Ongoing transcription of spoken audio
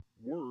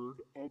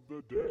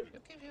the day. You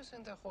keep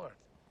using the word.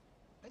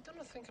 I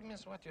don't think it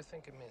means what you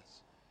think it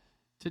means.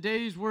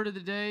 Today's word of the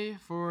day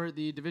for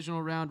the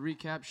divisional round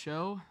recap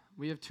show.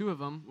 We have two of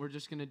them. We're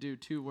just going to do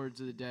 2 words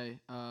of the day.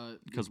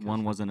 Because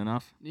one wasn't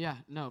enough? Yeah,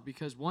 no,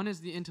 because one is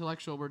the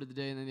intellectual word of the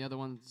day, and then the other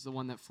one's the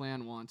one that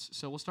Flan wants.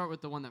 So we'll start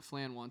with the one that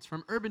Flan wants.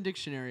 From Urban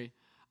Dictionary,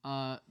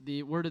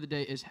 the word of the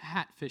day is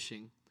hat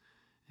fishing.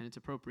 And it's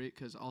appropriate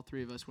because all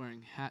 3 of us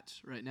wearing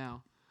hats right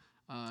now.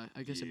 I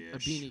guess a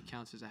beanie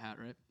counts as a hat,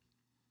 right?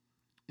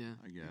 Yeah.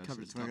 I guess.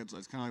 It's kind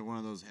of like one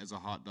of those as a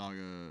hot dog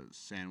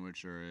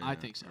sandwich or a... I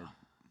think so.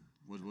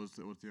 What's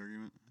the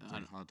argument? It's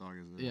like hot dog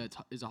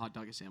is a hot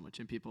dog a sandwich,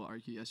 and people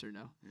argue yes or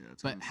no. Yeah,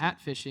 but hat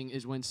fishing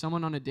is when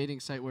someone on a dating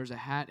site wears a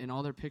hat in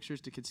all their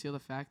pictures to conceal the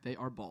fact they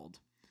are bald.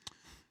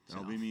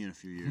 That'll be me in a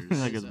few years.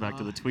 That goes back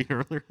to the tweet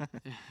earlier.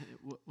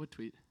 What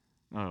tweet?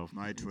 Oh,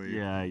 my tweet.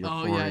 Yeah.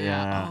 Oh,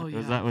 yeah. Oh,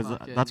 yeah.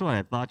 That's what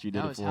I thought you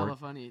did it for. That was hella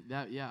funny.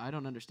 I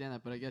don't understand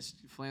that, but I guess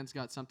Flan's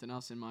got something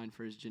else in mind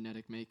for his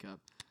genetic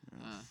makeup.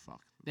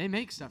 Fuck. They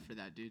make stuff for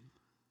that, dude.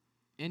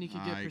 And you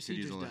can get procedures I could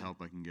use all the done.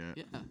 help I can get.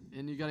 Yeah,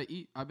 and you gotta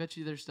eat. I bet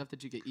you there's stuff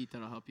that you can eat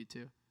that'll help you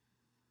too.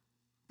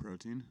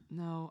 Protein?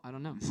 No, I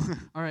don't know.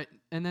 All right,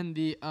 and then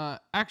the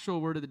actual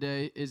word of the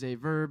day is a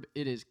verb.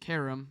 It is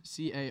carom,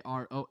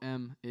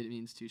 C-A-R-O-M. It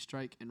means to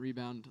strike and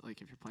rebound,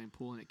 like if you're playing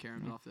pool and it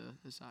caroms off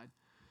the side.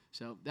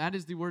 So that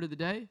is the word of the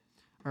day,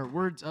 or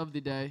words of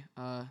the day,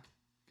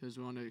 because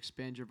we want to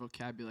expand your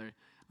vocabulary.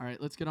 All right,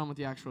 let's get on with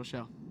the actual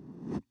show.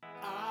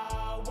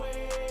 I'll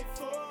wait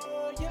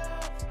for ya,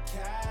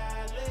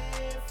 California.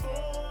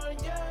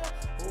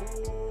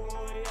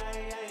 Oh,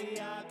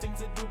 yeah. Things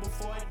to do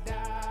before I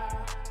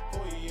die.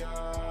 Oh,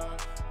 yeah.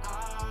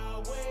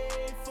 I'll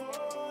wait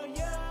for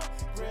ya,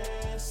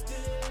 rest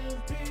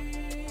in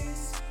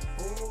peace.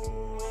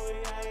 Oh,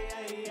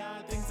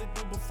 yeah. Things to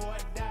do before I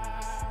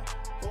die.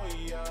 Oh,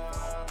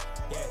 yeah.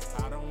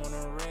 Yeah, I don't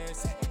wanna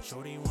rest.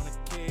 Shorty want a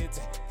kids.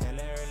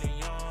 Hella early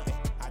on.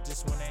 I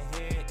just wanna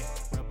hit.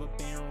 Rubber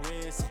band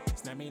wrist.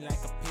 Snap me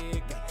like a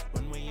pig.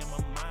 One way I'm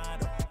a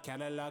model.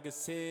 Catalog of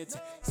hits.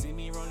 See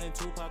me rolling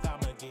Tupac.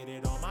 I'ma get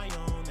it on my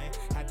own.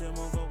 Had to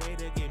move away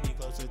to get me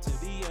closer to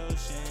the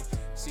ocean.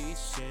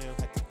 Seashell.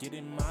 Had to get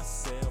it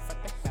myself. At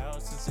the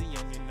house since a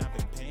youngin'. I've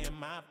been paying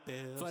my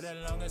bills. For the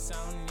longest I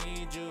don't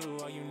need you.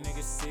 All you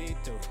niggas see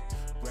through.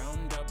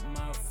 Round up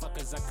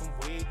motherfuckers I can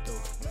wait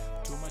through.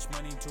 Too much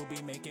money to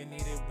be making,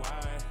 need it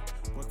wide.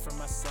 Work for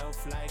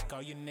myself like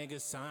all you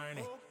niggas aren't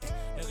it.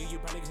 Look at you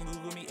probably can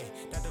Google me,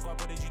 Dr. Guap,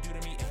 what did you do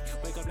to me,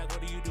 Wake up like,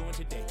 what are you doing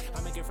today?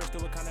 I make it fresh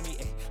to economy,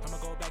 I'ma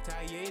go back to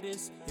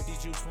hiatus. If these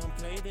juice won't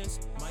play this,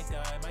 might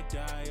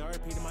die,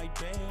 RP to my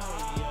baby.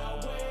 I'll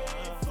wait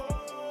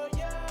for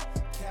ya,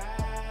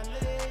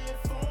 California.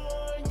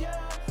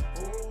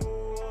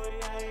 Oh,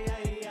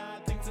 yeah.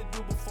 Things to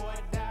do before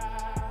I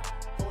die.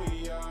 Oh,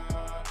 yeah.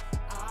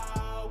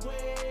 I'll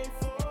wait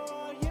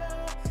for ya,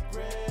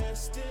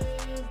 rest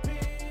in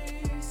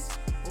peace.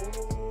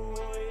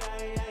 Oh,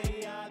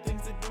 yeah.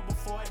 Things to do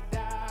before I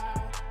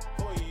die.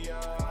 Oh,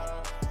 yeah.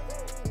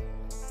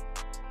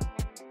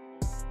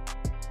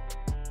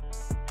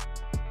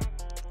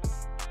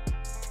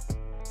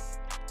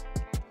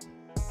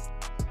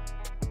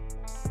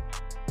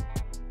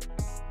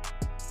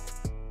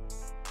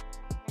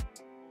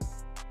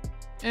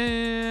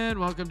 And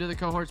welcome to the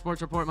Cohort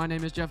Sports Report. My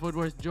name is Jeff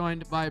Woodworth,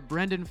 joined by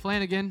Brendan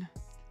Flanagan.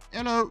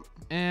 Hello.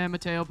 And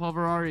Matteo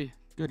Polverari.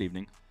 Good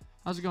evening.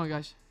 How's it going,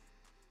 guys?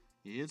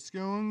 It's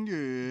going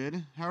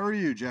good. How are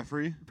you,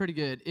 Jeffrey? Pretty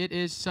good. It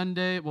is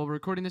Sunday. Well, we're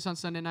recording this on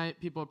Sunday night.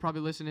 People are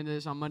probably listening to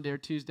this on Monday or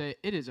Tuesday.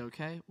 It is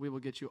okay. We will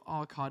get you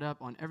all caught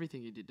up on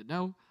everything you need to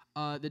know.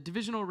 The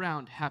divisional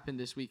round happened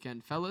this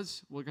weekend,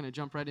 fellas. We're going to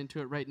jump right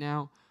into it right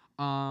now.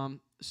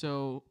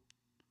 So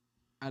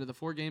out of the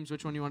 4 games,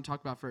 which one do you want to talk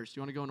about first? Do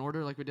you want to go in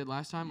order like we did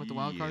last time with the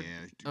wild card?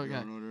 Yeah, go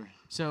in order.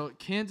 So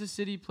Kansas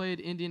City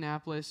played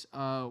Indianapolis.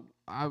 I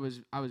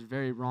was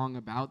very wrong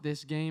about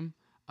this game.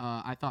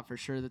 I thought for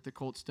sure that the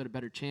Colts stood a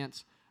better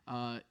chance.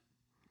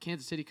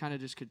 Kansas City kind of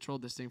just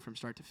controlled this thing from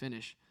start to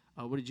finish.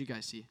 What did you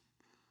guys see?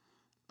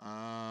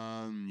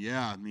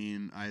 Yeah, I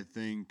mean, I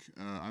think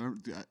I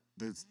remember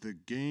the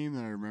game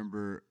that I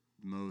remember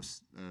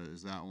most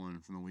is that one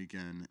from the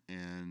weekend,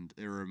 and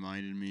it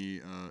reminded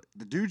me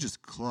the dude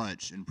just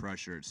clutch and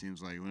pressure. It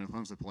seems like when it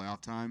comes to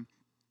playoff time.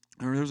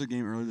 I remember there was a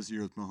game earlier this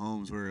year with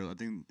Mahomes where I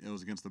think it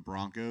was against the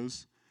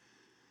Broncos.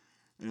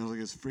 And it was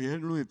like he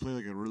hadn't really played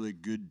like a really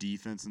good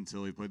defense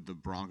until he played the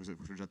Broncos,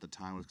 which at the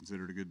time was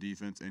considered a good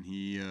defense. And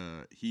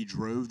he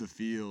drove the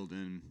field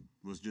and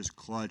was just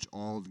clutch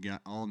all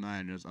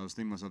night. And I was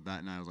thinking to myself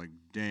that night, I was like,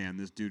 damn,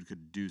 this dude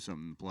could do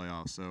something in the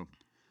playoffs. So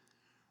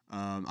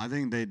I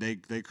think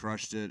they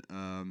crushed it.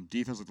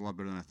 Defense looked a lot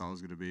better than I thought it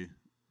was going to be.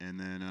 And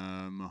then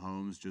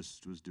Mahomes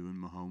just was doing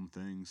Mahomes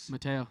things.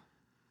 Mateo.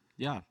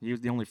 Yeah, he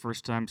was the only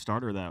first-time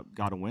starter that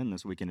got a win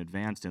this week in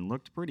advanced and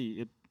looked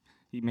pretty.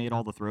 He made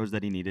all the throws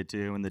that he needed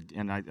to,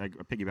 and I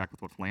piggyback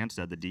with what Flan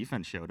said. The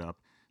defense showed up.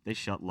 They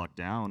shut Luck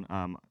down.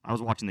 I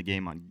was watching the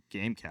game on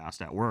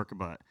GameCast at work,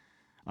 but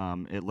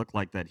It looked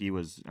like that he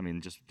was, I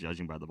mean, just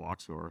judging by the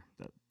box score,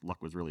 that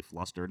Luck was really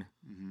flustered.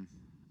 Mm-hmm.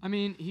 I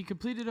mean, he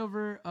completed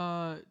over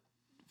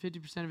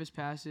 50% of his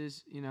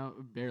passes,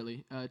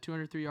 barely.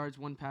 203 yards,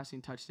 1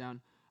 passing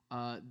touchdown.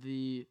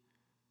 The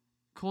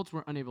Colts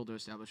were unable to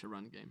establish a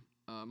run game.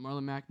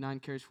 Marlon Mack, 9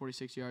 carries,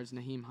 46 yards.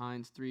 Naheem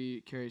Hines,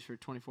 3 carries for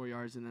 24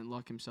 yards. And then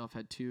Luck himself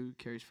had 2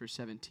 carries for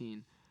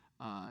 17.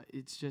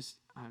 It's just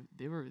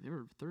they were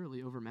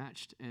thoroughly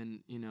overmatched. And,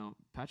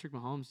 Patrick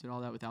Mahomes did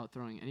all that without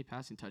throwing any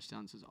passing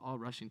touchdowns. It was all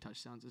rushing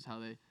touchdowns is how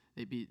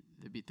they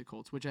beat the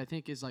Colts, which I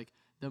think is, like,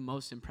 the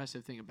most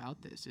impressive thing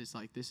about this is,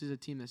 like, this is a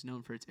team that's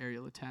known for its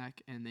aerial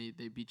attack, and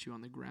they beat you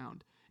on the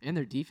ground. And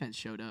their defense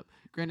showed up.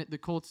 Granted, the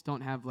Colts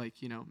don't have, like,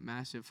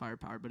 massive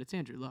firepower, but it's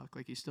Andrew Luck.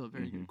 Like, he's still a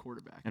very good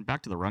quarterback. And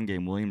back to the run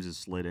game, Williams has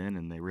slid in,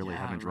 and they really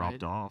haven't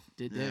dropped off.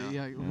 Did they?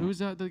 Yeah. Who's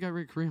the guy?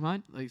 Kareem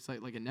Hunt? Like, it's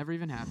like it never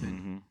even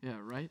happened. Yeah,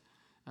 right?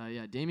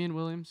 Damian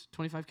Williams,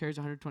 25 carries,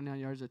 129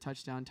 yards, a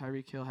touchdown.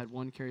 Tyreek Hill had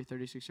 1 carry,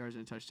 36 yards,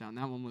 and a touchdown.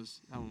 That one was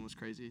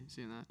crazy,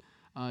 seeing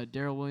that.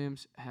 Darrell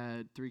Williams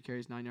had 3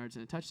 carries, 9 yards,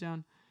 and a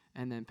touchdown.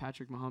 And then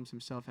Patrick Mahomes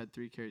himself had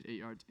 3 carries, 8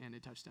 yards, and a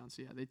touchdown.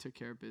 So, yeah, they took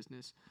care of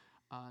business.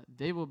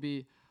 They will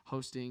be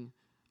hosting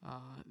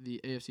the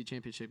AFC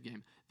Championship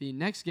game. The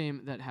next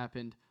game that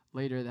happened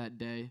later that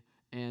day,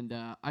 and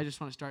I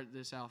just want to start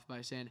this off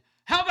by saying,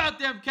 how about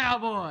them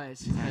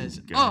Cowboys?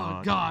 Because,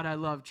 oh, God, I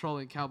love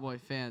trolling Cowboy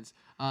fans.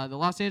 The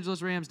Los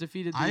Angeles Rams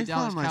defeated the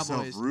Dallas Cowboys. I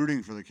found myself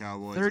rooting for the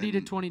Cowboys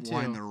 30-22.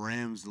 wanting the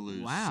Rams to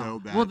lose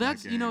so bad. Well,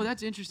 that's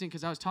that's interesting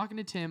because I was talking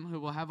to Tim, who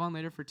we'll have on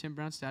later for Tim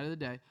Brown's Stat of the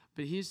Day,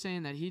 but he's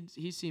saying that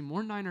he's seen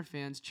more Niner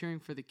fans cheering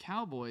for the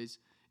Cowboys,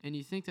 and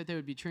you think that they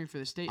would be cheering for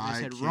the state, and I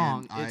said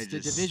wrong. It's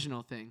the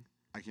divisional thing.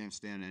 I can't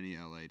stand any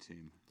LA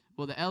team.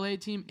 Well, the LA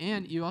team,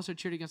 and you also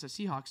cheered against the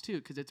Seahawks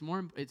too, because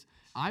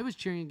I was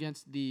cheering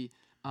against the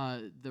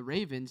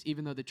Ravens,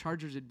 even though the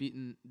Chargers had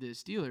beaten the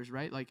Steelers,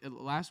 right? Like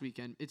last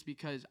weekend. It's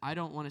because I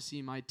don't want to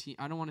see my team.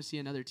 I don't want to see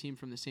another team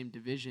from the same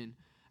division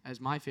as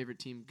my favorite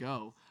team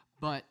go.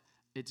 But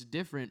it's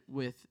different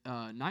with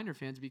Niner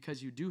fans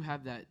because you do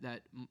have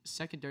that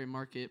secondary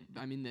market.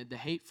 I mean, the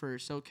hate for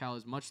SoCal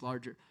is much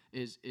larger.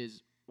 Is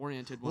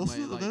oriented one way.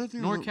 Like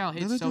NorCal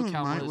hates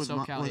SoCal more than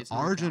SoCal hates NorCal.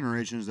 Our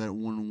generation is that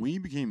when we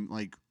became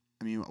like.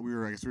 I mean,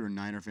 I guess we were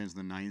Niner fans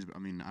in the 90s, but I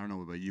mean, I don't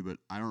know about you, but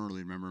I don't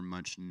really remember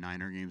much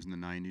Niner games in the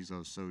 90s. I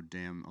was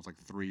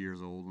like 3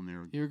 years old when they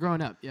were. You were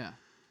growing up, yeah.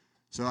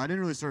 So I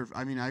didn't really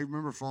I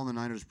remember following the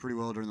Niners pretty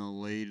well during the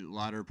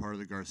latter part of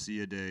the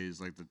Garcia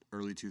days, like the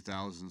early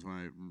 2000s when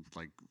I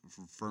like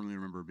firmly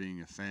remember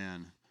being a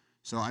fan.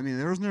 So, I mean,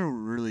 there was no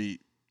really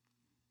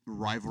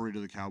rivalry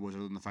to the Cowboys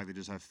other than the fact they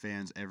just have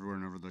fans everywhere.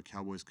 Whenever the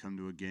Cowboys come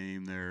to a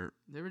game, they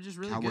were just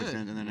really Cowboy good.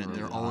 Fans, and then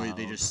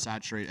they just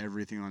saturate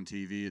everything on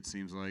TV. It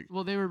seems like.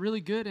 Well, they were really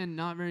good, and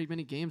not very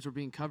many games were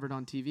being covered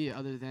on TV.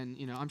 Other than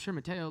I'm sure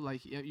Matteo,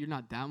 like you're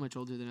not that much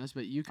older than us,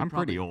 but you can. I'm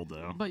pretty old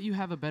though. But you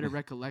have a better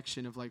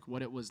recollection of like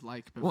what it was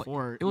like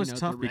before. It was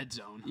tough. The red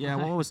zone. Yeah,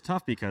 well, it was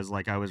tough because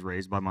like I was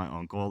raised by my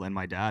uncle and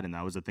my dad, and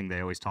that was the thing they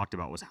always talked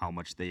about was how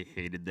much they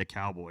hated the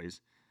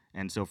Cowboys,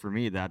 and so for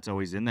me that's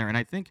always in there, and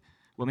I think.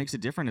 What makes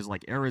it different is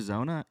like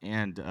Arizona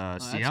and Seattle.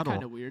 That's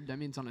kind of weird. That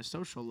means on a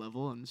social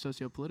level and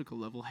socio-political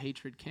level,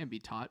 hatred can be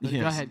taught. But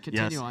go ahead,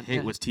 continue on.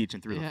 Hate was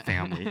teaching through the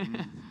family.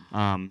 Hatred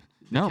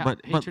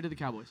of the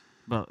Cowboys.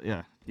 But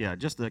yeah,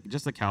 just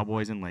the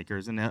Cowboys and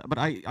Lakers, and but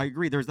I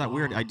agree. There's that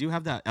weird. I do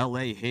have that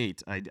LA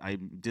hate. I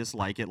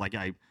dislike it. Like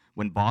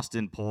when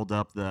Boston pulled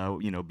up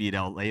the beat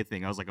LA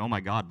thing, I was like, oh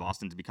my God,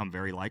 Boston's become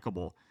very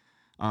likable.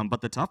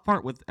 But the tough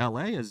part with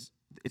LA is.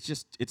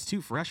 It's too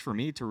fresh for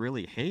me to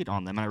really hate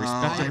on them. I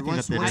respect everything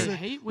that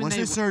they do. Once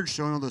they started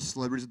showing all the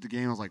celebrities at the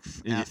game, I was like,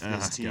 F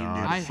this team, dude.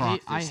 I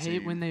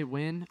hate when they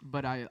win,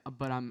 but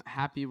I'm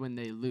happy when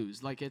they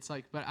lose. Like it's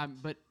like, I'm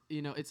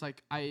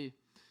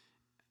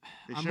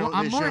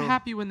more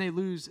happy when they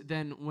lose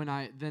than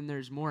then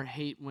there's more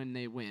hate when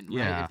they win. Right?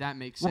 Yeah. If that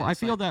makes sense. Well, I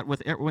feel that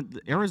when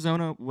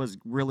Arizona was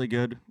really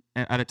good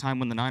at a time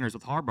when the Niners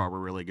with Harbaugh were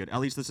really good.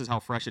 At least this is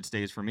how fresh it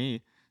stays for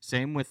me.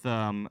 Same with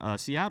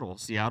Seattle.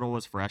 Seattle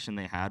was fresh, and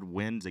they had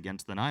wins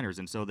against the Niners,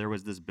 and so there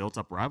was this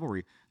built-up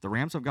rivalry. The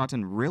Rams have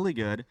gotten really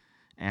good,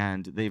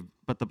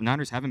 but the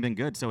Niners haven't been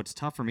good, so it's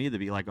tough for me to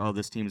be like, oh,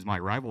 this team's my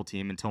rival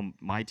team until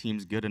my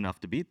team's good enough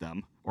to beat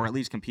them, or at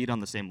least compete on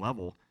the same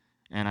level.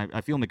 And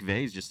I feel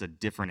McVay's just a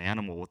different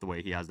animal with the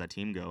way he has that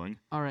team going.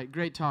 All right,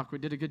 great talk. We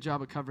did a good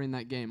job of covering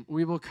that game.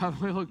 We will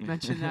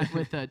mention that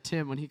with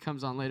Tim when he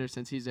comes on later,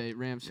 since he's a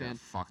Rams fan.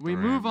 We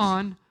move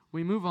on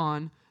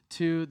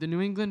to the New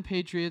England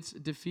Patriots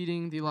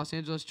defeating the Los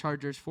Angeles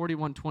Chargers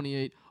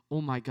 41-28. Oh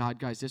my God,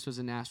 guys, this was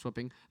an ass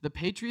whooping. The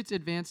Patriots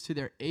advanced to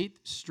their 8th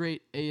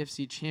straight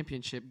AFC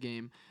Championship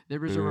game. There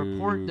was a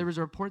report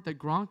that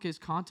Gronk is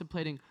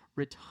contemplating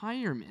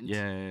retirement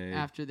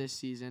after this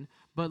season.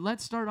 But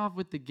let's start off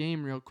with the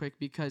game real quick,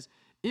 because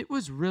it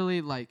was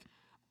really like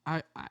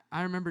I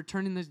remember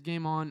turning this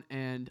game on,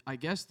 and I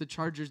guess the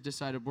Chargers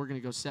decided we're going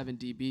to go 7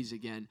 DBs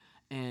again.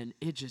 And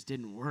it just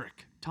didn't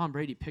work. Tom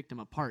Brady picked him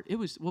apart. It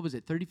was,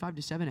 35-7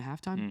 at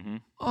halftime?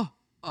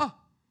 Mm-hmm.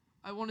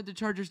 I wanted the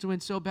Chargers to win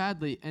so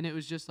badly, and it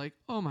was just like,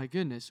 oh my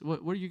goodness.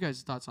 What are you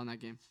guys' thoughts on that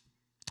game?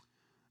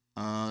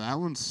 That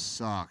one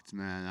sucked,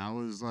 man. I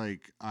was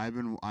like,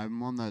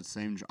 I'm on that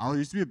same. I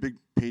used to be a big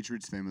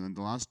Patriots fan, but then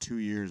the last 2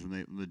 years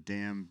when the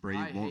damn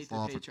Brady won't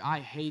fall off. I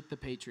hate the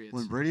Patriots.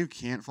 When Brady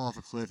can't fall off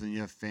a cliff, and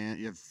you have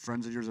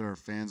friends of yours that are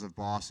fans of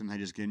Boston, they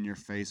just get in your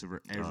face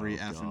over every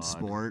effing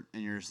sport,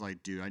 and you're just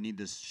like, dude, I need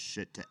this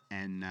shit to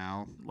end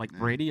now. Like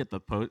Brady at the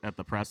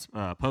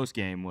post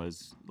game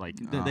was like,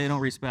 they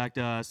don't respect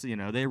us. You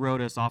know, they wrote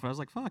us off. I was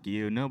like, fuck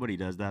you. Nobody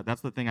does that.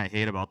 That's the thing I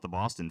hate about the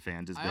Boston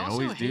fans is they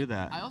always do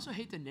that. I also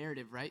hate the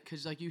narrative, right?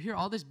 Because like you hear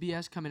all this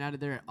BS coming out of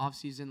their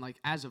offseason, like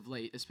as of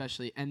late,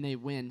 especially, and they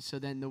win. So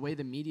then the way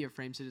the media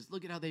frames it is,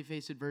 look at how they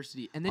face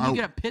adversity. And then you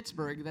get a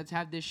Pittsburgh that's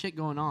have this shit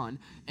going on.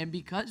 And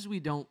because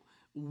we don't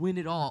win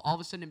it all of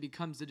a sudden it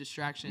becomes the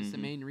distraction. It's the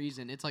main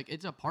reason. It's like,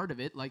 it's a part of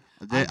it. Like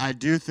I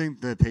do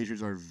think the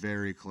Patriots are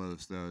very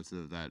close, though,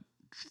 to that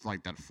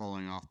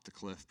falling off the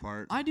cliff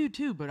part. I do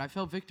too, but I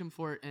fell victim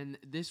for it and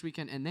this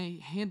weekend, and they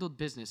handled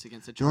business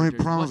against the The Chargers.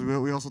 only problem is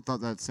we also thought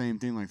that same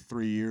thing like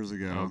 3 years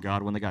ago. Oh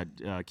God, when they got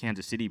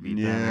Kansas City beat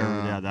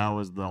Yeah. that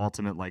was the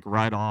ultimate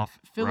right off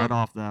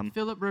them.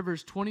 Phillip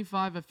Rivers,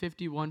 25 of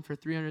 51 for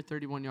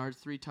 331 yards,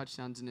 3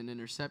 touchdowns, and an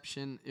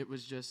interception. It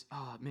was just,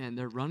 oh man,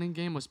 their running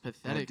game was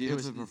pathetic. The It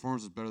was defensive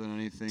performance is better than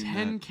anything.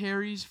 10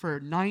 carries for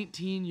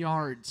 19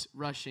 yards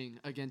rushing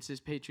against this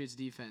Patriots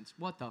defense.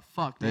 What the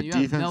fuck, man? That You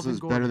have defense Melvin was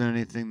Gordon. better than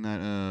anything that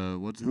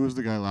who was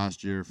the guy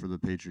last year for the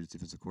Patriots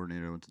defensive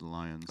coordinator went to the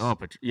Lions? Oh,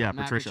 Matt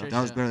Patricia.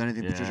 That was better than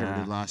anything Yeah. Patricia ever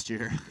did last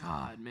year.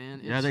 God,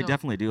 man. Yeah, it's they so,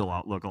 definitely do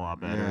look a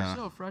lot better. Yeah.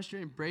 so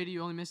frustrating. Brady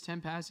only missed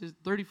 10 passes,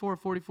 34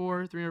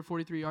 44,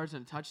 343 yards,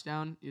 and a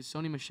touchdown.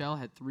 Sony Michel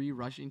had 3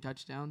 rushing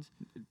touchdowns.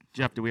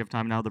 Jeff, do we have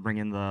time now to bring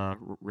in the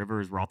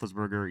Rivers,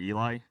 Roethlisberger,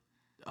 Eli?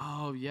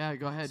 Oh, yeah,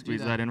 go ahead. Squeeze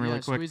do that in really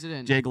quick. Squeeze it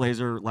in. Jay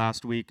Glazer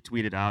last week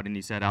tweeted out, and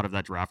he said, out of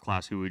that draft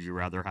class, who would you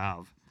rather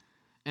have?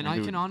 And I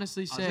can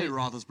honestly I'll say, say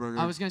Roethlisberger.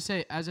 I was gonna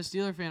say, as a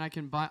Steeler fan, I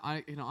can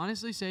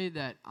honestly say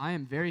that I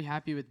am very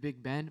happy with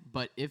Big Ben.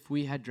 But if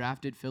we had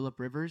drafted Phillip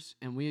Rivers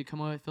and we had come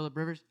away with Phillip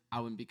Rivers,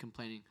 I wouldn't be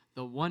complaining.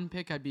 The one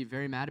pick I'd be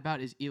very mad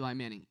about is Eli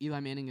Manning. Eli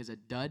Manning is a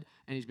dud,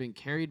 and he's been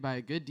carried by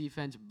a good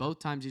defense both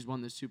times he's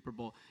won the Super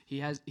Bowl.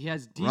 He has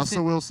decent.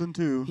 Russell Wilson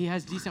too. He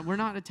has decent. We're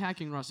not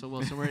attacking Russell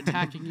Wilson. We're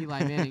attacking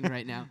Eli Manning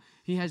right now.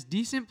 He has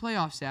decent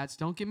playoff stats.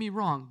 Don't get me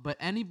wrong, but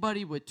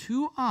anybody with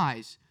two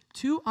eyes,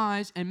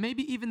 and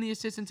maybe even the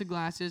assistant to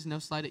glasses, no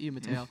slight at you,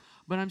 Matteo,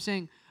 but I'm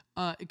saying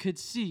could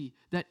see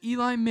that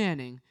Eli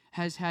Manning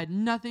has had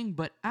nothing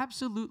but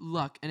absolute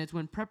luck, and it's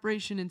when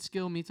preparation and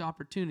skill meets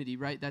opportunity,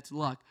 right? That's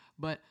luck.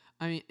 But,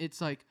 I mean, it's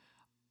like,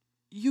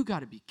 you got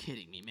to be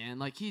kidding me, man.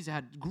 Like, he's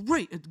had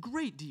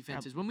great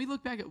defenses. When we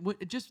look back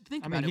at, just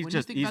think about it.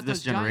 He's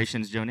this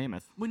generation's Joe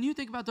Namath. When you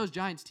think about those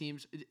Giants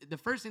teams, the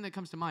first thing that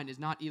comes to mind is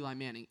not Eli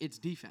Manning. It's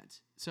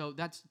defense. So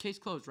that's case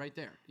closed right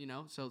there,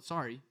 So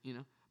sorry,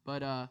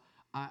 But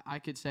I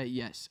could say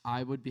yes.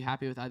 I would be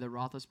happy with either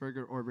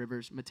Roethlisberger or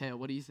Rivers. Matteo,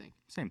 what do you think?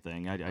 Same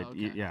thing.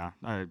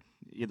 Okay.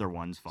 Either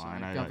one's fine.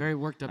 Sorry, I got very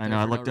worked up. I know.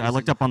 I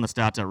looked up on the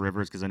stats at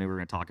Rivers because I knew we were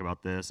going to talk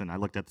about this, and I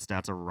looked at the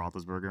stats of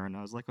Roethlisberger, and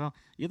I was like, well,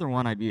 either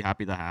one I'd be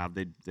happy to have.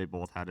 They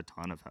both had a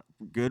ton of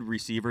good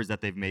receivers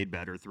that they've made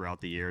better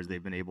throughout the years.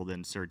 They've been able to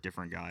insert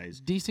different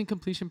guys. Decent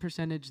completion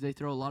percentage. They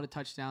throw a lot of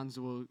touchdowns.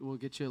 Will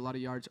get you a lot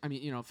of yards. I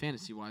mean,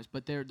 fantasy wise,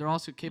 but they're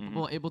also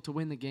capable, able to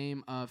win the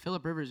game.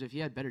 Phillip Rivers, if he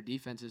had better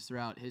defenses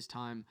throughout his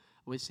time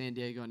with San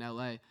Diego and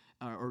LA,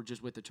 or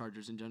just with the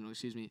Chargers in general,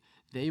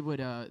 they would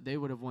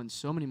have won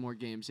so many more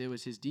games. It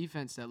was his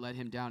defense that let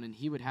him down, and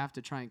he would have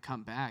to try and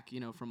come back,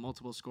 from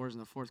multiple scores in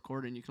the fourth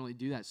quarter, and you can only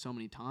do that so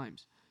many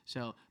times.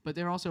 So, but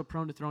they're also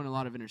prone to throwing a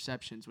lot of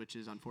interceptions, which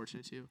is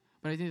unfortunate too.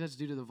 But I think that's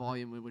due to the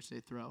volume with which they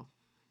throw.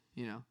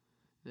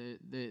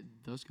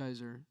 Those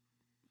guys are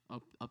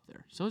up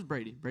there. So is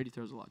Brady. Brady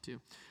throws a lot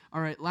too.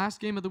 All right, last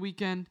game of the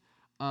weekend.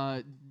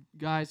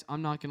 Guys,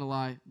 I'm not gonna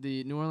lie.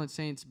 The New Orleans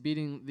Saints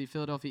beating the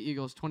Philadelphia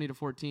Eagles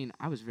 20-14.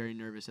 I was very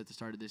nervous at the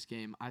start of this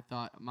game. I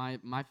thought my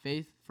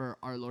faith for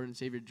our Lord and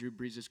Savior Drew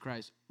Brees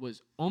Christ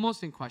was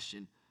almost in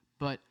question,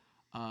 but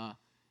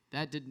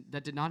that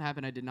did not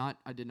happen. I did not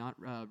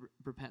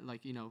repent,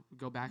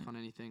 go back on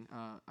anything.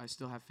 I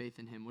still have faith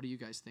in him. What do you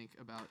guys think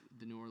about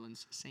the New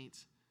Orleans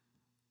Saints?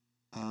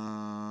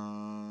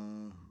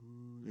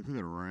 They play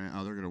the Rams.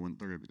 Oh, they're gonna win.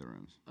 They're gonna beat the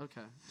Rams.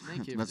 Okay,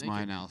 thank you. That's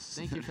my analysis.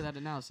 Thank you for that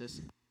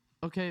analysis.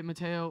 Okay,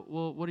 Matteo.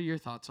 Well, what are your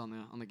thoughts on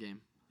the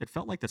game? It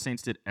felt like the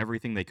Saints did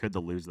everything they could to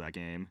lose that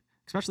game,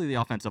 especially the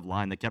offensive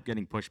line. They kept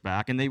getting pushed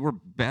back, and they were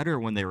better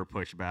when they were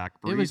pushed back.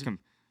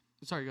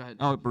 Sorry, go ahead.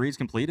 Brees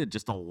completed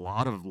just a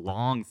lot of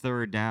long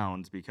third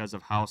downs because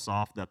of how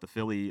soft that the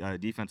Philly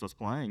defense was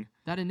playing.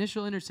 That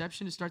initial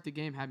interception to start the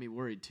game had me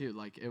worried too.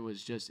 Like it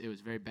was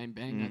very bang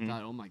bang. I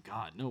thought, oh my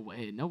God, no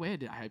way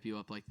did I hype you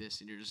up like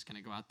this, and you're just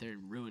gonna go out there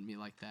and ruin me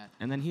like that.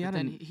 And then he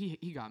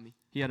got me.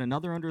 He had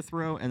another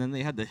underthrow, and then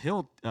they had the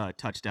Hill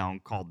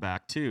touchdown called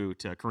back too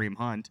to Kareem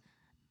Hunt.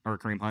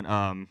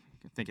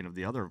 Thinking of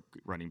the other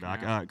running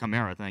back,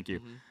 Kamara. Thank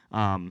you.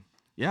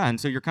 Yeah,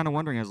 and so you're kind of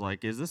wondering,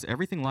 is this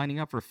everything lining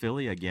up for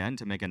Philly again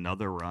to make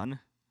another run?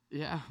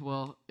 Yeah,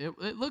 well, it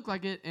looked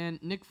like it,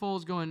 and Nick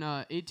Foles going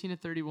 18 to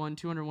 31,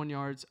 201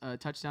 yards,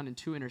 touchdown and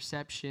 2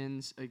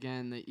 interceptions.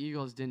 Again, the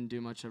Eagles didn't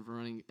do much of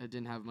running,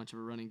 didn't have much of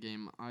a running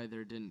game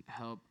either. Didn't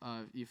help.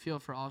 You feel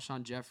for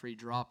Alshon Jeffrey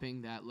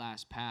dropping that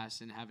last pass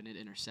and having it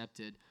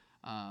intercepted.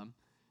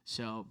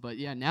 But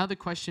yeah, now the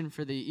question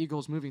for the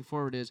Eagles moving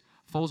forward is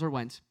Foles or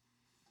Wentz.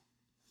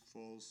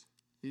 Foles.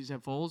 You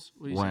said Foles?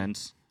 What do you say?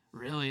 Wentz.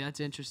 Really, that's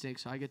interesting.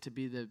 So I get to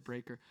be the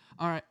breaker.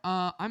 All right,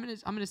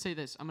 I'm gonna say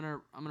this. I'm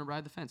gonna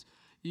ride the fence.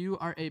 You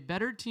are a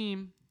better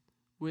team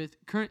with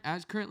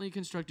currently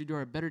constructed. You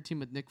are a better team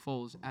with Nick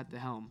Foles at the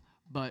helm.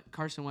 But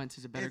Carson Wentz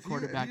is a better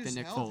quarterback than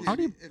Nick Foles.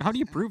 How do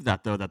you prove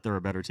that though, that they're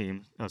a better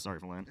team? Oh, sorry,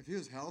 Philan. If he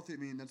was healthy, I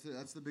mean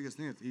that's the biggest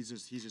thing. He's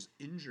just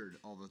injured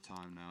all the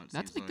time now.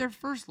 That's like their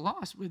first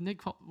loss with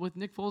Nick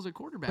Foles at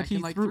quarterback But in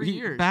like 3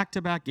 years.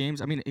 Back-to-back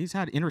games. I mean, he's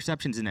had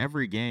interceptions in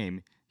every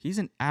game. He's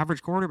an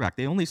average quarterback.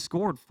 They only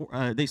scored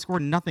they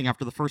scored nothing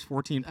after the first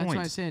 14 That's points.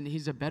 what I'm saying.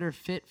 He's a better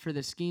fit for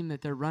the scheme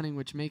that they're running,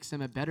 which makes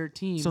them a better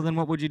team. So then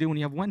what would you do when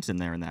you have Wentz in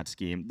there in that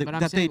scheme But I'm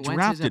that they saying Wentz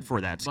drafted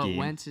for that scheme? But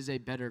Wentz is a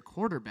better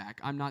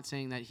quarterback. I'm not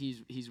saying that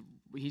he's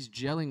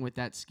gelling with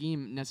that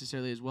scheme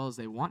necessarily as well as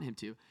they want him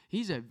to.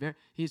 He's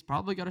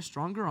probably got a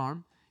stronger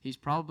arm. He's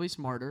probably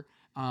smarter.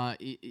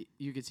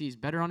 You can see he's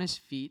better on his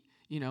feet.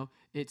 You know,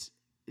 it's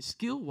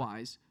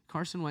skill-wise,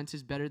 Carson Wentz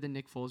is better than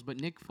Nick Foles,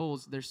 but Nick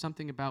Foles, there's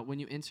something about when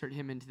you insert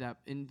him into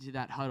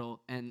that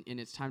huddle and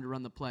it's time to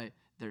run the play,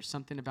 there's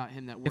something about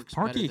him that works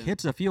better. If Parkey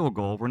hits a field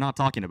goal, we're not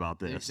talking about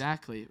this.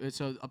 Exactly.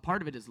 So a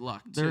part of it is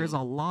luck, too. There is a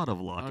lot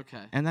of luck.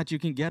 Okay. And that you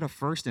can get a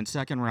first and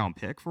second round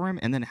pick for him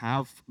and then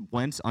have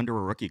Wentz under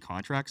a rookie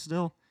contract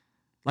still.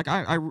 Like,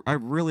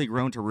 I've really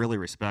grown to really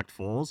respect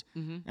Foles,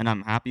 and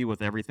I'm happy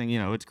with everything. You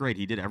know, it's great.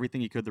 He did everything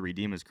he could to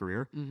redeem his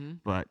career,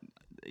 but,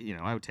 you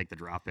know, I would take the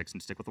draft picks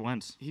and stick with the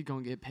Wentz. He's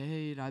going to get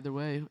paid either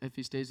way if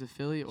he stays with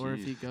Philly or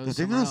if he goes The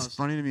thing somewhere that's else.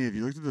 funny to me, if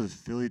you looked at the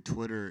Philly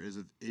Twitter, is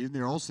that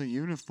they're all saying,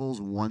 even if Foles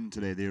won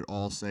today, they would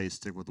all say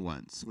stick with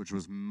Wentz, which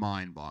was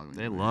mind-boggling.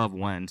 They love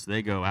Wentz.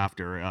 They go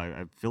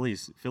after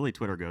Philly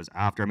Twitter goes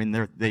after. I mean,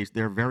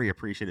 they're very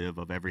appreciative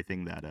of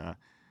everything that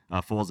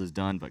Foles has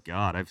done. But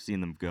God, I've seen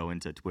them go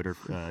into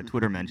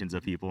Twitter mentions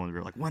of people and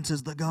they're like, Wentz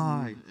is the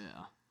guy.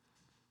 Yeah.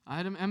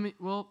 I mean,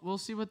 well, we'll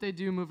see what they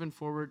do moving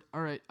forward.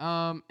 All right.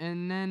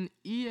 And then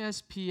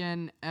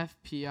ESPN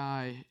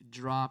FPI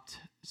dropped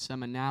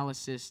some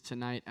analysis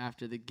tonight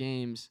after the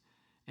games,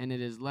 and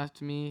it has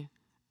left me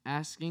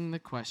asking the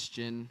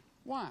question: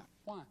 Why?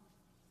 Why?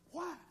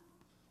 Why?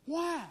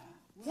 Why?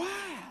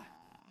 Why?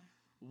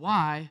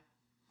 Why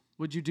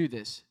would you do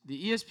this?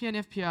 The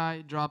ESPN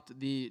FPI dropped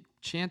the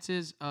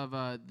chances of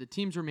the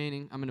teams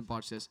remaining. I'm going to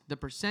botch this. The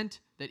percent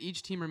that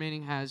each team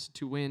remaining has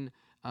to win.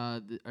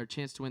 Our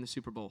chance to win the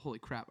Super Bowl. Holy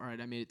crap. All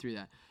right, I made it through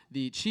that.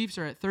 The Chiefs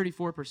are at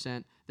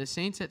 34%, the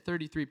Saints at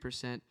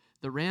 33%,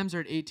 the Rams are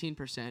at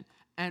 18%,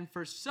 and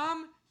for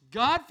some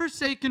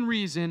godforsaken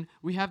reason,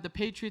 we have the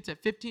Patriots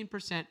at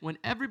 15% when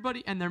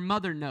everybody and their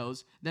mother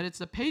knows that it's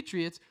the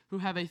Patriots who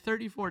have a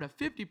 34 to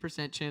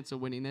 50% chance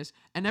of winning this,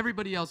 and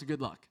everybody else,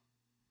 good luck.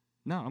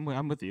 No,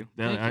 I'm with you.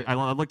 Thank you.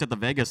 I looked at the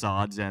Vegas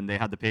odds, and they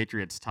had the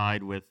Patriots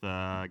tied with,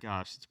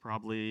 it's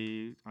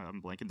probably,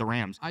 I'm blanking, the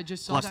Rams. I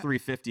just saw plus that.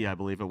 350, I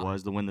believe it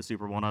was, to win the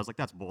Super Bowl, and I was like,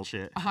 that's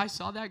bullshit. I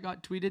saw that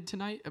got tweeted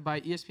tonight by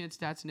ESPN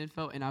Stats and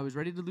Info, and I was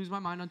ready to lose my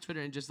mind on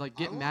Twitter and just like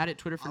get mad at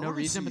Twitter for no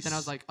reason, but then I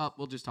was like,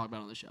 we'll just talk about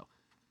it on the show.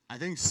 I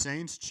think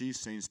Saints,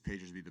 Chiefs,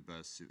 Patriots would be the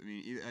best. I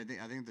mean,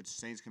 I think the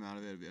Saints come out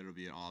of it, it'll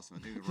be awesome.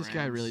 I think the This Rams,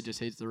 guy really just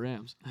hates the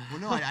Rams.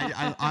 Well, no,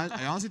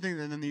 I honestly think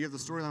that then you have the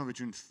storyline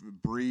between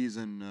Breeze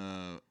and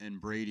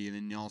Brady,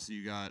 and then also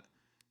you got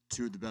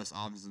two of the best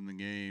offenses in the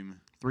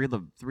game. Three of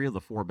the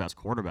four best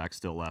quarterbacks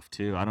still left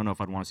too. I don't know if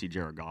I'd want to see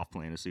Jared Goff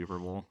playing a Super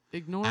Bowl.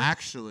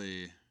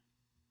 Actually,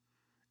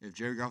 if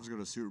Jared Goff was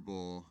going to Super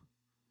Bowl,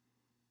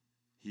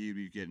 he'd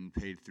be getting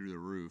paid through the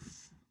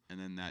roof. And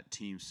then that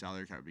team's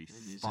salary cap would be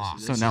fucked.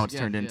 So now it's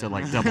turned into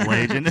like double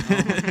agent.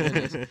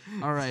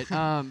 All right,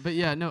 but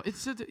yeah, no,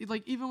 it's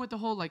like even with the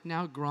whole like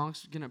now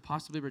Gronk's gonna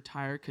possibly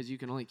retire because you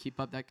can only keep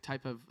up that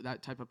type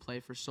of play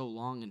for so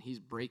long, and he's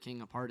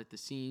breaking apart at the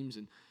seams,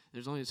 and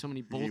there's only so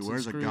many bolts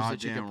and screws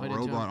that you can put into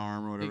him. Robot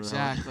arm or whatever.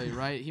 Exactly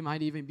right. He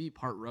might even be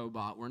part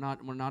robot. We're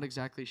not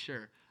exactly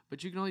sure,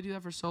 but you can only do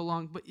that for so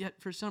long. But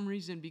yet for some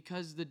reason,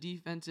 because the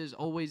defense is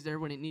always there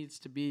when it needs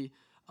to be,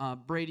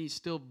 Brady's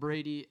still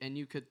Brady, and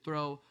you could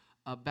throw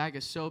a bag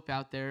of soap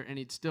out there and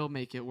he'd still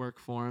make it work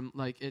for him.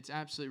 Like, it's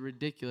absolutely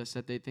ridiculous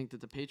that they think that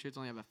the Patriots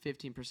only have a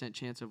 15%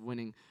 chance of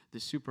winning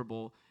the Super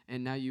Bowl,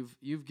 and now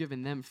you've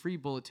given them free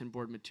bulletin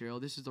board material.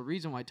 This is the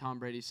reason why Tom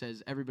Brady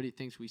says everybody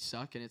thinks we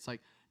suck, and it's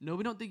like, No,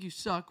 we don't think you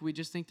suck. We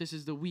just think this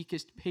is the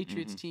weakest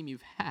Patriots team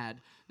you've had.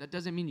 That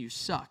doesn't mean you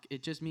suck.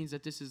 It just means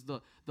that this is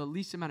the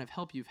least amount of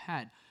help you've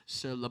had,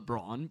 Sir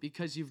LeBron,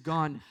 because you've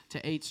gone to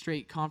 8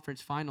 straight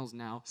conference finals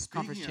now,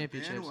 conference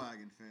championships.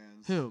 Bandwagon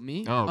fans. Who,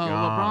 me? Oh,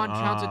 God. LeBron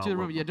counts it to the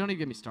room. Le- Yeah, don't even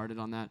get me started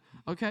on that.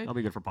 Okay. That'll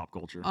be good for pop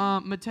culture.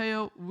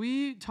 Matteo,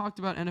 we talked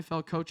about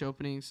NFL coach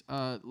openings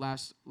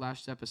last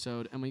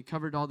episode, and we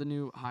covered all the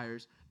new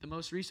hires. The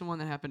most recent one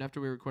that happened after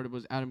we recorded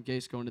was Adam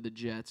Gase going to the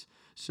Jets.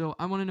 So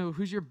I want to know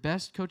who's your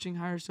best coaching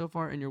hire so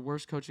far and your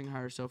worst coaching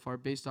hire so far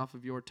based off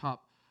of your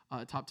top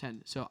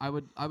 10. So I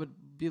would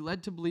be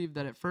led to believe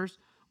that at first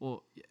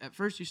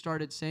you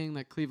started saying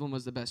that Cleveland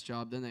was the best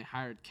job, then they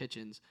hired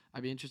Kitchens.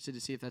 I'd be interested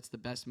to see if that's the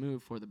best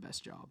move for the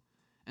best job.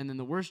 And then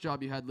the worst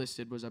job you had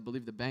listed was, I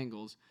believe, the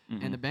Bengals.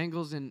 And the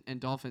Bengals and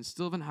Dolphins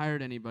still haven't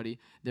hired anybody.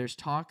 There's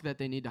talk that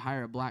they need to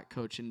hire a black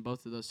coach in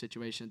both of those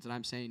situations. And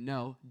I'm saying,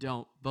 no,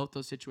 don't. Both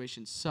those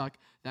situations suck.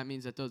 That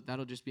means that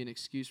that'll just be an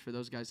excuse for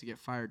those guys to get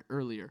fired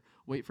earlier.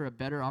 Wait for a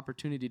better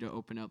opportunity to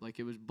open up. Like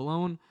it was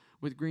blown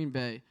with Green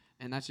Bay,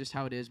 and that's just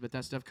how it is. But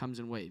that stuff comes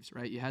in waves,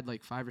 right? You had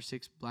like 5 or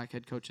 6 black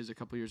head coaches a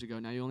couple years ago.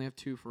 Now you only have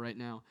 2 for right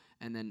now.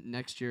 And then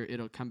next year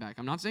it'll come back.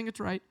 I'm not saying it's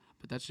right,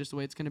 but that's just the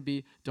way it's going to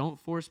be. Don't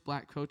force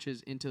black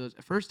coaches into those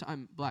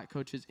first-time black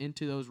coaches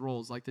into those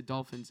roles like the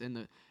Dolphins and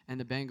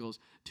the Bengals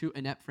to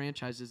inept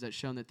franchises that's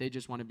shown that they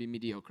just want to be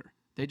mediocre.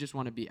 They just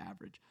want to be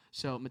average.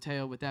 So,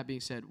 Matteo, with that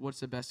being said,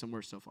 what's the best and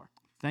worst so far?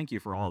 Thank you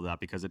for all of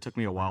that because it took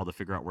me a while to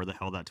figure out where the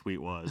hell that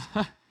tweet was.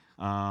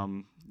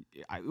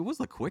 It was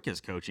the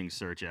quickest coaching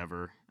search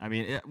ever. I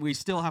mean, we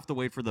still have to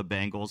wait for the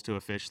Bengals to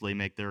officially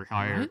make their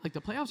hire. Right? Like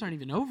the playoffs aren't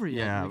even over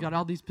yet. Yeah. We got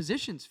all these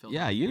positions filled.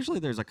 Yeah, usually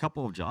there's a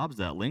couple of jobs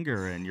that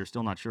linger, and you're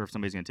still not sure if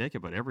somebody's going to take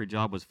it. But every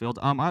job was filled.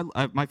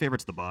 My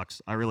favorite's the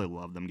Bucks. I really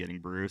love them getting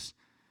Bruce.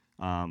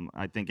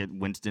 I think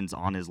Winston's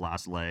on his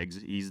last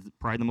legs. He's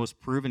probably the most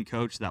proven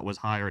coach that was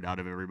hired out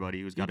of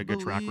everybody who's got a good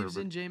track record.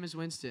 In Jameis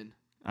Winston.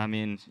 I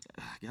mean,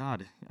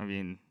 God,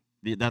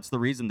 that's the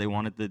reason they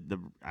wanted the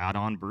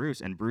add-on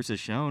Bruce, and Bruce has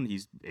shown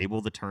he's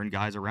able to turn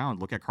guys around.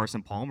 Look at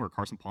Carson Palmer.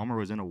 Carson Palmer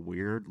was in a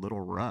weird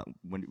little rut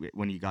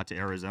when he got to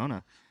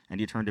Arizona,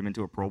 and he turned him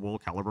into a Pro Bowl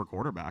caliber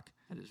quarterback.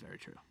 That is very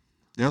true.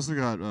 They also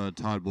got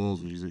Todd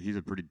Bowles. He's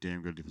a pretty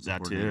damn good defensive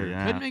That too, coordinator.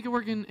 yeah. Couldn't make it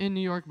work in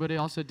New York, but he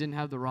also didn't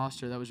have the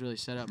roster that was really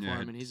set up Yeah,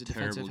 for him. And he's a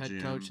defensive head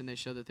terrible coach, GM. and they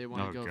showed that they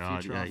want to go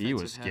God, future yeah, offensive he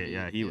was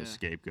heavy. he was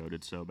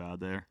scapegoated so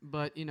bad there.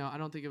 But, I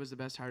don't think it was the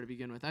best hire to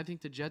begin with. I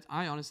think the Jets,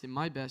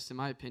 my best, in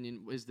my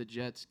opinion, is the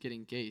Jets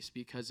getting Gase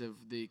because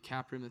of the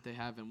cap room that they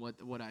have and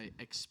what I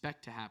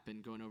expect to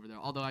happen going over there.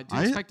 Although I do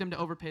expect them to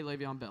overpay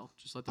Le'Veon Bell.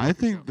 Just let the I record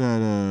think show.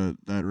 that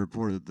that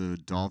report that the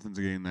Dolphins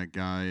are getting that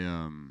guy,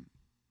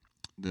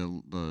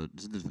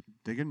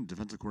 they get a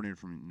defensive coordinator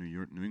from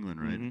New England,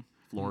 right? Mhm.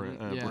 Flores.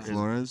 Yeah.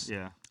 Flores.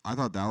 Yeah. I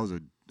thought that was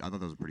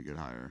a pretty good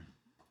hire.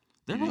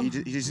 They're He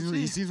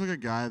both- seems like a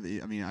guy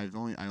that,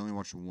 I only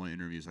watched one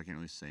interview, so I can't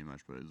really say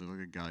much, but it looks like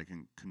a guy that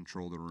can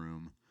control the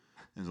room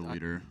as a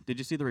leader. Did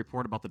you see the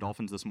report about the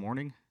Dolphins this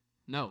morning?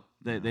 No.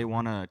 They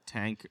want to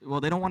tank.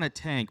 Well, they don't want to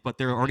tank, but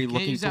they're already Can't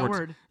looking use that towards.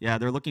 word. Yeah,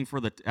 they're looking for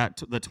the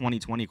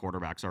 2020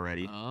 quarterbacks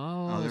already.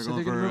 Oh, they're so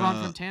going they're going to for, move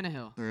on from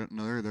Tannehill.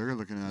 They're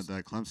looking at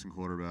that Clemson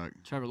quarterback.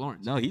 Trevor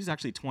Lawrence. No, he's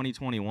actually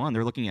 2021.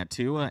 They're looking at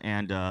Tua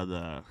and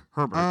the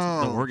Herbert. the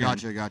Oh, Oregon.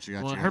 gotcha.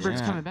 Well,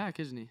 Herbert's Yeah. coming back,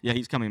 isn't he? Yeah,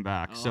 he's coming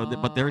back.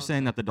 But they're saying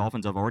okay. that the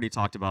Dolphins have already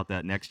talked about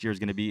that next year is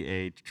going to be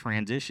a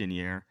transition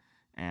year,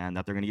 and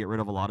that they're going to get rid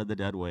of a lot of the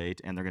dead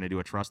weight, and they're going to do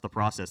a trust the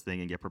process thing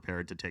and get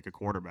prepared to take a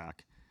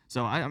quarterback.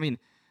 So I mean.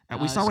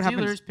 We saw what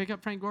happened. Steelers, pick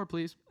up Frank Gore,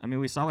 please. I mean,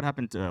 we saw what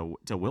happened to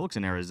Wilkes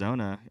in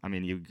Arizona. I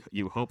mean,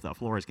 you hope that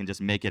Flores can just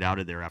make it out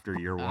of there after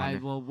year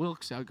one.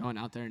 Wilkes going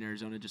out there in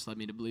Arizona just led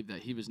me to believe that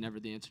he was never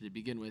the answer to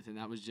begin with, and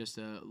that was just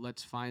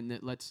let's find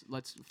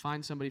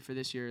somebody for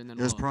this year, and then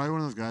There's probably one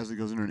of those guys that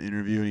goes into an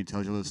interview and he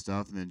tells you all this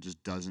stuff and then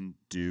just doesn't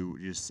do.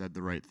 You just said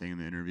the right thing in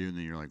the interview, and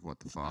then you're like, what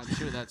the fuck? I'm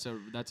sure that's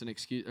an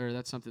excuse, or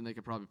that's something they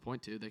could probably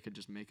point to. They could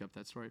just make up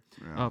that story.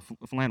 Yeah.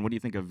 Flan, what do you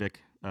think of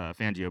Vic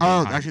Fangio?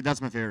 Oh, actually,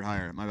 that's my favorite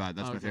hire. My bad.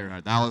 That's my Okay. favorite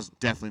hire. That was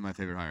definitely my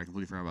favorite hire. I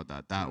completely forgot about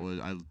that. That was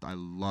I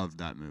loved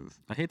that move.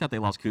 I hate that they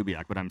lost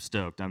Kubiak, but I'm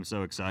stoked. I'm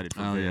so excited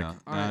for Oh, Vic. yeah.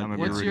 All right, I'm gonna be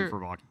what's rooting your- for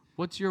Vic.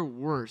 What's your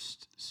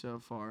worst so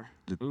far?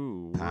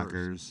 Ooh,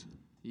 Packers.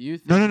 You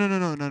think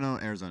No.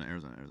 Arizona.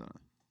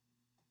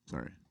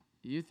 Sorry,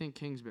 you think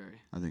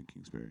Kingsbury? I think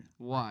Kingsbury.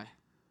 Why?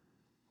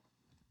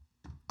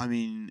 I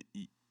mean,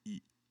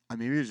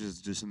 maybe it's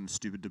just something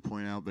stupid to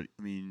point out, but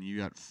I mean, you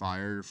got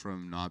fired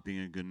from not being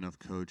a good enough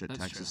coach at That's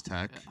Texas true.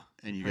 Tech, Yeah.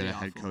 and you Pretty get a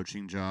head awful.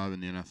 coaching job in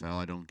the NFL.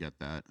 I don't get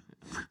that.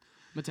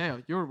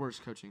 Mateo, your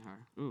worst coaching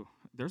hire. Ooh,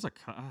 there's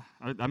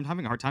I'm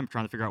having a hard time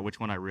trying to figure out which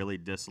one I really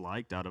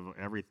disliked out of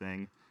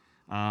everything.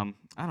 I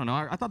don't know.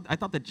 I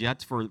thought the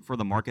Jets for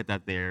the market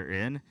that they're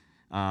in.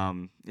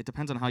 It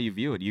depends on how you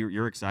view it.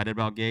 You're excited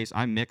about Gase.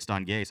 I'm mixed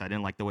on Gase. I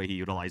didn't like the way he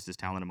utilized his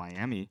talent in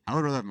Miami. I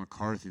would rather have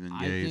McCarthy than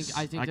Gase.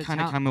 I think I the kind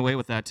of talent- come away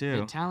with that The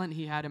too. talent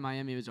he had in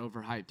Miami was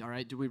overhyped. All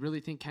right, do we really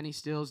think Kenny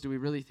Stills? Do we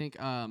really think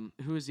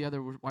who is the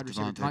other wide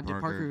receiver? Devontae Devontae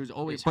Parker, Parker. who's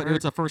always But hurt.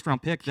 it's a first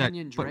round pick.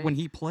 Kenyon But when Drake.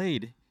 he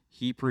played,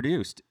 he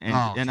produced. And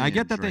Oh, and I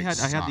get that Drake I had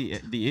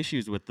sucked. the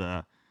issues with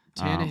the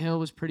Tannehill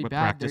was pretty with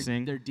bad.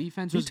 practicing. Their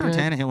defense he was turned good.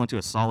 Tannehill into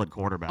a solid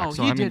quarterback. Oh,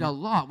 so, he I mean, did a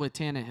lot with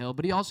Tannehill,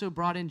 but he also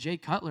brought in Jay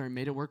Cutler and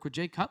made it work with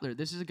Jay Cutler.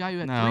 This is a guy who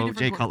had three No, different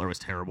Jay Cutler was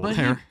terrible but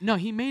there.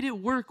 he made it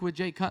work with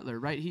Jay Cutler,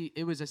 right?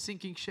 It was a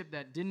sinking ship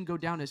that didn't go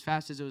down as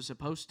fast as it was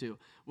supposed to.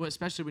 Well,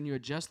 especially when you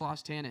had just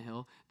lost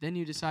Tannehill, then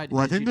you decide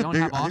Well, I that think you the don't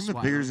big, have I think the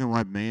bigger Osweiler. reason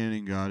why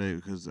Manning got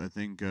it because I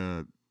think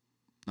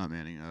not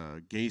Manning,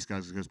 Gase got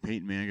it because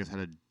Peyton Manning had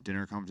a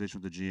dinner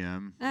conversation with the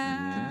GM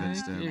and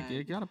convinced him.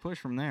 You got to push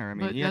from there. I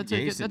mean, But he had that's a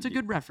good, Gase that's a and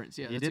good reference.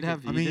 Yeah, he that's a did good-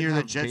 have. I he mean, did you're the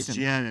have Jets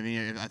Peyton. GM. I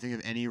mean, I think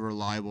if any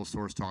reliable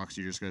source talks,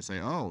 you're just gonna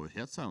say, "Oh,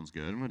 that sounds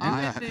good. I'm gonna do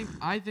I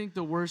that." think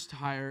the worst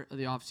hire of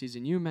the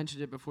offseason, you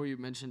mentioned it before you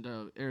mentioned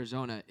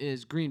Arizona,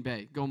 is Green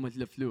Bay going with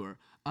LaFleur.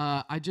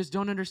 I just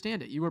don't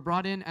understand it. You were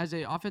brought in as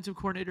an offensive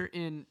coordinator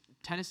in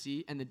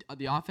Tennessee, and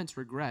the offense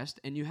regressed,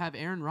 and you have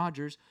Aaron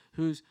Rodgers,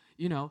 who's,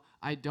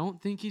 I don't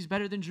think he's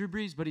better than Drew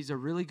Brees, but he's a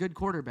really good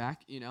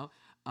quarterback,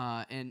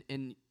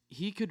 and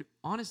he could,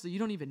 honestly, you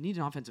don't even need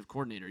an offensive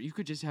coordinator. You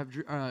could just have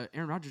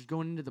Aaron Rodgers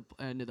going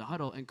into the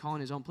huddle and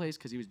calling his own plays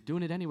because he was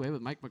doing it anyway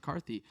with Mike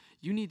McCarthy.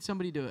 You need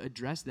somebody to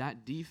address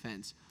that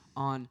defense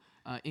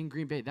in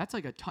Green Bay. That's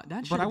like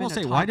But I will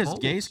say, why does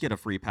Gase get a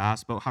free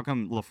pass? But how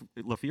come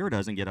LaFleur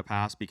doesn't get a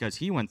pass? Because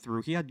he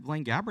had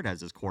Blaine Gabbert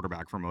as his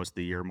quarterback for most of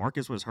the year.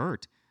 Marcus was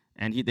hurt,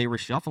 and they were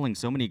shuffling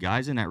so many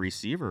guys in at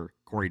receiver.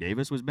 Corey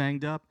Davis was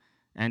banged up,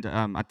 and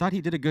I thought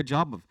he did a good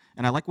job of.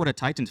 And I like what a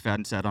Titans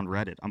fan said on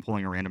Reddit. I'm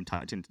pulling a random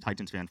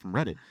Titans fan from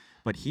Reddit,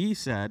 but he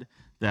said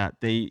that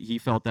he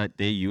felt that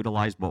they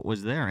utilized what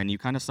was there, and you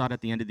kind of saw it at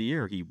the end of the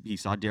year. He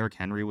saw Derrick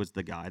Henry was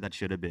the guy that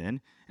should have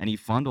been, and he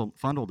funneled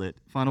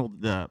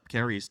the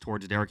carries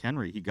towards Derrick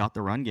Henry. He got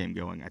the run game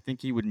going. I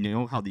think he would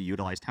know how to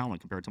utilize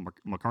talent compared to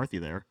McCarthy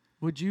there.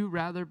 Would you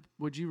rather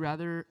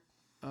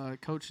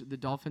coach the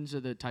Dolphins or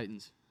the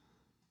Titans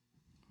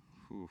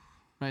Oof.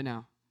 right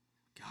now?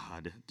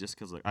 God, just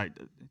because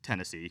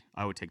Tennessee,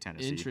 I would take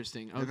Tennessee.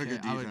 Interesting. They have a Okay,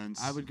 good defense.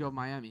 I would go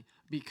Miami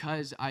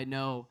because I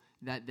know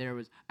that there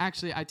was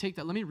actually. I take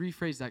that. Let me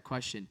rephrase that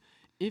question.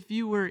 If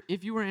you were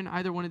in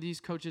either one of these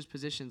coaches'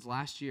 positions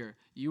last year,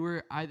 you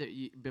were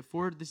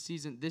before this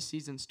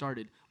season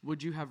started.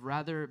 Would you have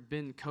rather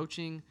been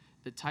coaching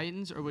the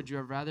Titans, or would you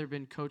have rather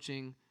been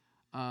coaching?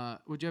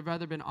 Would you have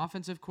rather been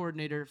offensive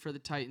coordinator for the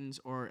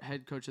Titans or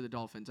head coach of the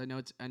Dolphins? I know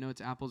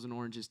it's apples and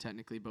oranges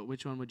technically, but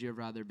which one would you have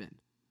rather been?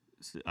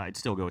 I'd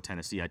still go with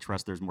Tennessee. I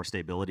trust there's more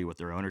stability with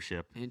their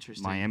ownership.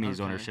 Interesting.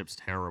 Miami's Okay. ownership's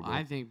terrible.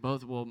 I think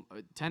both. Well,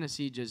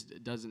 Tennessee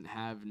just doesn't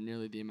have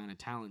nearly the amount of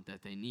talent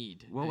that they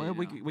need. Well,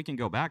 we can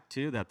go back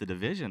to that. The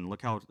division.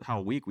 Look how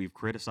weak we've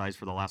criticized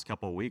for the last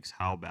couple of weeks.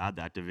 How bad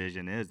that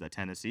division is that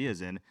Tennessee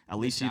is in. At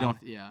least you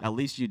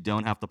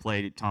don't have to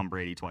play Tom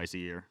Brady twice a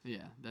year.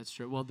 Yeah, that's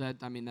true. Well,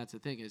 that's the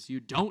thing is you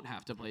don't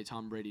have to play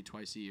Tom Brady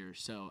twice a year.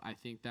 So I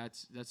think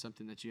that's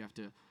something that you have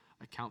to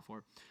account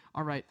for.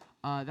 All right,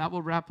 that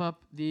will wrap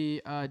up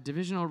the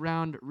divisional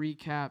round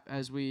recap.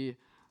 As we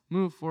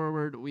move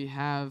forward, we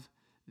have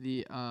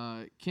the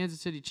Kansas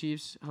City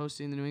Chiefs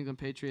hosting the New England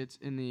Patriots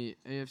in the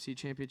AFC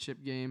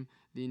Championship game.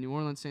 The New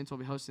Orleans Saints will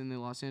be hosting the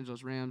Los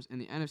Angeles Rams in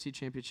the NFC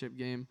Championship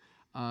game.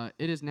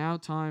 It is now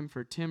time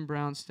for Tim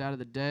Brown's stat of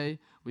the day.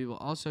 We will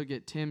also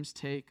get Tim's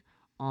take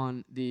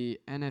on the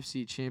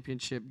NFC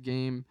Championship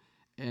game.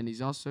 And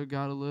he's also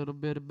got a little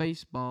bit of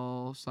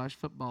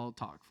baseball/football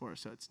talk for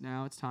us. So it's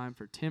time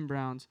for Tim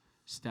Brown's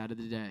stat of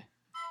the day.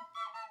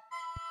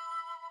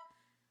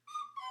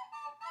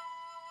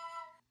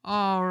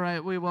 All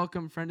right, we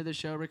welcome friend of the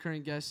show,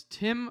 recurring guest,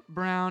 Tim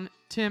Brown.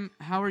 Tim,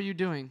 how are you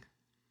doing?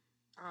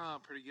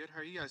 Pretty good.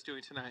 How are you guys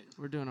doing tonight?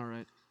 We're doing all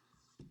right.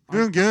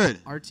 Doing good.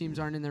 Our teams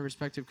aren't in their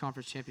respective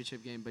conference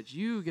championship game, but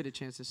you get a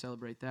chance to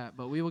celebrate that.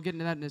 But we will get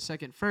into that in a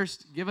second.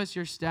 First, give us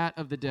your stat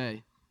of the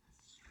day.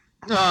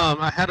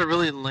 I had a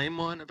really lame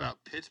one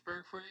about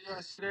Pittsburgh for you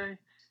guys today,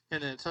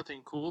 and then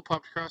something cool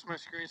popped across my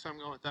screen, so I'm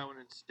going with that one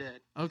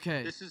instead.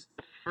 Okay. This is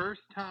the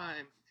first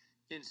time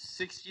in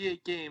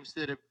 68 games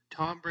that a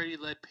Tom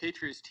Brady-led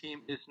Patriots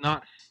team is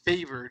not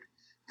favored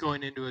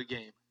going into a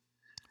game.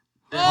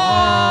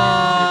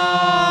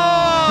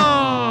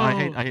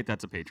 I hate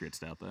that's a Patriot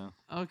stat though.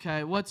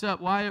 Okay, what's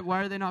up? Why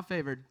are they not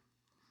favored?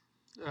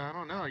 I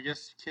don't know. I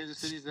guess Kansas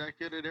City's that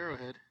good at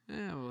Arrowhead.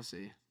 Yeah, we'll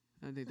see.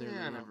 I think they're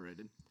Yeah, I know.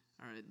 overrated.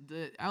 All right,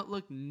 the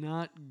outlook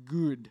not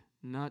good.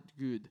 Not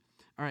good.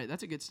 All right,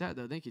 that's a good stat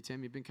though. Thank you,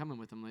 Tim. You've been coming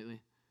with them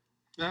lately.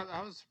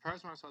 I was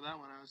surprised when I saw that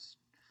one. I was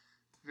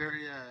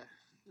very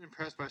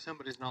impressed by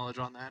somebody's knowledge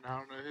on that. I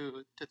don't know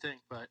who to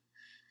think, but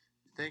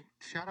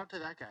shout out to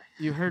that guy.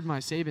 You heard my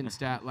Saban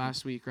stat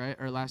last week, right?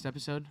 Or last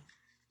episode?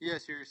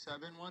 Yes, your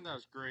 7-1. That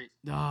was great.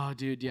 Oh,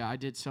 dude, yeah, I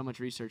did so much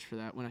research for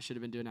that when I should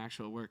have been doing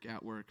actual work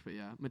at work. But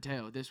yeah,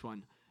 Matteo, this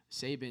one.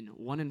 Saban,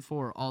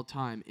 1-4 all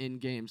time in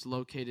games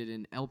located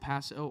in El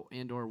Paso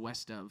and/or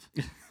west of.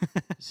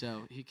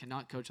 So he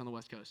cannot coach on the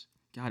West Coast.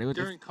 God, it was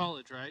During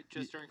college, right?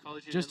 Just during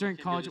college. Just during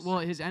college. Well,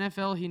 his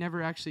NFL, he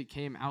never actually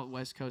came out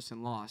West Coast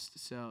and lost.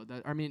 So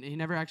he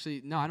never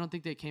actually. No, I don't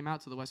think they came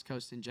out to the West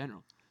Coast in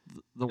general.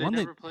 The They one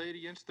never played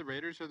against the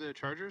Raiders or the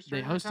Chargers.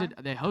 They during that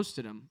time?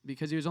 hosted him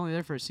because he was only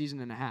there for a season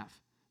and a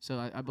half. So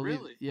I believe,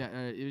 Really?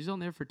 yeah, he was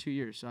only there for 2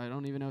 years. So I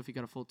don't even know if he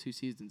got a full 2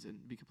 seasons in.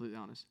 To be completely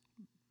honest.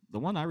 the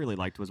one I really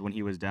liked was when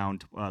he was down.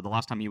 The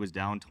last time he was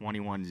down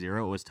 21-0,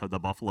 it was to the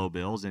Buffalo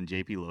Bills, and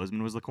J.P.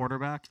 Lozman was the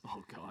quarterback.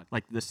 Oh God.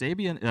 Like the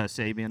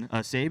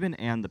Saban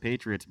and the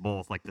Patriots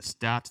both, like the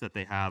stats that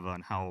they have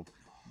on how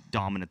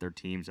dominant their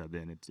teams have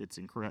been.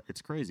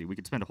 It's crazy. We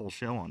could spend a whole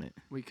show on it.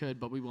 We could,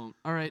 but we won't.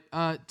 All right,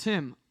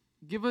 Tim,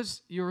 give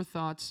us your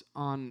thoughts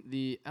on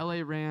the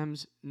L.A.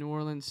 Rams New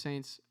Orleans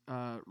Saints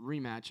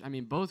rematch. I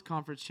mean, both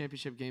conference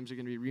championship games are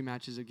going to be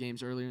rematches of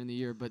games earlier in the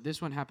year, but this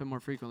one happened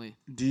more frequently.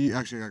 I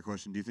got a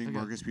question. Do you think Okay.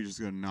 Marcus Peters is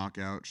going to knock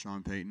out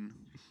Sean Payton?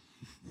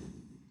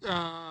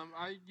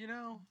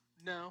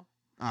 No.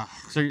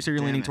 Ah, So you're damn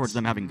leaning it. towards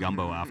them having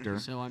gumbo after.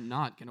 So I'm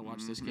not going to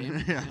watch this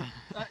game. Yeah.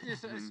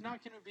 It's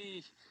not going to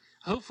be.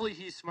 Hopefully,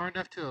 he's smart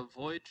enough to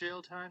avoid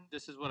jail time.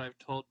 This is what I've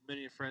told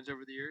many friends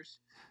over the years.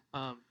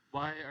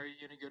 Why are you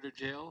going to go to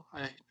jail?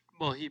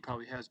 Well, he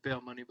probably has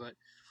bail money, but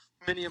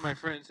many of my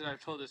friends that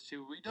I've told this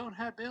to, we don't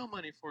have bail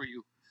money for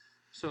you.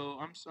 So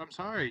I'm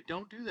sorry.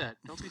 Don't do that.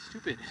 Don't be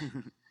stupid.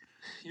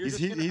 You're just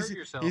going to hurt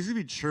yourself. He's going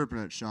to be chirping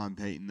at Sean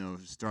Payton, though,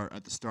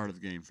 at the start of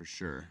the game for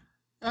sure.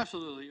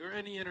 Absolutely. Or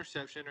any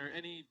interception or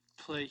any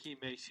play he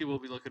makes, he will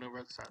be looking over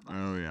at the sideline.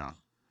 Oh, yeah.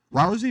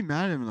 Why was he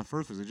mad at him in the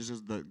first place? It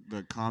just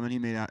the comment he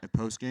made at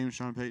post-game,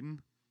 Sean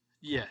Payton?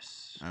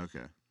 Yes.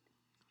 Okay.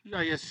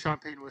 I guess Sean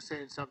Payton was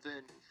saying something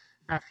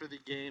after the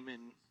game,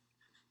 and,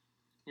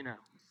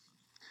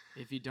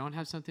 If you don't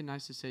have something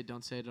nice to say,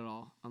 don't say it at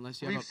all.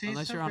 Unless we've seen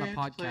you're some on a Rams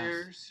podcast.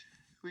 players.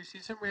 We've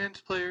seen some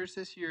Rams players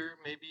this year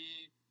maybe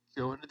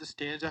go into the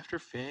stands after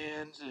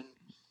fans and,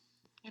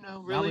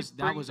 really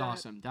that was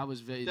awesome. That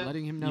was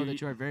letting him know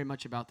that you are very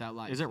much about that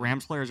life. Is it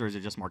Rams players or is it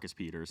just Marcus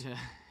Peters? Yeah,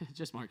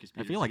 just Marcus I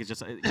Peters. feel like it's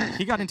just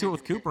he got into it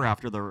with Cooper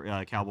after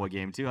the Cowboy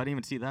game too. I didn't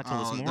even see that till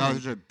this morning. That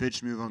was just a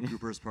bitch move on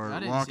Cooper's part. I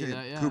didn't see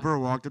that, yeah. Cooper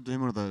walked up to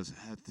him with his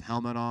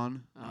helmet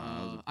on.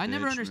 I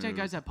never bitch understand move.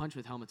 guys that punch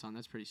with helmets on.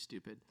 That's pretty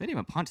stupid. They didn't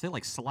even punch. They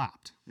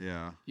slapped.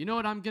 Yeah. You know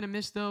what I'm gonna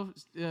miss though?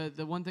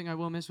 The one thing I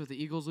will miss with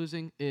the Eagles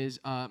losing is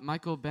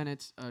Michael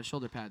Bennett's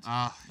shoulder pads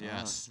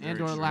Yes. and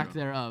or lack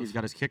thereof. He's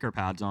got his kicker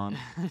pads on.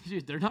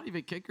 Dude, they're not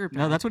even kicker pads.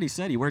 No, that's what he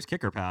said. He wears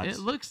kicker pads.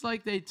 It looks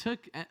like they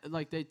took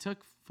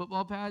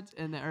football pads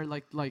and or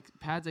like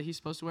pads that he's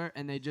supposed to wear,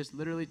 and they just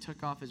literally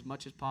took off as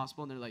much as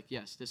possible, and they're like,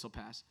 yes, this will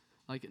pass.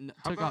 Like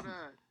How took about, off.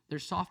 They're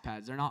soft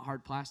pads. They're not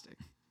hard plastic.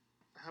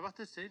 how about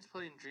the Saints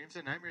playing Dreams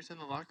and Nightmares in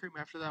the locker room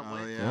after that Oh,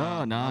 win? yeah.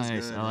 Oh, nice. That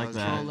was good. I like was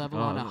that. Troll good. level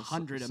on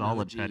 100 emoji.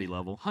 Solid petty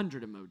level.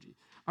 100 emoji.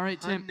 All right,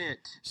 Tim. Hunt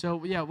it.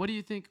 So yeah, what do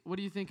you think? What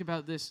do you think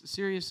about this?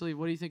 Seriously,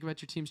 what do you think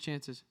about your team's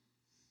chances?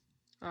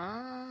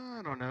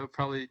 I don't know.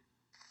 Probably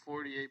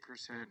 48%.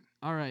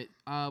 All right,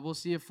 we'll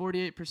see if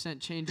 48%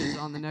 changes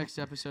on the next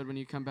episode when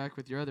you come back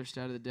with your other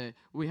stat of the day.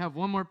 We have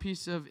one more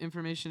piece of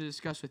information to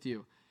discuss with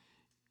you.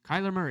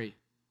 Kyler Murray,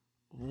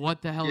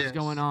 what the hell is Yes.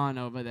 going on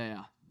over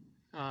there?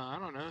 I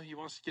don't know. He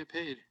wants to get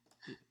paid.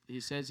 He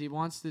says he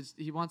wants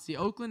the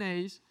Oakland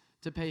A's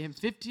to pay him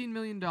 $15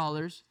 million,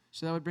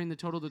 so that would bring the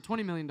total to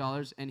 $20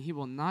 million, and he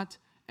will not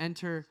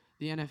enter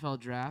the NFL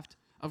draft.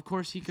 Of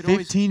course, he could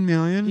always $15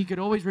 million? he could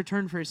always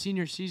return for his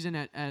senior season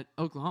at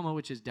Oklahoma,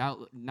 which is not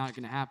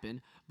going to happen.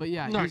 But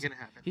yeah, Not gonna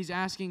happen. He's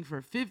asking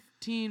for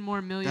 $15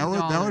 more million.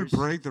 That would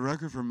break the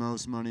record for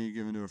most money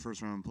given to a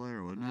first-round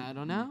player, wouldn't it? I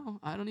don't know.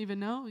 I don't even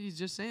know. He's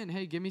just saying,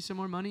 "Hey, give me some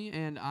more money,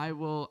 and I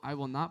will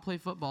not play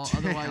football.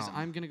 Otherwise, Damn.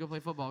 I'm gonna go play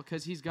football."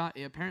 Because he's got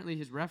apparently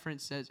his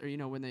reference says, or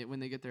when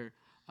they get their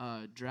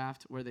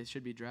draft where they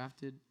should be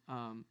drafted.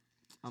 I'm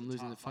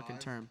losing the fucking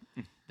term.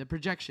 The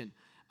projection.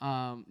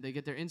 They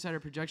get their insider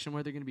projection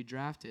where they're gonna be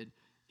drafted.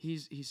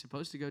 He's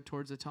supposed to go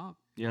towards the top.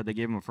 Yeah, they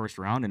gave him a first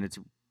round, and it's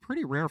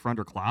pretty rare for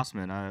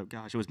underclassmen.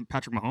 Gosh, it was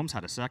Patrick Mahomes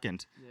had a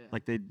second. Yeah.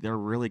 Like they're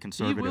really He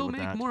conservative will with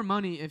make that. more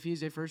money if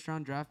he's a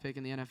first-round draft pick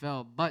in the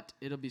NFL, but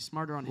it'll be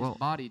smarter on his Well-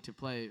 body to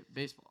play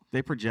baseball.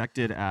 They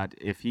projected at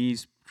if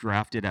he's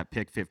drafted at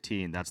pick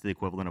 15, that's the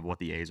equivalent of what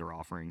the A's are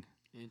offering.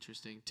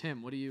 Interesting.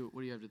 Tim, what do you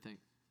have to think?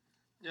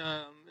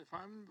 If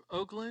I'm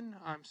Oakland,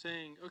 I'm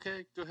saying,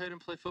 okay, go ahead and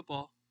play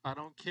football. I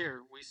don't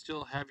care. We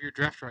still have your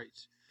draft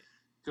rights.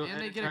 Go And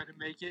ahead they and get try a- to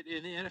make it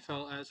in the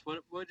NFL as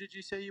what did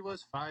you say he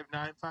was?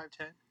 5'9",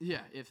 5'10"?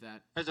 Yeah, if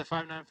that. As a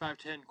 5'9",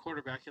 5'10"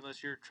 quarterback,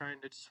 unless you're trying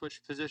to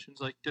switch positions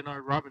like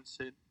Denard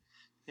Robinson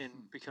and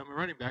become a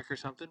running back or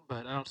something,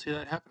 but I don't see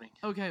that happening.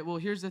 Okay, well,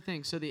 here's the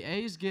thing. So the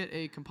A's get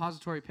a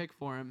compository pick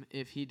for him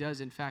if he does,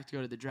 in fact,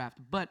 go to the draft.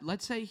 But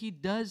let's say he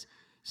does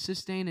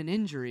sustain an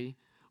injury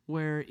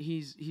where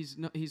his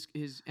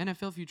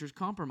NFL future is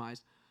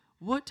compromised.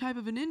 What type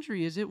of an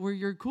injury is it where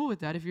you're cool with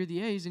that if you're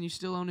the A's and you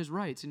still own his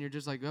rights and you're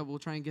just like, oh, we'll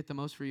try and get the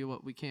most for you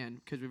what we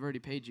can because we've already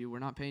paid you. We're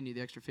not paying you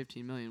the extra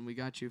 $15 million. We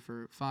got you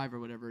for $5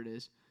 or whatever it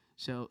is.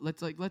 So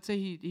let's say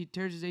he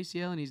tears his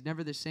ACL and he's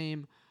never the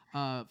same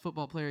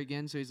football player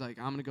again. So he's like,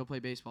 I'm gonna go play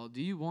baseball.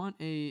 Do you want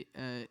a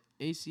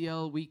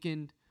ACL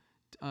weakened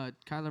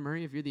Kyler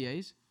Murray if you're the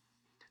A's?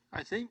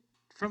 I think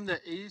from the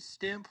A's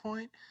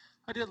standpoint,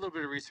 I did a little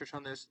bit of research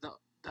on this.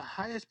 the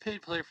highest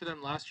paid player for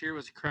them last year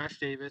was Crash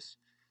Davis.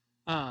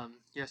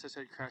 Yes, I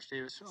said Crash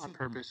Davis on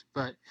purpose,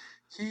 but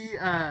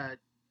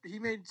he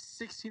made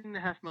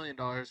 $16.5 million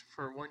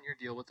for a 1-year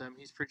deal with them.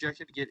 He's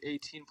projected to get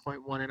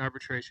 18.1 in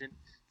arbitration.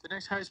 The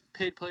next highest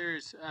paid player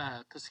is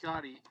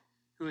Piscotty,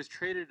 who was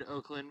traded to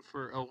Oakland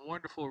for a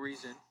wonderful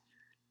reason,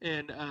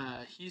 and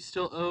he's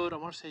still owed, I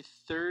want to say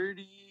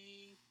 30.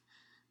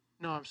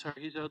 No, I'm sorry.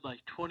 He's owed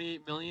like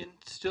 28 million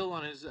still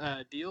on his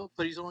deal,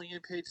 but he's only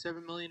getting paid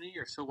 7 million a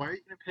year. So why are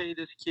you going to pay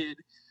this kid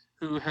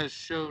who has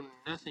shown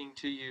nothing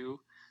to you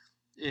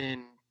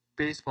in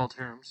baseball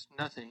terms,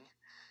 nothing,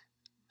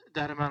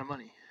 that amount of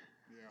money?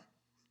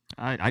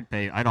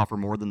 I'd offer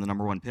more than the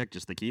number 1 pick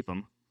just to keep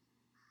him.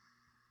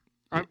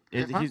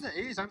 If I'm the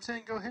A's, I'm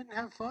saying go ahead and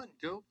have fun.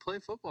 Go play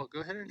football.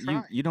 Go ahead and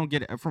try. You don't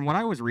get, from what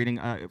I was reading,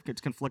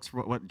 it conflicts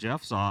with what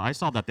Jeff saw. I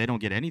saw that they don't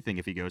get anything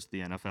if he goes to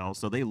the NFL,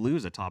 so they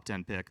lose a top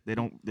 10 pick. They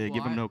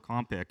give him no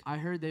comp pick. I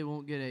heard they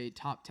won't get a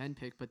top 10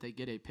 pick, but they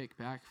get a pick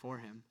back for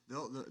him.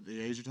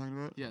 The A's you're talking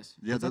about? Yes.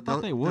 Yeah, I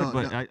thought they would,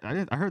 but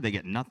I heard they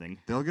get nothing.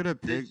 They'll get a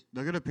pick.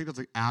 They'll get a pick that's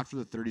like after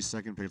the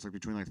 32nd pick. It's like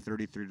between like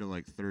 33 to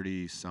like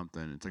 30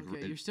 something. It's like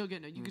Okay, you're still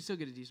getting. You can still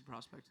get a decent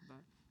prospect with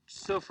that.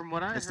 So from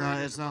what I It's heard,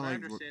 not- it's not what I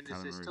like understand is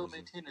Kyler they Murray still was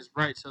maintain his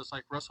rights. So it's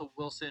like Russell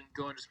Wilson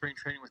going to spring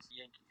training with the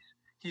Yankees.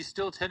 He's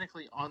still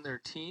technically on their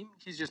team.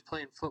 He's just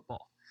playing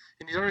football,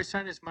 and he's already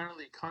signed his minor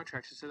league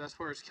contract. So that's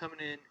where it's coming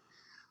in.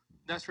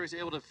 That's where he's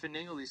able to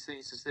finagle these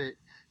things. Is that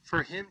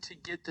for him to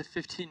get the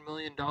 $15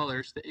 million,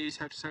 the A's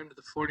have to sign him to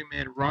the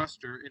 40-man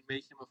roster and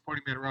make him a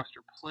 40-man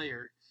roster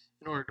player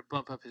in order to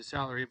bump up his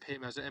salary and pay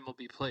him as an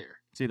MLB player.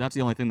 See, that's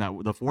the only thing that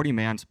the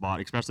 40-man spot,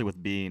 especially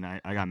with Bean,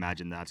 I gotta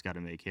imagine that's got to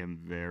make him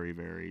very,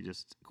 very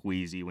just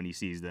queasy when he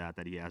sees that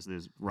he has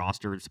this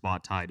roster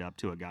spot tied up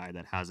to a guy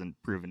that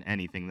hasn't proven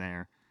anything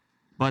there.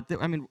 But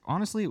I mean,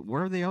 honestly,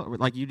 where are they?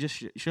 Like you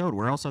just showed,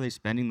 where else are they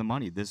spending the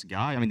money? This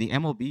guy. I mean, the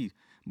MLB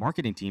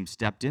marketing team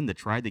stepped in to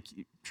try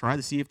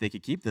to see if they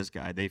could keep this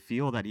guy. They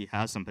feel that he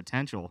has some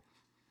potential.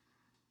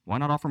 Why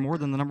not offer more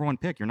than the number 1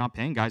 pick? You're not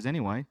paying guys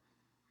anyway.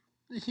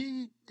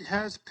 He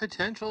has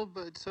potential,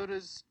 but so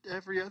does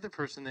every other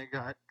person that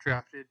got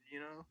drafted,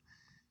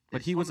 But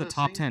It's he one was of a those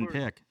top things 10 where-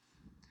 pick.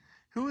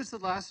 Who was the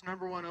last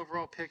number 1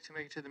 overall pick to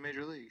make it to the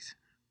major leagues?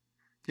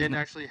 Didn't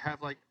actually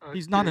have like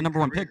He's not a good number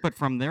 1 career. pick, but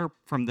from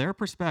their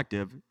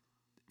perspective,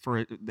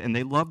 and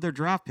they love their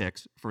draft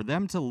picks, for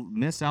them to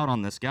miss out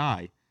on this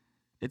guy,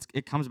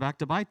 it comes back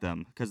to bite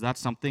them, because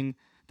that's something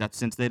that,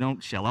 since they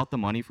don't shell out the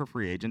money for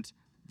free agents,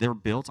 they're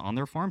built on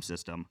their farm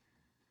system.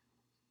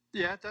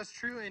 Yeah, that's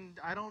true, and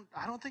I don't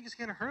think it's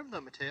gonna hurt him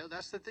though, Matteo.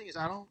 That's the thing, is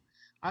I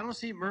don't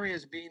see Murray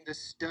as being the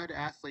stud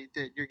athlete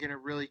that you're gonna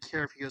really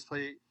care if he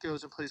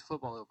goes and plays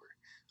football over.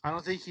 I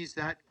don't think he's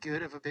that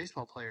good of a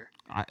baseball player.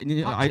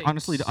 I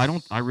honestly,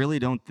 I really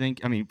don't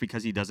think. I mean,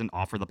 because he doesn't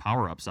offer the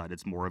power upside.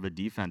 It's more of a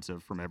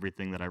defensive, from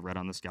everything that I read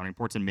on the scouting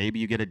reports. And maybe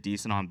you get a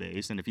decent on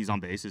base, and if he's on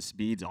base, his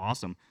speed's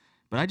awesome.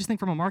 But I just think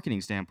from a marketing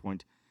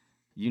standpoint,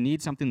 you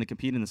need something to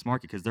compete in this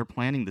market, because they're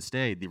planning to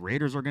stay. The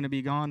Raiders are going to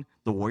be gone.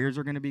 The Warriors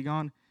are going to be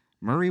gone.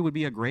 Murray would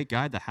be a great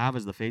guy to have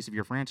as the face of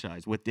your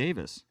franchise with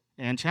Davis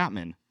and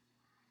Chapman.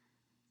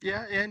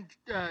 Yeah, and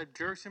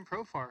Jurickson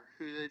Profar,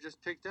 who they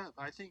just picked up.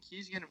 I think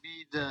he's going to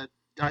be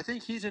I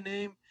think he's a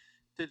name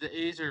that the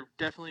A's are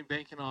definitely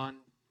banking on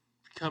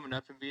coming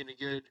up and being a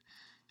good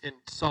and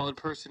solid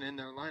person in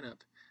their lineup.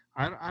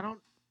 I don't.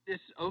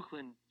 It's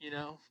Oakland,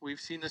 We've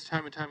seen this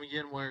time and time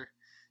again where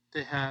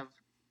they have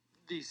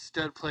these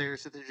stud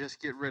players that they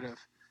just get rid of,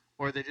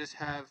 or they just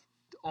have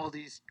all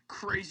these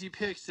crazy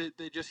picks that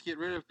they just get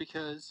rid of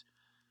because,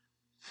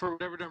 for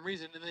whatever dumb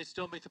reason, and they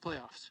still make the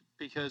playoffs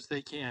because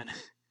they can.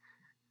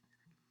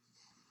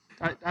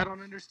 I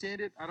don't understand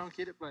it. I don't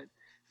get it. But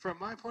from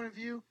my point of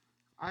view,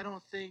 I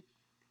don't think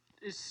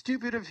it's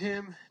stupid of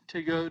him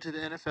to go to the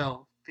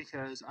NFL,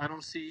 because I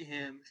don't see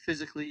him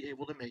physically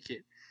able to make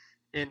it.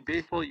 In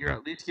baseball, you're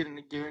at least getting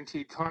a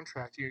guaranteed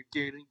contract. You're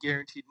getting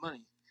guaranteed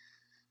money.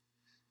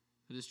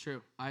 It is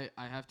true. I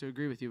have to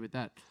agree with you with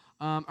that.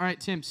 All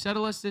right, Tim,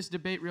 settle us this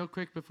debate real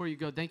quick before you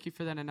go. Thank you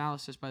for that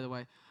analysis, by the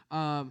way.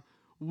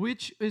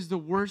 Which is the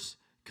worst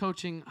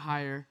coaching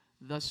hire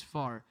thus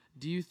far?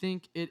 Do you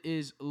think it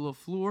is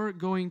LaFleur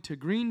going to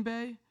Green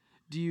Bay?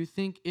 Do you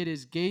think it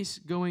is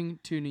Gase going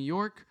to New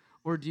York?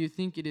 Or do you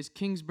think it is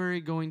Kingsbury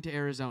going to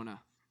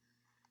Arizona?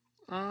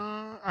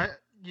 My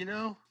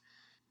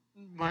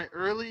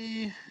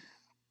early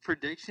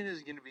prediction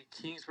is going to be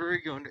Kingsbury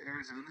going to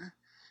Arizona.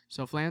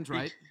 So Flan's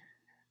right.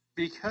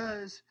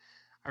 Because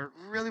I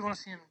really want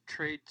to see him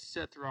trade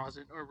Seth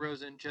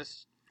Rosen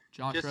just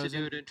Josh Rosen. to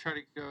do it and try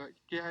to go.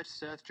 Yeah,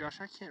 Seth, Josh,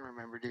 I can't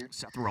remember, dude.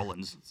 Seth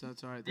Rollins. So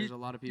that's all right. There's a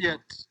lot of people. Yeah,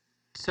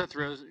 Seth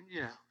Rosen.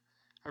 Yeah,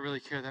 I really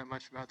care that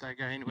much about that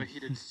guy anyway. He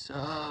did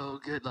so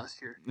good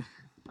last year.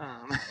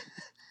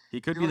 He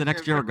could You be the like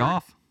next I've Jared never-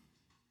 Goff.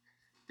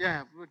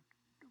 Yeah,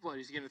 what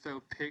he's going to throw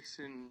picks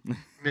and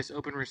miss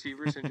open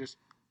receivers and just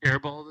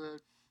airball the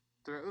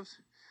throws?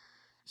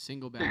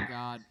 Single back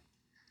God.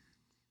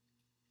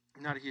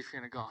 Not a huge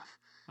fan of Goff.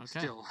 Okay.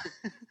 Still.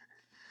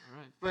 All All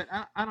right. But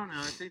I don't know.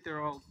 I think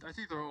they're all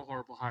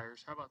horrible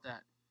hires. How about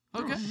that?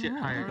 They're all Okay. shit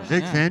hires. All right.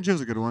 Vic Yeah.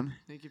 Fangio's a good one.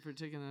 Thank you for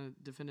taking a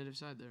definitive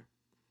side there.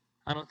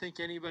 I don't think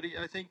anybody.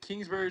 I think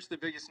Kingsbury's the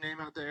biggest name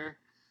out there.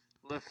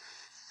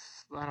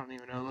 I don't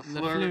even know.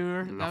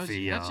 LaFleur. That's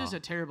Lafayette. just a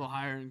terrible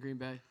hire in Green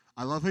Bay.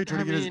 I love how he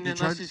tried I to get his. mean, He unless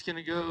tried, he's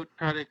gonna go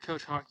try to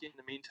coach hockey in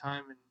the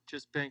meantime and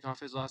just bank off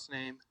his last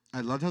name.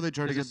 I loved how they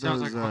tried to Because get it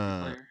sounds those. like a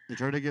hockey player. They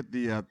tried to get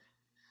the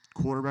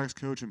quarterbacks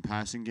coach and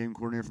passing game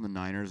coordinator from the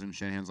Niners, and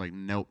Shanahan's like,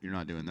 "Nope, you're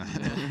not doing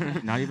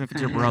that." Not even if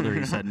it's your brother.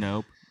 He said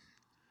nope.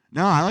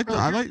 No, I like.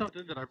 I Here's like.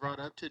 something that I brought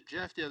up to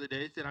Jeff the other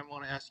day that I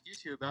want to ask you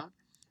two about.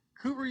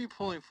 Who were you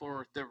pulling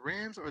for, the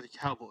Rams or the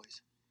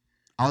Cowboys?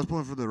 I was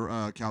pulling for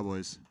the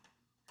Cowboys.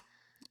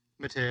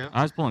 Mateo?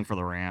 I was pulling for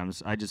the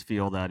Rams. I just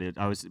feel that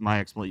my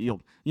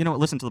explanation. You know what?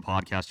 Listen to the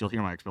podcast. You'll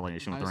hear my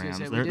explanation I with was the gonna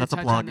Rams. say, There, that's a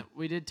plug.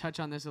 we did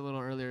touch on this a little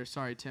earlier.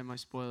 Sorry, Tim, my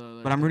spoiler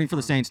alert. But I'm rooting for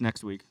the Saints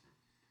next week.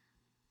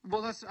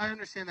 Well, I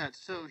understand that.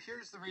 So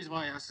here's the reason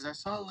why I asked is I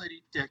saw a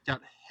lady decked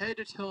out head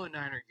to toe in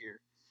Niner gear.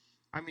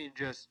 I mean,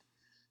 just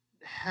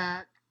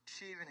hat.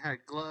 She even had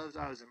gloves.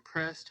 I was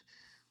impressed.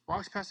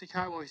 Walks past a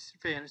Cowboys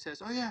fan and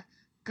says, "Oh yeah,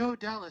 go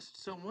Dallas."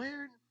 So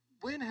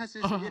when has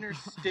this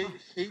interstate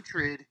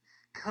hatred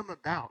come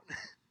about?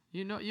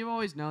 You know, you've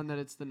always known that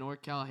it's the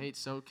NorCal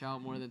hates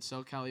SoCal more than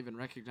SoCal even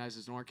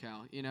recognizes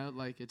NorCal. You know,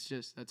 like it's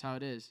just that's how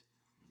it is.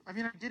 I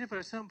mean, I get it, but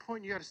at some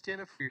point you got to stand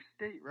up for your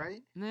state,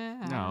 right? Nah, I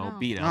don't No, know.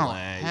 beat No, LA.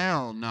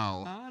 hell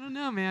no. I don't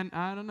know, man.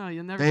 I don't know.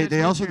 You'll never. They catch they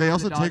me also cheering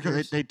for the take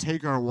Dodgers. they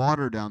take our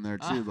water down there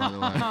too. By the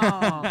way.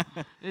 Oh,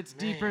 it's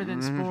deeper than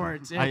Man.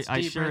 sports. It's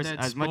I deeper sure than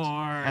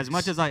as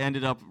much as I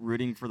ended up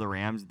rooting for the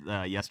Rams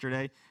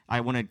yesterday, I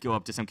want to go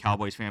up to some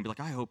Cowboys fan and be like,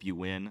 I hope you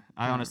win.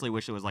 I honestly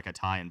wish it was like a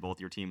tie and both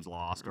your teams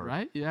lost. Or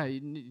Right? Yeah. I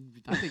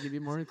think you'd be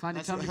more inclined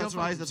to tell them to go That's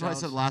fuck why I said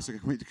themselves. last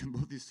week. Wait, can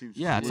both these teams?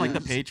 yeah, it's like the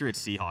lose? Patriots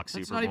Seahawks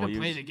Let's Super not Bowl. even You-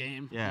 play the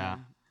game. Yeah.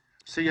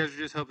 So you guys are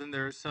just hoping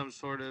there was some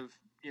sort of,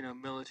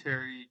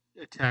 military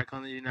attack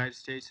on the United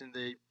States, and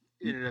they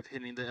ended up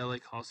hitting the LA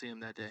Coliseum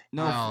that day.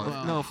 No,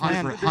 Oh, no,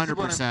 Flan,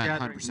 100%,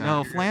 gathering. 100%.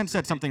 no, You're Flan guys'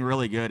 said something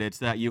really good. It's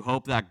that you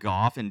hope that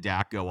Goff and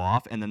Dak go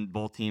off, and then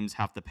both teams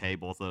have to pay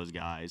both those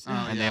guys, Oh,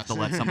 and they have to yes.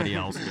 let somebody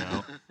else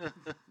go.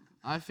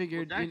 I Well,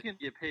 figured. that can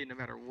get paid no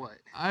matter what.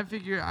 I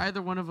figure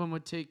either one of them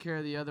would take care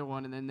of the other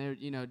one, and then they're,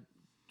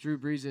 Drew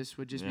Brees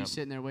would just be Yep.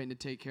 sitting there waiting to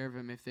take care of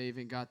him if they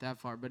even got that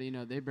far. But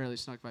they barely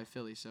snuck by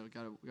Philly, so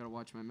gotta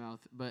watch my mouth.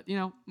 But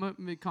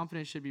my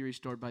confidence should be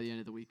restored by the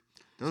end of the week.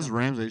 Those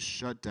Rams, they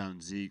shut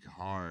down Zeke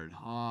hard.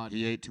 Hard.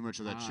 He ate too much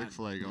of that God.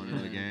 Chick-fil-A going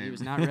into the game. He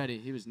was not ready.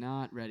 He was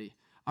not ready.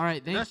 All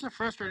right, That's the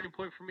frustrating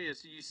point for me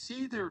is you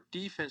see their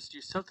defense do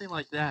something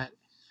like that,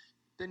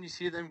 then you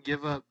see them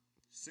give up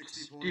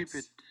 60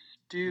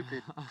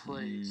 stupid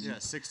plays. Yeah,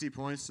 60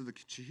 points to the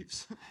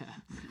Chiefs.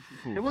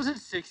 It wasn't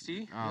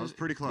 60. Oh, it was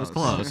pretty close. was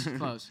close.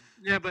 close.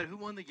 Yeah, but who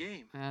won the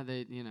game?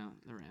 The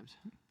Rams.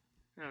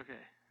 Okay.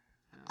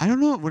 I don't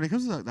know. When it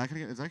comes to that kind of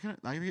game, is that kind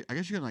of, I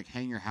guess you can like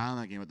hang your hat on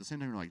that game, but at the same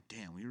time, you're like,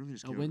 damn, we really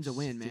just A gave win's up a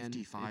win, man.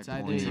 55 It's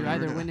either points.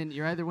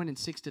 you're either winning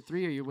 6-3 or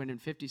you're winning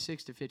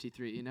 56-53.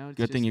 It's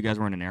Good thing just- you guys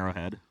weren't an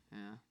Arrowhead.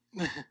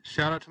 Yeah.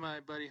 Shout out to my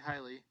buddy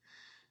Hiley.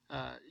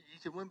 You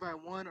can win by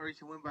 1 or you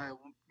can win by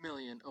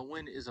 1,000,000. A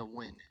win is a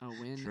win. A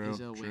win True, is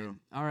a win. true.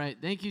 All right.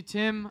 Thank you,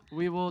 Tim.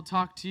 We will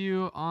talk to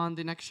you on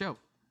the next show.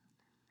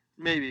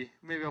 Maybe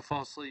I'll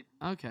fall asleep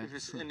Okay. if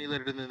it's any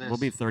later than this. We'll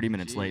be 30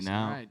 minutes late Jeez,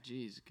 now. All right.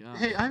 Jeez. God.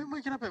 Hey, I've been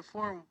waking up at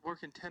 4 and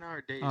working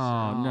 10-hour days. Oh,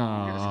 so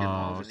no. You guys can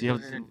all just Do you go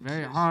have- ahead and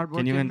Very just- hard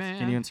working man.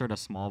 Can you insert a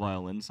small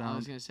violin I was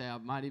sound? gonna say I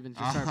might even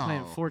just start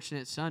playing Oh.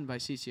 "Fortunate Son" by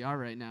CCR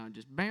right now and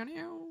just bang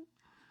you.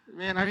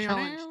 Man, I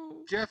challenge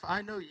Jeff.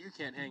 I know you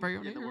can't hang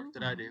in the work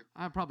that I do.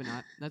 Probably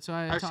not. That's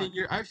why I've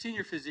seen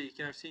your physique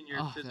and I've seen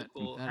your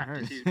physical that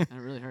hurts. aptitude. That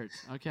really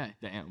hurts. Okay.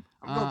 Damn.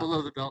 I'm going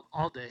below the belt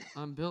all day.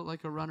 I'm built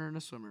like a runner and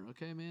a swimmer.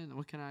 Okay, man.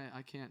 What can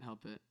I can't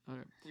help it.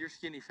 Okay. You're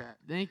skinny fat.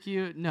 Thank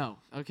you. No.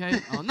 Okay.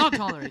 I'll not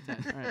tolerate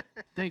that. All right.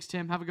 Thanks,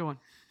 Tim. Have a good one.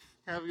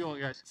 Have a good one,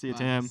 guys. See you, Bye.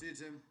 Tim. See you,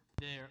 Tim.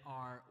 There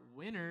are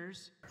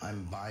winners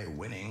I'm by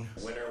winning.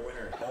 Winner,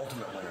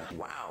 ultimate winner.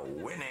 Wow,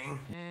 winning.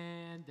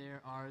 and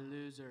there are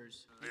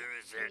losers.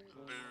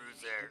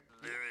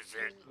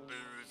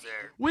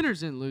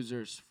 Winners and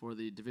losers for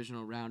the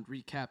divisional round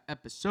recap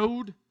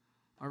episode.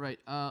 All right,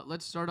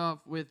 let's start off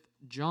with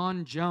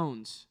Jon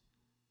Jones.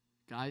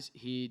 Guys,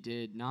 he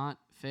did not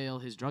fail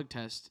his drug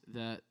test.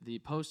 The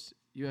post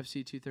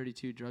UFC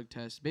 232 drug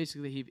test.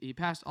 Basically, he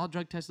passed all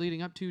drug tests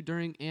leading up to,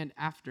 during, and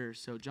after.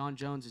 So Jon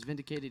Jones is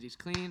vindicated. He's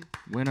clean.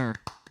 Winner.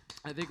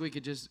 I think we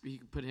could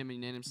put him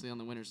unanimously on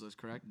the winners list,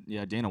 correct?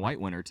 Yeah, Dana White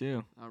winner,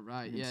 too. All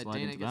right. You can Yeah, slide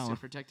Dana into gets that to one.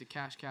 protect a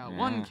cash cow. Yeah.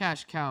 One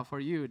cash cow for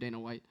you, Dana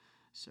White,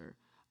 sir.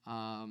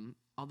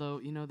 Although,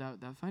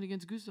 that fight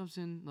against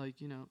Gustafsson,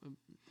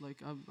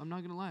 I'm not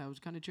going to lie, I was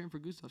kind of cheering for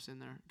Gustafsson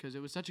there because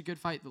it was such a good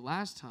fight the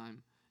last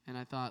time. And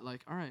I thought,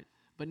 all right.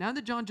 But now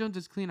that Jon Jones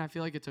is clean, I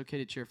feel like it's okay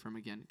to cheer for him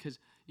again because,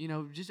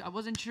 I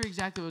wasn't sure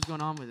exactly what was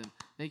going on with him.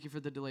 Thank you for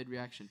the delayed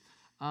reaction.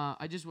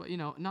 I just,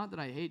 not that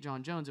I hate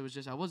Jon Jones. It was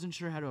just I wasn't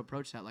sure how to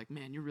approach that. Like,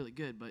 man, you're really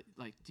good, but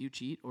like, do you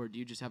cheat or do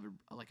you just have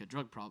a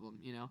drug problem?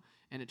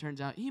 And it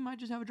turns out he might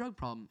just have a drug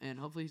problem, and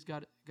hopefully he's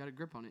got a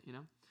grip on it.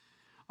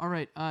 All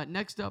right.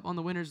 Next up on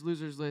the winners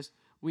losers list,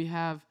 we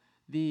have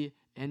the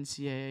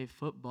NCAA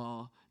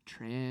football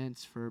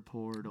transfer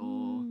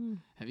portal.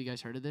 Have you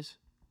guys heard of this?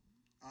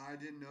 I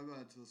didn't know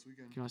about it till this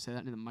weekend. Can you want to say that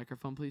into the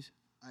microphone, please?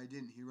 I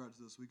didn't hear about it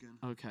till this weekend.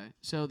 Okay.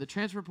 So the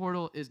transfer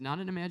portal is not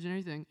an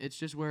imaginary thing. It's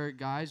just where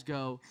guys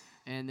go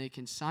and they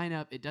can sign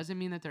up. It doesn't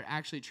mean that they're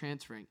actually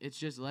transferring. It's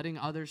just letting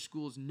other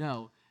schools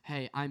know,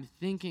 hey, I'm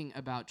thinking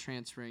about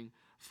transferring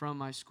from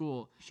my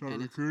school. Start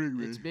and recruiting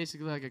me. It's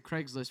basically like a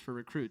Craigslist for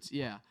recruits.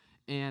 Yeah.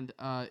 And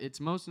its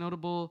most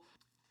notable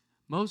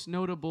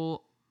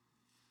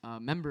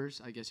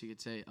members, I guess you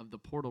could say, of the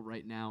portal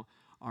right now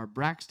are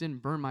Braxton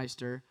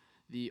Burmeister,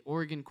 the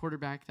Oregon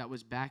quarterback that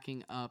was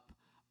backing up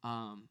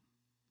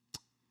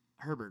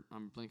Herbert.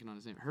 I'm blanking on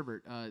his name.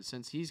 Herbert.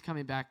 Since he's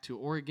coming back to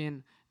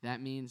Oregon,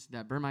 that means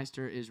that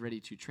Burmeister is ready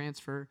to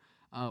transfer,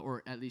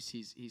 or at least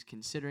he's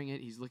considering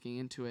it. He's looking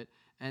into it.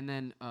 And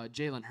then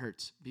Jalen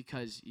Hurts,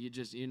 because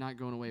you're not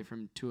going away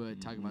from Tua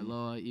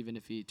Tagovailoa, even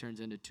if he turns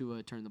into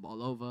Tua, turn the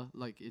ball over.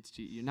 Like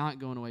you're not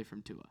going away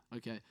from Tua.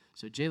 Okay,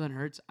 so Jalen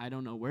Hurts, I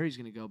don't know where he's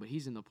gonna go, but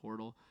he's in the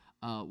portal.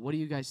 What do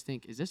you guys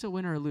think? Is this a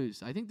win or a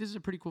lose? I think this is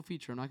a pretty cool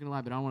feature. I'm not gonna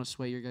lie, but I don't want to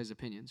sway your guys'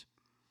 opinions.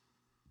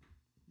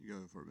 You go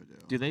for it, Matteo.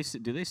 Do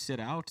they sit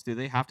out? Do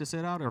they have to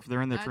sit out, or if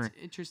they're in the That's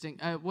interesting.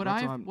 What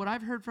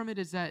I've heard from it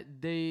is that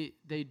they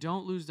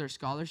don't lose their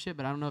scholarship,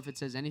 but I don't know if it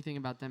says anything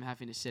about them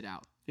having to sit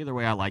out. Either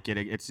way, I like it.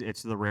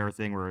 It's the rare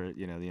thing where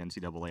the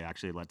NCAA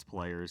actually lets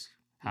players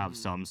have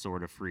some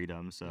sort of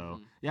freedom.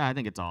 So yeah, I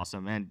think it's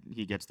awesome, and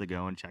he gets to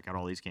go and check out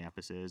all these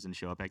campuses and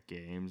show up at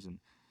games, and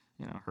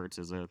Hurts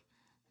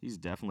he's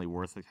definitely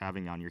worth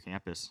having on your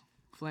campus.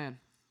 Flan.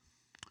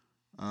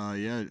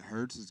 Yeah,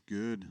 Hurts is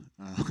good.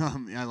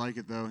 I like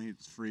it though.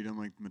 It's freedom,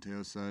 like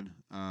Matteo said.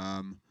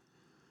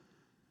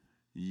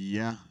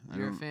 Yeah,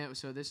 You're a fan,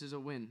 so this is a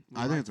win.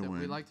 I think it's a win.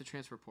 We like the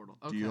transfer portal.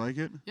 Okay. Do you like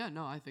it? Yeah,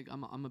 no, I think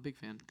I'm a big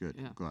fan. Good.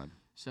 Yeah. I'm glad.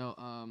 So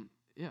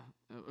yeah.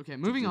 Okay,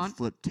 moving on.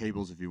 Flip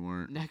tables if you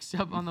weren't. Next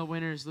up on the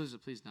winners losers,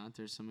 please not.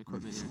 There's some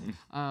equipment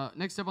here.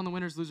 Next up on the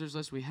winners losers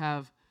list, we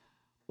have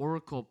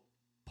Oracle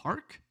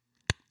Park,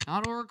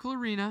 not Oracle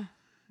Arena,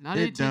 not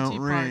It AT&T don't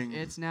Park. ring.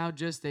 It's now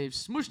just they've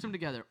smooshed them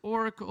together.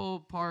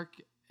 Oracle Park,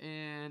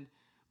 and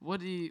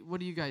what do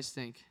you guys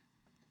think?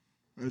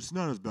 It's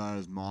not as bad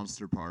as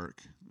Monster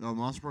Park. No,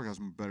 Monster Park has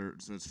better.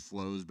 So its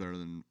flow is better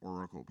than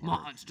Oracle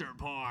Park. Monster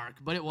Park,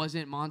 but it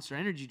wasn't Monster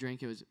Energy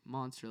Drink. It was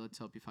Monster. Let's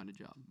help you find a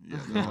job. Yeah,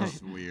 that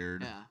was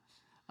weird.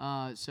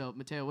 Yeah. So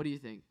Matteo, what do you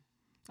think?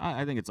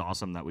 I think it's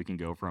awesome that we can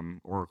go from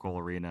Oracle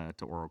Arena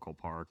to Oracle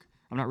Park.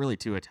 I'm not really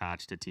too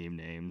attached to team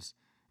names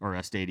or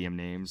stadium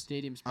names.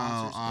 Stadium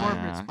sponsors, Oh,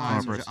 corporate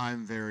sponsors.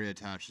 I'm very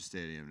attached to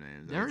stadium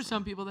names. There are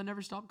some people that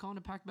never stop calling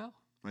it Pac Bell.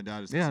 My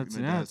dad is. Yeah, my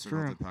dad it's still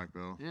calls true. it Pac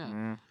Bell.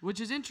 Yeah.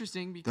 Which is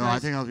interesting because Though I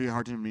think it'll be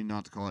hard to me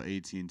not to call it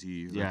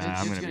AT&T. Yeah,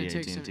 I'm gonna be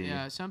take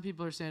AT&T. some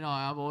people are saying, "Oh,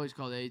 I've always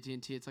called it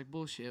AT&T." It's like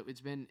bullshit.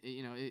 It's been,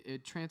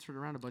 it transferred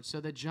around a bunch.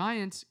 So the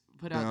Giants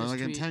put out this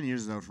like tweet. in 10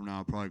 years though from now,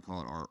 I'll probably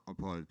call it. I'll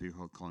probably be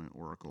calling it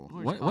Oracle.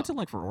 What's it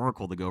like for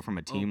Oracle to go from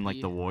a team like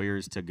OP. the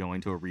Warriors to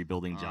going to a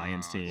rebuilding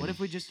Giants team? What if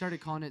we just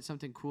started calling it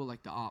something cool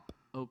like the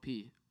OP,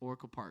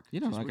 Oracle Park? You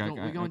know, Just like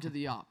we go into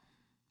the OP.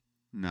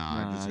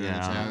 No,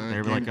 they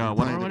were like,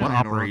 what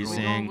opera are you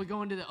saying? We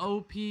go into the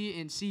OP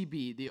and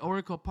CB, the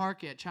Oracle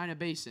Park at China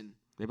Basin.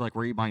 They'd be like,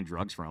 where are you buying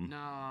drugs from?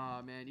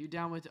 Nah, man, you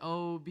down with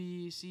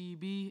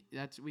OBCB?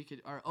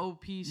 Or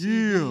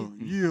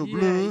OPCB. Yeah,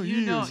 bro.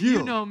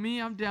 You know me.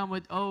 I'm down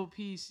with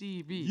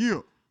OPCB.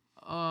 Yeah.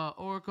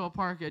 Oracle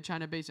Park at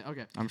China Basin.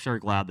 Okay. I'm sure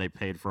glad they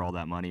paid for all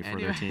that money for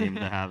their team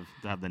to have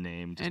the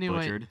name just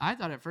butchered. I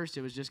thought at first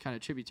it was just kind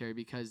of tributary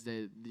because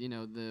the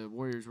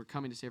Warriors were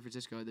coming to San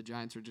Francisco. The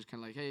Giants were just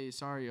kind of like, hey,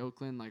 sorry,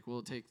 Oakland, like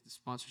we'll take the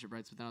sponsorship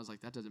rights. But then I was like,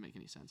 that doesn't make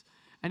any sense.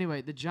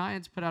 Anyway, the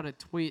Giants put out a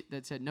tweet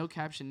that said, no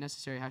caption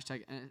necessary,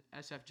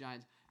 #SF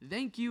Giants.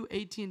 Thank you,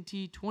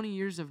 AT&T. 20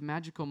 years of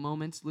magical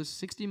moments. Lists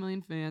 60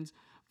 million fans,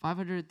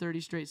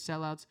 530 straight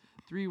sellouts,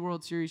 3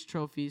 World Series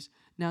trophies.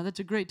 Now, that's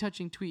a great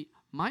touching tweet.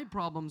 My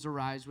problems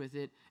arise with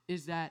it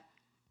is that,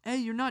 A,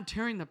 you're not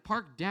tearing the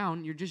park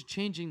down. You're just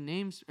changing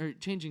names or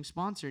changing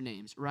sponsor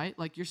names, right?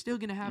 Like, you're still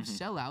going to have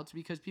sellouts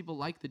because people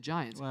like the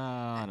Giants. Well,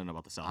 I don't know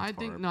about the sellouts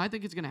I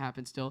think it's going to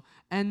happen still.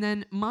 And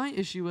then my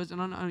issue was,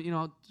 and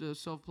I'll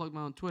self-plug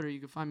my own Twitter. You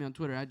can find me on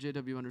Twitter at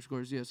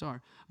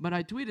JW_ZSR. But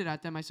I tweeted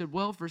at them. I said,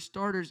 well, for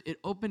starters, it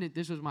opened it.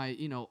 This was my,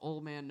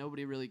 old man,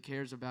 nobody really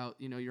cares about,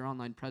 your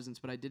online presence,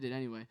 but I did it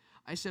anyway.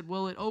 I said,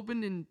 well, it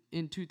opened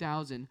in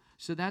 2000,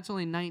 so that's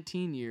only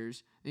 19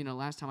 years.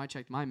 Last time I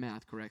checked my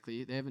math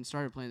correctly, they haven't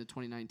started playing the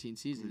 2019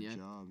 season Good yet.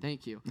 job.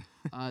 Thank you.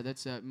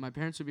 That's my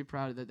parents would be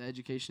proud that the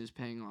education is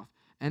paying off.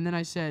 And then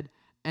I said,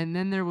 and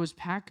then there was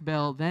Pac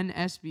Bell, then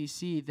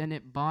SBC, then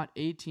it bought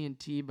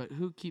AT&T, but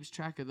who keeps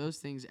track of those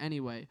things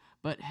anyway?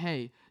 But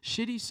hey,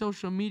 shitty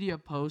social media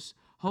posts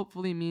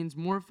hopefully means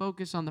more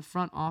focus on the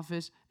front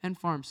office and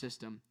farm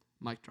system.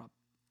 Mic drop.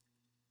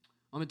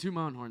 I'm gonna toot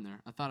my own horn there.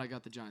 I thought I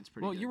got the Giants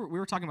pretty Well, good. we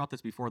were talking about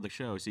this before the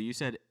show. So you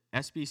said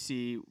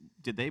SBC,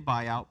 did they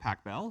buy out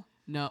Pac Bell?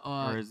 No,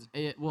 Or is-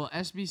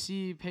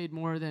 SBC paid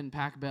more than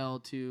Pac Bell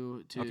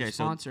to Okay, so-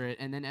 sponsor it,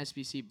 and then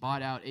SBC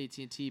bought out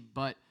AT&T,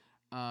 but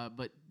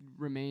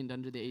remained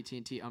under the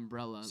AT&T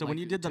umbrella. So when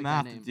you did the took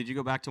that math, name. did you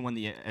go back to when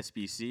the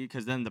SBC?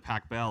 Because then the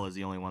Pac Bell is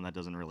the only one that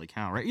doesn't really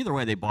count, right? Either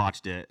way, they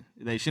botched it.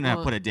 They shouldn't have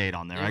Well, put a date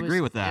on there. It I was-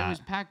 agree with that. It was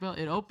Pac Bell.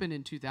 It opened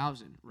in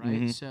 2000,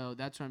 right? Mhm. So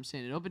that's what I'm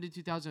saying. It opened in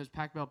 2000. It was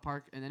Pac Bell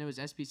Park, and then it was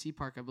SBC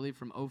Park, I believe,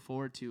 from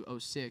 04 to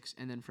 06,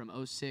 and then from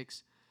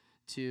 06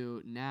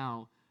 to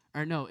now.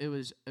 Or no, it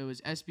was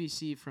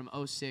SBC from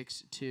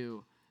 06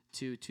 to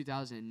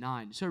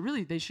 2009. So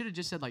really, they should have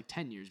just said like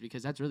 10 years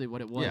because that's really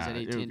what it was at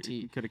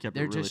AT&T. Could have kept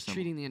They're it really just simple.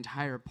 treating the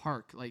entire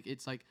park like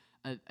it's like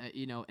and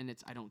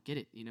it's I don't get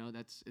it.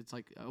 It's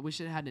like I wish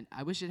it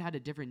had a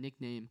different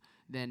nickname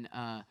than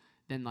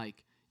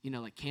like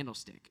like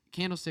Candlestick.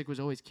 Candlestick was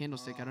always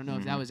Candlestick. I don't know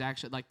if that was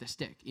actually like the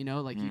stick.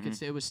 You could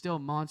say it was still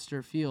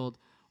Monster Field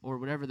or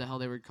whatever the hell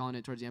they were calling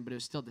it towards the end, but it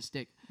was still the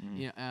stick.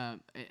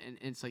 And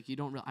it's like I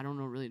don't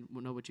really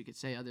know what you could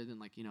say other than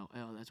like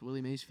oh, that's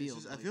Willie Mays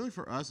Field. I feel like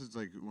for us, it's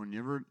like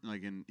whenever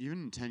like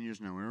even in 10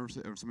 years now, whenever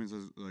somebody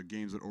says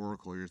games at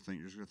Oracle, you're just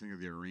gonna think of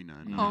the arena.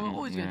 And Oh, I'm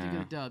always gonna think of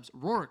the Dubs.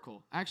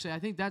 Roracle. Actually, I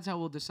think that's how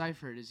we'll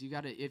decipher it. Is you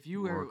gotta if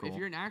you're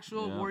an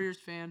actual Yeah. Warriors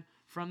fan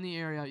from the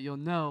area, you'll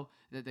know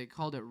that they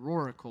called it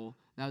Roracle.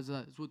 That's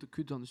what the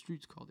kids on the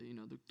streets called it.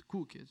 The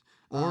cool kids.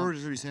 Or we're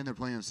just gonna be saying they're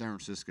playing in San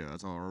Francisco.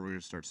 That's all. Or we're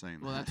gonna start saying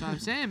Well, that. that's what I'm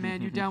saying,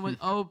 man. You down with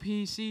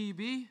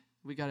OPCB?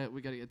 We got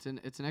to.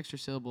 It's an extra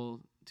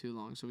syllable too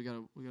long, so we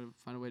gotta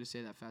find a way to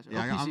say that faster.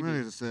 Yeah, I'm OPCB.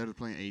 gonna just say they're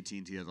playing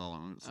AT&T. That's all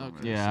I'm.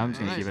 Okay. Yeah, I'm just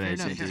gonna Alright, keep it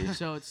fair AT&T. enough.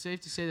 So it's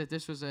safe to say that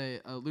this was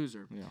a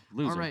loser. Yeah,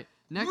 loser. All right.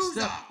 Next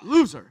up,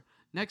 loser.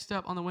 Next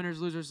up on the winners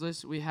losers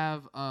list, we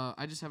have.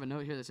 I just have a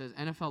note here that says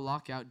NFL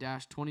Lockout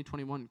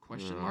 -2021 ?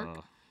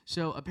 Ugh.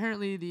 So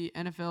apparently the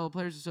NFL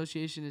Players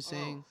Association is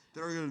saying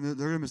they're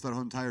gonna miss that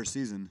whole entire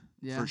season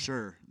for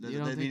sure. You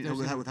don't think there's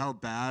With how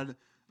bad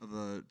of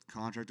a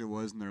contract it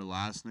was in their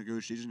last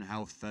negotiation,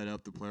 how fed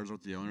up the players are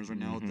with the owners right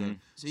now. With the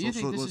So you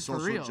think this is for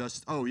real?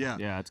 Oh yeah.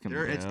 Yeah, it's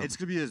gonna. It's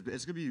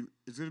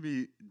gonna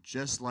be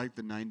just like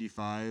the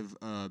 '95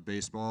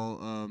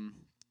 baseball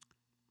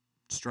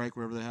strike,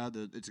 whatever they had.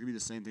 It's gonna be the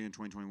same thing in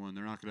 2021.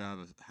 They're not gonna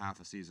have half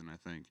a season, I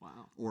think,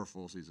 or a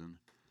full season.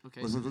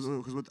 Okay.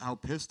 Because with how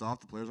pissed off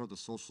the players are with the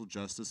social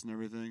justice and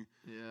everything,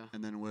 Yeah.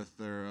 and then with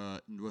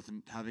their with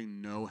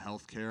having no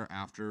health care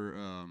after,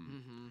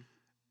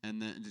 and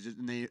then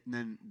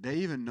they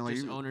even know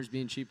Just owners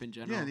being cheap in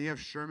general. Yeah, and you have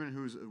Sherman,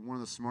 who's one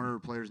of the smarter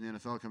players in the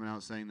NFL, coming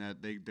out saying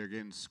that they're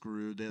getting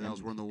screwed. That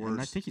was one of the worst.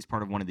 And I think he's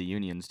part of one of the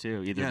unions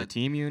too, either the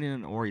team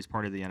union or he's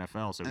part of the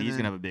NFL. So he's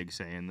gonna have a big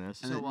say in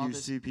this. And then you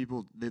see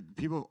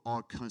people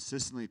all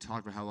consistently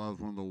talk about how that was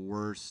one of the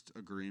worst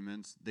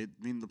agreements. The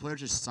players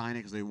just sign it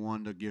because they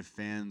wanted to give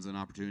fans an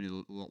opportunity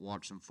to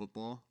watch some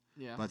football.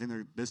 Yeah. But I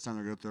think this time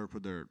they're going to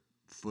put their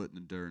foot in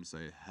the dirt and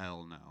say,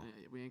 hell no.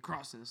 We ain't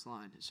crossing this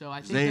line. So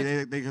I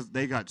think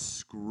they got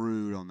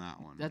screwed on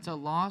that one. that's a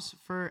loss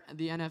for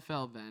the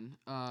NFL, Ben.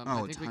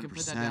 I think we can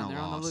put that down there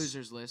on the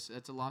losers list.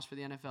 That's a loss for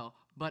the NFL.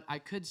 But I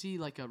could see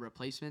like a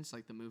replacements,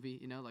 like the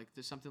movie, like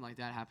there's something like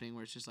that happening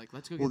where it's just like,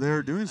 let's go. Well, they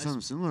were doing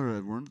something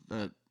similar, weren't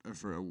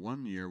for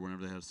 1 year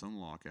whenever they had some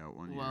lockout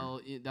 1 year.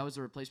 Well, that was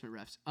the replacement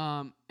refs.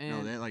 No,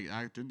 And they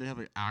didn't they have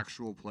like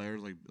actual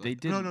players like They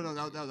did. No,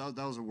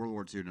 that was in World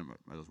War II. No,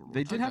 that was World War They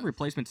II. did have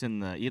replacements in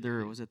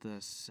was it the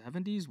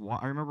 70s?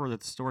 I remember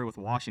the story with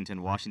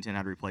Washington. Washington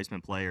had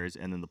replacement players,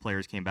 and then the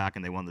players came back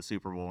and they won the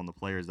Super Bowl. And the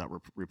players that were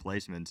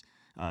replacements,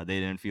 they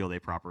didn't feel they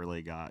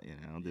properly got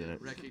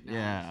recognized.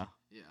 Yeah.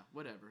 Yeah,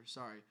 whatever.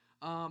 Sorry.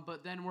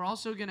 But then we're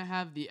also gonna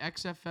have the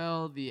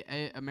XFL, the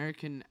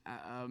American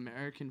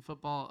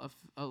Football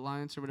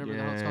Alliance, or whatever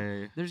the hell it's called.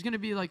 Yay. There's gonna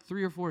be like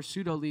 3 or 4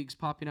 pseudo leagues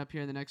popping up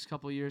here in the next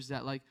couple of years.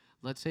 That like,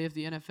 let's say if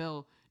the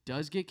NFL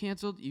does get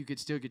canceled, you could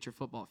still get your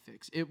football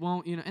fix. It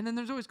won't, And then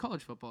there's always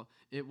college football.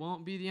 It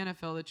won't be the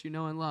NFL that you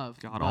know and love.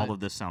 God, all of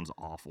this sounds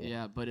awful.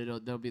 Yeah, but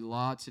there'll be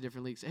lots of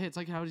different leagues. Hey, it's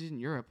like how it is in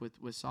Europe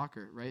with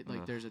soccer, right?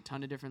 Like there's a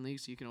ton of different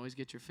leagues, so you can always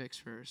get your fix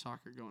for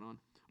soccer going on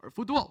or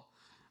football.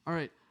 All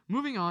right,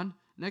 moving on.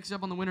 Next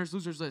up on the winners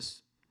losers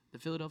list, the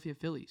Philadelphia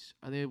Phillies.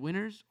 Are they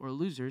winners or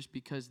losers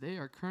because they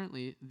are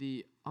currently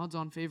the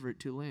odds-on favorite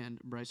to land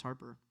Bryce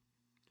Harper?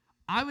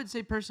 I would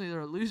say personally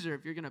they're a loser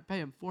if you're gonna pay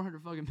him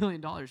 $400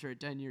 million for a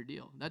 10-year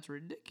deal. That's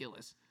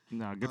ridiculous.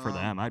 No, good for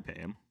them. I'd pay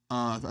him.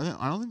 I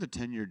don't think the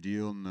 10-year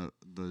deal and I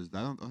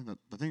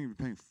think you're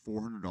paying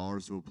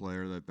 $400 to a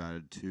player that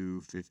batted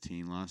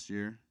 .215 last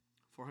year.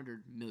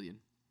 $400 million.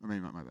 I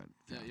mean, my bad.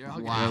 Yeah, you're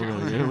okay. Wow. It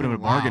would have been a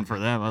bargain for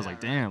them. I was like,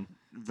 damn.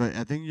 But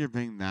I think you're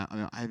paying that.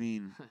 I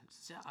mean,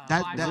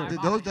 Bye.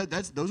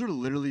 those are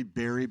literally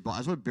Barry Bonds.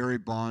 That's what Barry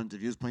Bonds.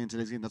 If he was playing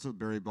today's game, that's what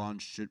Barry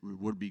Bonds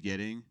would be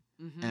getting.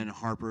 And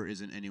Harper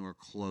isn't anywhere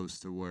close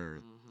to where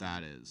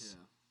that is.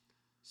 Yeah.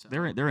 So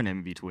They're an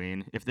in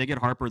between. If they get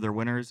Harper, they're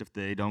winners. If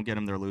they don't get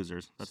him, they're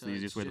losers. That's so the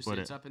easiest way to put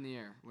It's it. up in the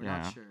air. We're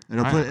Yeah. not sure.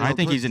 I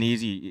think he's an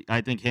easy.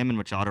 I think him and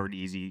Machado are an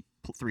easy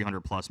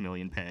 300+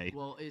 million pay.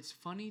 Well, it's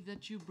funny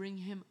that you bring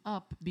him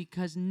up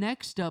because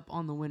next up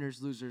on the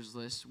winners losers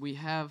list we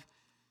have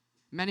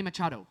Manny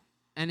Machado,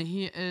 and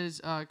he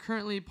is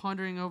currently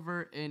pondering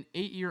over an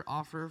 8-year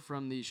offer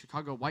from the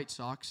Chicago White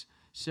Sox.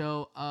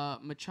 So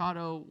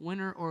Machado,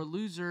 winner or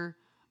loser,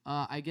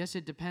 I guess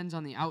it depends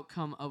on the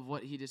outcome of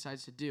what he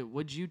decides to do.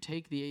 Would you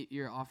take the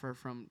 8-year offer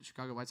from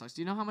Chicago White Sox?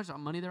 Do you know how much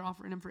money they're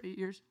offering him for 8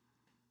 years?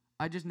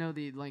 I just know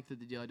the length of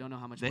the deal. I don't know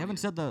how much. They haven't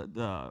said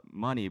the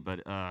money,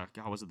 but God,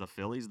 was it the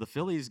Phillies? The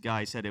Phillies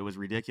guy said it was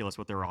ridiculous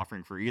what they were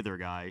offering for either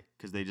guy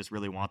because they just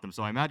really want them.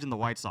 So I imagine the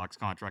White Sox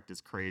contract is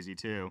crazy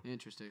too.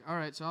 Interesting. All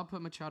right, so I'll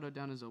put Machado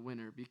down as a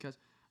winner because,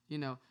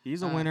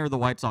 He's a winner. The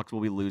White Sox will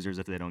be losers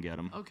if they don't get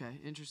him. Okay,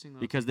 interesting.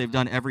 Because they've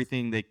done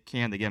everything they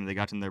can to get him. They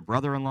got him their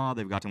brother-in-law.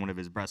 They've got him one of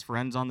his best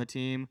friends on the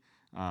team.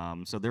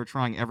 So they're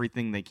trying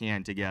everything they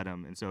can to get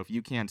him. And so if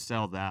you can't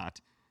sell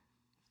that,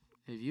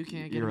 if you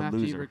can't get you're him a after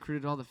you loser.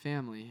 recruited all the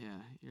family,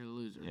 you're a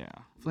loser. Yeah.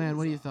 Flan,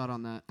 what do you thoughts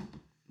on that?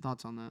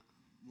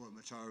 What,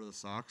 Machado to the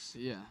Sox?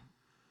 Yeah,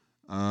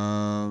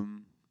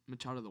 Um,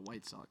 Machado to the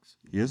White Sox.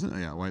 he doesn't.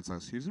 Yeah, White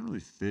Sox. He doesn't really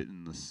fit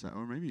in the south,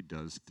 or maybe he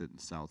does fit in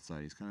the South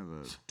Side. He's kind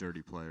of a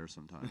dirty player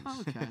sometimes.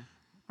 Okay.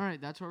 All right,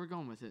 that's where we're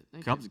going with it.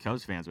 Thank you.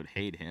 Cubs fans would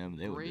hate him.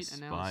 They would Great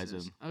despise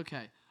analysis. him.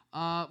 Okay.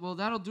 Well,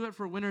 that'll do it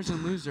for winners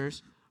and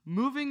losers.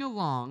 Moving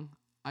along,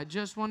 I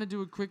just want to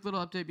do a quick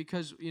little update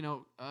because,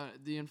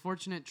 the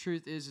unfortunate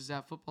truth is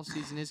that football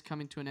season is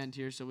coming to an end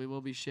here, so we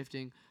will be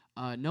shifting.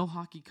 No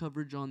hockey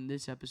coverage on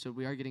this episode.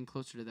 We are getting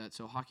closer to that,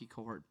 so hockey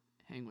cohort,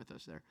 hang with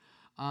us there.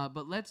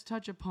 But let's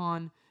touch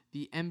upon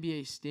the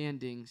NBA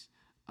standings.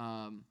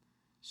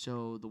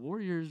 So the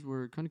Warriors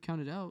were kind of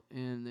counted out,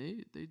 and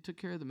they took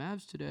care of the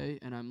Mavs today.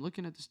 And I'm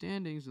looking at the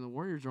standings, and the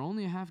Warriors are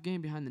only a half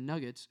game behind the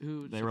Nuggets,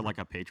 who They were like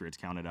a Patriots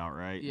counted out,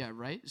 right? Yeah,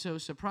 right. So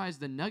surprise,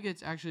 the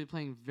Nuggets actually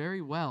playing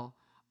very well.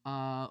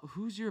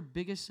 Who's your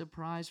biggest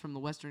surprise from the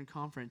Western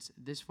Conference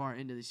this far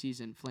into the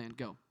season? Flan,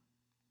 go.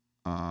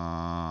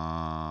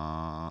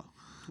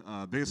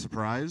 Biggest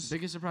surprise?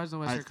 Biggest surprise in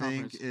the I Western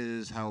think Conference.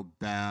 is how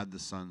bad the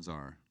Suns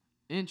are.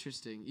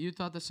 Interesting. You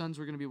thought the Suns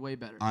were going to be way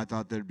better. I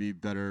thought they'd be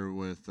better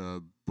with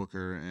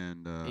Booker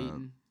and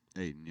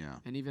Ayton, yeah.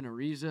 and even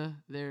Ariza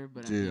there.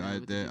 But Dude,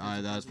 with the defensive that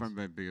was presence. probably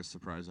my biggest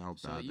surprise how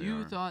So bad they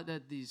you are. thought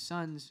that the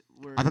Suns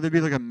were. I thought they'd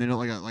be like a middle,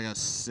 like a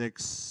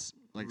 6,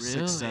 Really?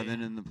 6,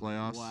 7 in the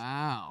playoffs.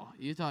 Wow,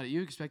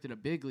 you expected a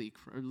big leap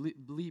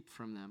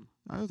from them.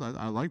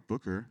 I like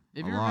Booker.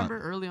 If a you lot. remember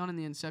early on in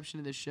the inception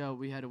of this show,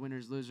 we had a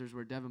winners losers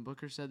where Devin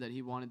Booker said that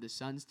he wanted the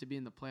Suns to be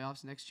in the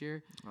playoffs next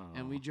year,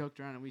 and we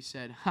joked around and we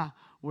said, "Ha,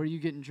 where are you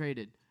getting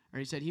traded?" Or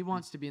he said he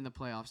wants to be in the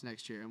playoffs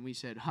next year, and we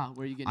said, "Ha,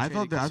 where are you getting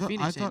traded?" 'Cause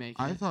Phoenix ain't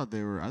making it.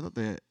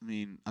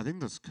 I think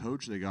this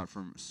coach they got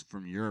from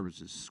Europe is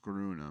just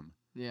screwing them.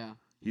 Yeah.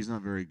 He's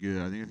not very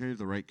good. I think if they have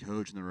the right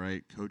coach and the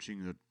right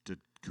coaching to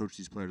coach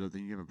these players, I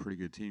think you have a pretty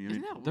good team.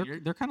 Isn't that They're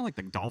weird? kind of like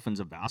the Dolphins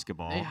of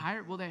basketball. They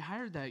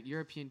hired that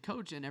European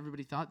coach, and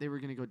everybody thought they were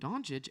going to go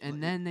Doncic,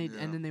 and then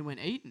they went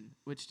Ayton,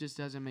 which just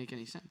doesn't make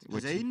any sense.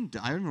 Was Aiden?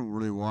 I haven't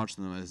really watched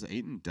them. Has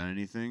Aiden done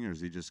anything, or is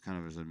he just kind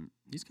of as a?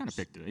 He's kind of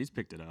picked it. He's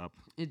picked it up.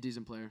 A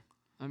decent player.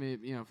 I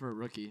mean, for a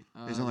rookie.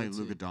 He's not like let's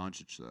see. Luka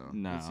Doncic though.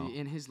 No. Let's see.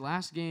 In his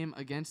last game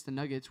against the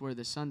Nuggets, where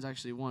the Suns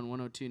actually won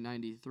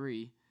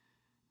 102-93,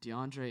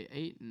 DeAndre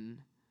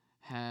Ayton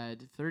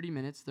had 30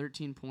 minutes,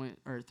 13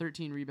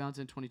 rebounds,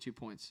 and 22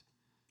 points.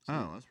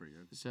 Oh, that's pretty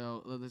good.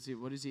 So let's see.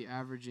 What is he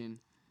averaging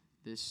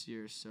this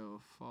year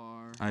so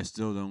far? I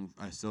still don't.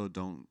 I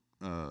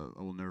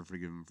will never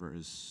forgive him for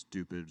his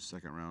stupid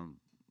second round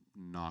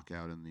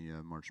knockout in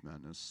the March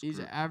Madness. He's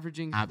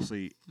averaging.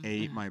 Absolutely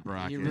ate my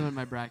bracket. He ruined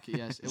my bracket.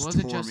 Yes, it Just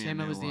wasn't tore just me a him.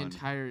 It new was the one.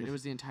 entire. It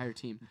was the entire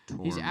team.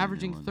 Tore He's me a new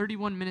averaging one.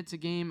 31 minutes a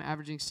game,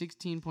 averaging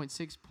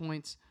 16.6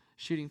 points,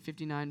 shooting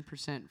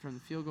 59% from the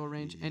field goal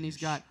range, and he's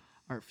got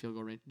field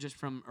goal range just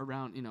from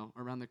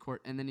around the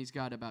court, and then he's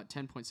got about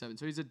 10.7.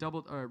 So he's a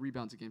double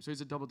rebounds a game. So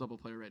he's a double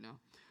player right now.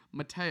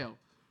 Matteo,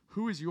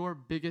 who is your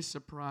biggest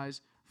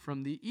surprise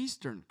from the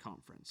Eastern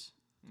Conference?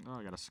 Oh,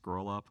 I gotta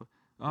scroll up.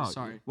 Oh,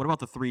 Sorry. What about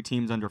the 3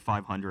 teams under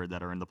 500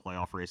 that are in the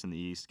playoff race in the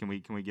East? Can we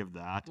give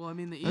that? Well, I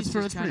mean, the That's East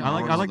pretty- is that's kind pretty of.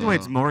 hard. I like the way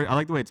it's though. more. I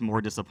like the way it's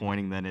more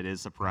disappointing than it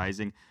is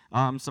surprising.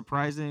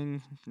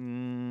 Surprising.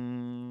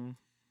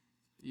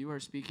 You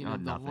are speaking No, of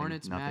the nothing-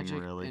 Hornets, nothing Magic,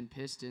 really. and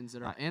Pistons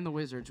and the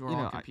Wizards, who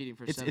are all competing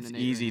for it's 7 it's and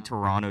 8 easy. right now.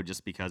 Toronto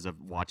just because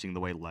of watching the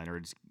way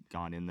Leonard's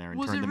gone in there and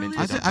Was turned it them really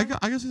into. a the-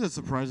 I guess that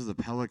surprises the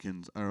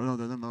Pelicans. Or no,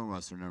 they're in the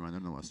Western. Never mind, they're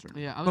in the Western.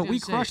 Yeah, I was But gonna we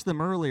say, crushed them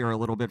earlier a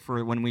little bit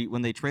for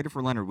when they traded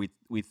for Leonard.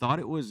 We thought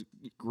it was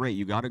great.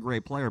 You got a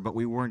great player, but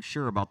we weren't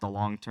sure about the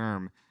long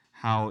term.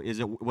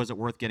 Was it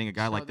worth getting a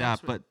guy So like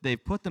that's that? what- But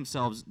they've put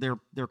themselves.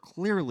 They're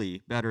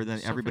clearly better than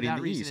So everybody for in that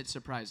the reason, East. it's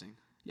surprising.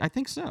 I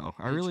think so.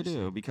 I really do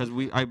Interesting. because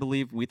I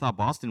believe we thought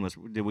Boston was.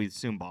 Did we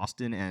assume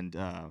Boston and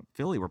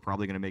Philly were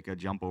probably going to make a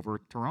jump over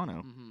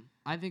Toronto?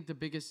 I think the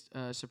biggest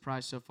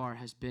surprise so far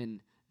has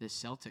been the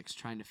Celtics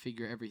trying to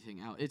figure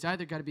everything out. It's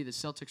either got to be the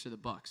Celtics or the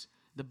Bucks.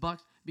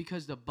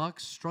 Because the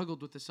Bucks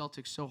struggled with the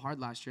Celtics so hard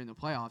last year in the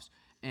playoffs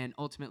and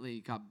ultimately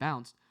got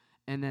bounced.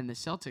 And then the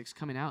Celtics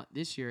coming out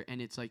this year,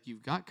 and it's like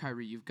you've got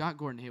Kyrie, you've got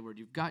Gordon Hayward,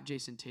 you've got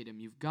Jason Tatum,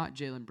 you've got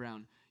Jaylen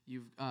Brown,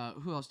 you've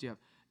who else do you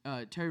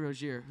have? Terry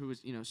Rozier, who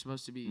was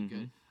supposed to be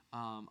good.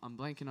 I'm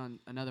blanking on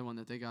another one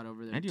that they got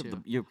over there And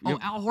too.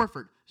 Al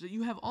Horford. So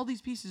you have all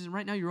these pieces, and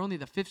right now you're only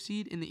the 5th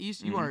seed in the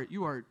East. You are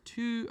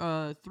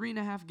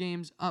 3.5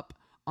 games up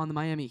on the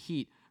Miami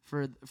Heat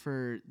for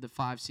the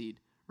 5 seed.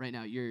 Right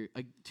now, you're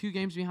 2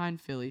 games behind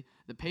Philly.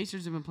 The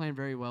Pacers have been playing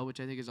very well, which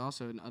I think is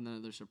also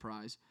another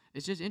surprise.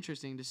 It's just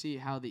interesting to see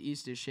how the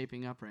East is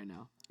shaping up right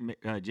now.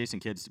 Jason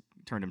Kidd's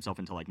turned himself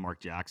into like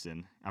Mark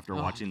Jackson after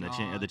watching the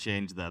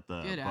change that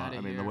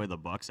the way the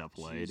Bucks have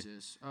played.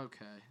 Jesus.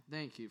 Okay.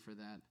 Thank you for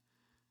that.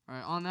 All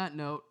right. On that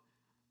note,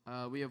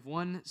 we have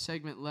one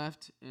segment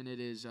left, and it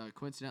is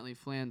coincidentally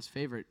Flan's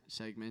favorite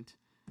segment.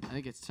 I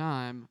think it's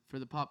time for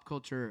the pop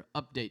culture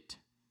update.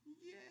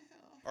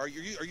 Are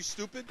you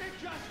stupid?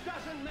 It just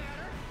doesn't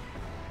matter.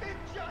 It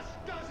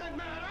just doesn't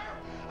matter.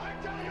 I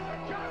tell you,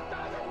 it just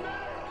doesn't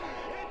matter.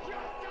 It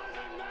just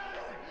doesn't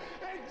matter.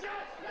 It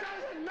just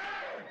doesn't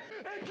matter.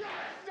 It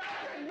just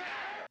doesn't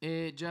matter.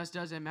 It just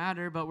doesn't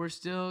matter, but we're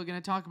still going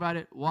to talk about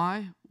it.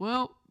 Why?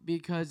 Well,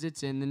 because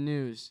it's in the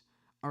news.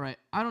 All right,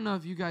 I don't know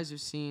if you guys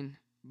have seen,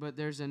 but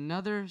there's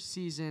another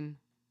season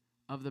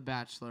of The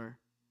Bachelor.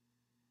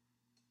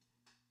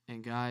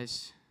 And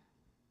guys...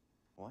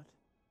 What?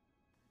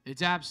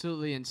 It's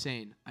absolutely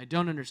insane. I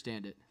don't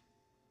understand it.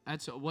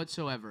 That's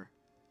whatsoever.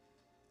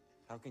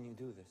 How can you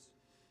do this?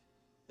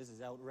 This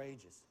is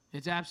outrageous.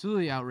 It's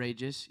absolutely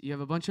outrageous. You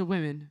have a bunch of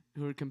women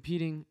who are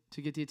competing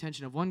to get the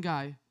attention of one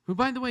guy, who,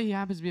 by the way, he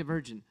happens to be a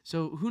virgin.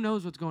 So who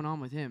knows what's going on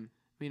with him?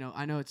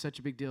 I know it's such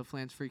a big deal.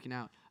 Flan's freaking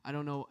out. I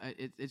don't know.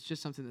 It's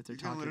just something that they're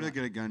talking about. You can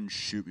literally get a gun and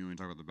shoot me when we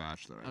talk about The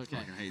Bachelor. I Okay.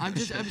 fucking hate I'm that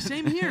just shit.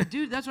 same here,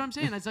 dude. That's what I'm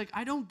saying. It's like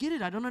I don't get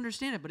it. I don't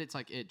understand it. But it's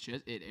like it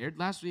aired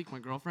last week. My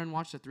girlfriend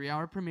watched a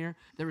 3-hour premiere.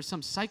 There was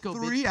some psycho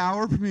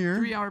 3-hour premiere.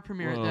 3-hour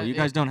premiere. Whoa, you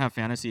guys don't have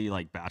fantasy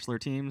like Bachelor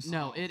teams?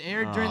 No, it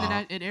aired during the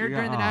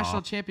during the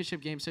national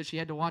championship game, so she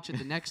had to watch it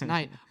the next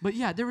night. But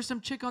yeah, there was some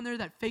chick on there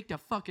that faked a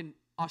fucking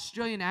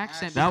Australian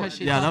accent because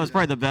she that was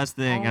probably the best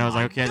thing. Oh and I was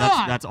like, okay,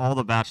 God. that's all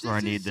the Bachelor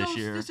I need this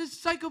year. This is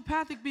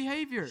psychopathic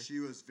behavior. She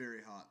was very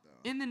hot,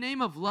 though. In the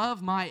name of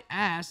love my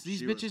ass, these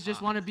She was bitches just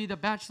hot. want to be the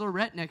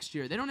Bachelorette next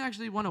year. They don't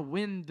actually want to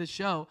win the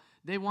show.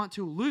 They want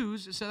to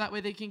lose so that way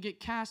they can get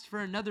cast for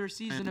another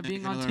season of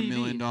being on another TV.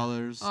 $1 million.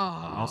 Oh.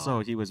 Also,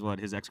 he was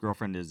his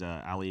ex-girlfriend is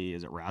Ali,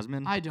 is it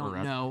Rasman? I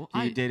don't know.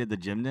 He dated the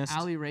gymnast.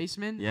 Ali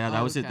Raceman? Yeah,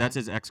 that was okay. that's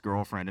his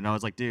ex-girlfriend. And I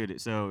was like,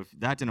 dude, so if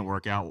that didn't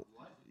work out,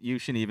 you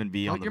shouldn't even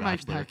be on Plug The your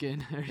mics Bachelor. back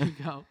in. There you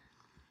go.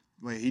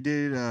 Wait, he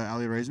dated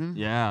Ali Raisman?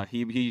 Yeah,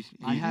 he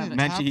I haven't-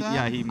 mentioned have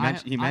that? he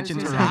I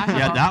mentioned was her. gonna say, I have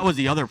Yeah, a- that was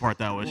the other part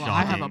that was Well,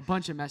 shocking. I have a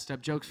bunch of messed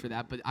up jokes for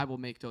that, but I will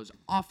make those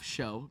off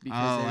show because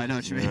Oh, they're I know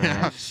what just you mean.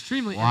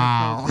 extremely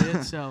Wow.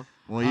 inappropriate. So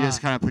Well, you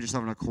just kind of put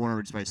yourself in a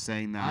corner just by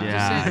saying that. I'm just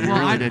Yeah, saying- you well,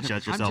 really I'm- did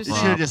shut I'm yourself just You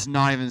up. should have just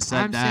not even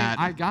said I'm that.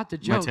 saying I got the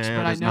jokes, Matteo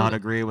but I does know not that-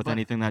 agree with but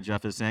anything that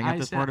Jeff is saying I at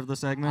this said- part of the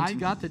segment. I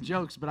got the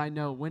jokes, but I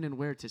know when and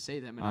where to say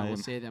them, and I will I'm-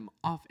 say them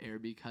off air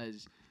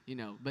because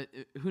But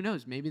who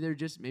knows? Maybe they're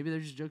just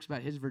jokes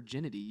about his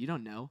virginity. You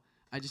don't know.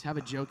 I just have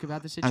a joke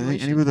about the I situation.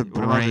 think anyone with a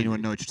What about brain the-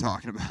 would know what you're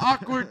talking about.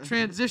 Awkward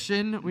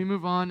transition. We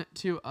move on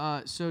to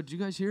so do you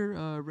guys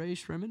hear Rae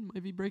Srummerd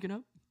might be breaking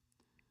up?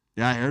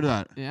 Yeah, I heard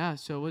that. Yeah,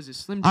 so was it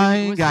Slim Jimmy? I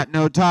ain't got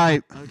no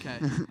type. Okay.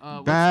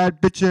 Bad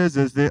bitches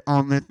is the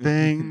only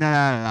thing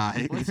that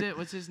I like.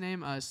 What's his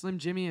name? Slim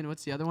Jimmy, and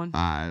what's the other one?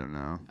 I don't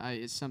know.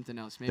 It's something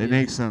else. Maybe They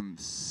make some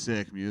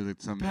sick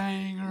music, some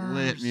bangers.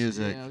 lit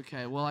music. Yeah,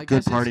 okay. Well, I Good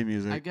guess party it's-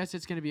 music. I guess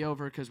it's gonna be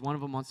over because one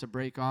of them wants to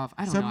break off.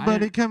 I don't know. I Somebody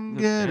didn't- come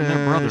get and they're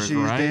her. brothers, She's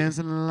right?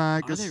 dancing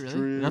like Are a they really?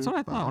 stripper. That's what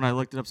I thought when I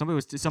looked it up.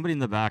 Somebody in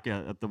the back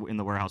in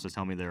the warehouse was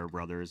telling me they were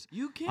brothers.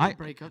 You can't I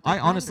break up. I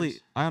They're honestly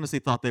brothers.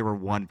 thought they were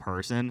one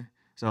person.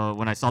 So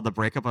when I saw the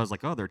breakup, I was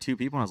like, oh, they're two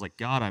people. And I was like,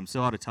 God, I'm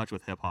so out of touch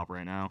with hip hop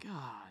right now.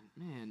 God,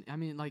 man. I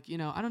mean,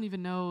 I don't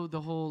even know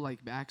the whole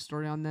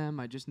backstory on them.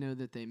 I just know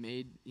that they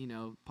made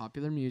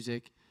popular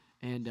music,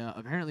 and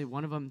apparently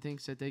one of them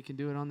thinks that they can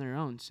do it on their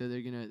own. So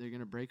they're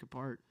gonna break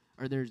apart.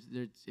 Or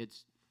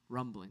it's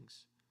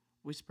rumblings,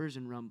 whispers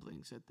and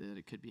rumblings that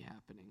it could be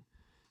happening.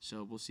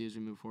 So we'll see as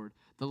we move forward.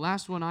 The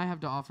last one I have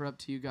to offer up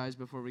to you guys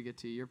before we get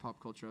to your pop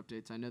culture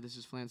updates. I know this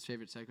is Flan's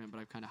favorite segment, but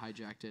I've kind of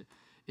hijacked it.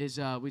 Is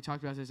we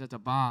talked about this at the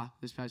bar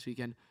this past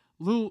weekend.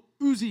 Lil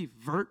Uzi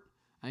Vert,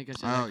 I think I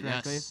said that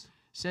correctly,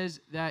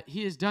 says that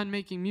he is done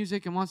making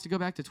music and wants to go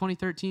back to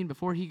 2013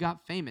 before he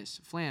got famous.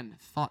 Flan,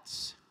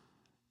 thoughts?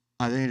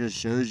 I think it just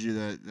shows you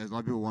that a lot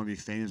of people want to be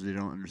famous, but they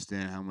don't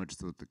understand how much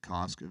the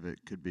cost of it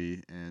could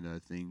be. And I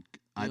think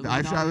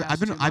I've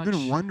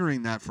been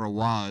wondering that for a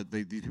while.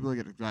 These people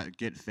that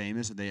get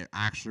famous, if they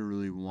actually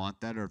really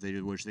want that, or if they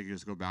wish they could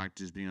just go back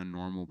to just being a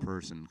normal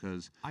person.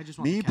 Because I just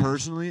want me the cash.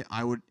 personally,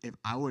 I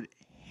would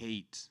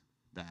hate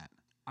that.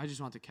 I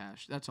just want the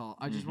cash. That's all.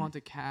 I just want the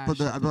cash. But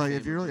of the like fame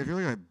if you're of like, it. if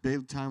you're like a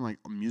big time like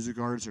a music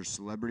artist or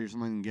celebrity or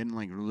something, and getting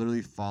like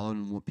literally followed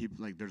and what people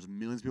like, there's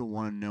millions of people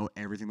want to know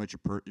everything about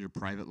your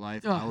private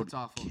life. Ugh, I would it's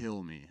awful.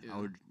 kill me. Yeah.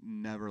 I would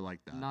never like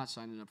that. Not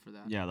signing up for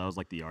that. Yeah, that was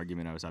like the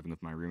argument I was having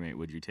with my roommate.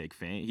 Would you take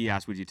fame? He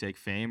asked, "Would you take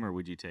fame or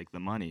would you take the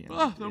money?" And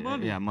Oh, the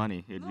money. Yeah,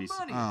 money. It'd The be.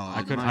 money. Oh, I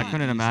the couldn't. money. I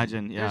couldn't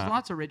imagine. Yeah. There's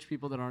lots of rich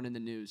people that aren't in the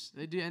news.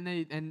 They do,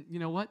 and you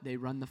know what? They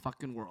run the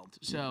fucking world.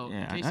 So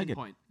Yeah, case I in get,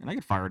 point. and I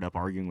get fired up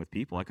arguing with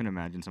people. I couldn't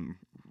imagine some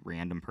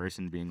random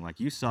person being like,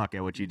 "You suck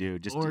at what you do."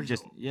 Or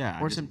Just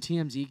some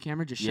TMZ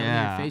camera just showing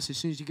Yeah. your face as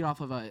soon as you get off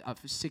of a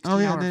 16 Oh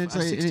yeah, hour and then it's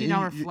like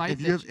 16-hour flight.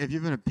 If you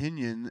have an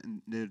opinion,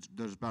 and there's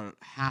about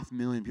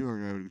 500,000 people are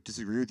going to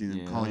disagree with you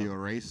and call Yeah. you a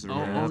racist. Or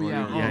Oh, whatever.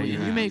 yeah.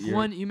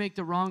 You make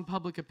the wrong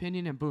public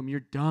opinion, and boom, you're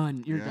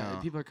done. You're Yeah.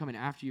 done. People are coming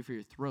after you for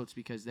your throats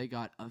because they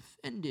got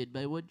offended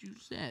by what you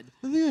said.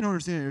 The thing I don't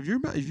understand,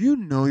 if you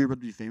know you're about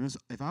to be famous,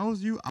 if I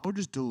was you, I would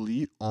just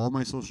delete all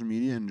my social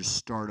media and just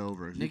start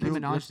over. Nicki People-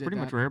 Minaj That's did pretty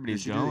that. much where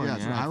everybody's She did, going. yeah,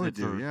 that's what I if would it's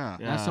do, yeah.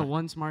 That's the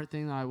one smart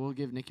thing that I will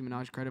give Nicki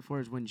Minaj credit for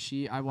is when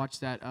I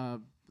watched that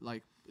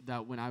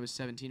when I was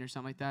 17 or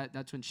something like that.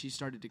 That's when she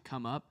started to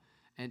come up,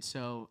 and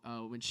so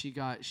when she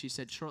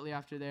said shortly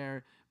after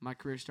there, my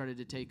career started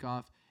to take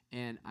off,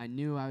 and I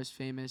knew I was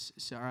famous,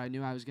 or I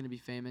knew I was gonna be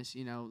famous,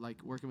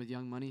 like working with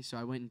Young Money. So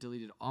I went and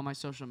deleted all my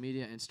social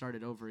media and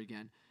started over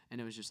again, and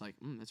it was just like,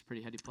 that's a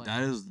pretty heady play.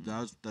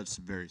 That's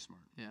very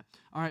smart. Yeah.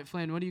 All right,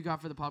 Flan, what do you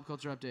got for the pop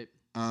culture update?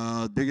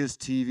 Biggest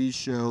TV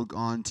show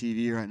on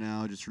TV right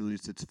now just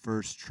released its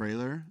first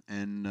trailer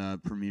and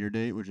premiere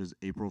date, which is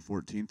April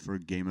 14th for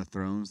Game of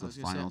Thrones, I the was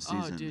gonna final say,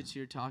 season. Oh, dude, so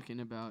you're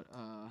talking about.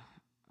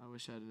 I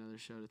wish I had another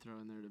show to throw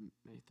in there to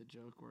make the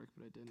joke work,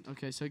 but I didn't.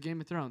 Okay, so Game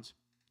of Thrones.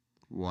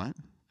 What?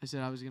 I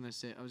said I was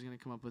gonna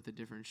come up with a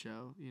different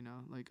show.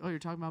 Like, oh, you're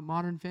talking about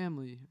Modern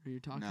Family, or you're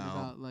talking No.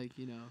 about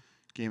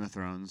Game of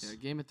Thrones. yeah,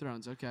 Game of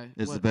Thrones. Okay,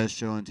 It's the best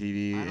show on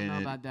TV. I don't and know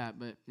it- about that,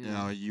 but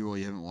No, you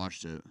haven't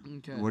watched it.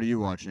 Okay. What are you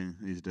watching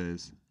these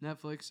days?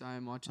 Netflix. I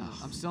am watching.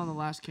 I'm still in the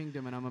Last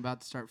Kingdom, and I'm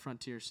about to start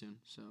Frontier soon.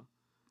 So,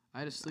 I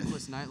had a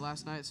sleepless night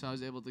last night, so I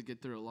was able to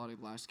get through a lot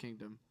of Last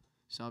Kingdom.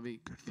 So I'll be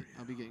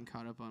getting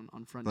caught up on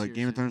Frontier. But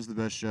Game of soon. Thrones is the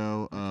best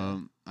show.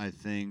 Okay. I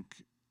think.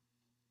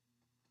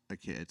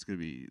 Okay, it's gonna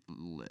be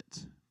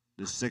lit.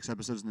 There's 6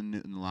 episodes in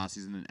the last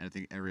season, and I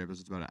think every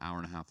episode's about an hour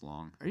and a half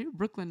long. Are you a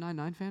Brooklyn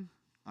Nine-Nine fan?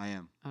 I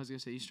am I was gonna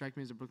say you strike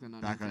me as a Brooklyn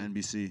Nine-Nine back fan. on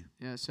NBC.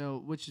 Yeah. So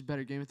which is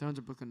better, Game of Thrones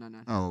or Brooklyn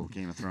Nine-Nine? Oh,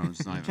 Game of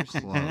Thrones, not even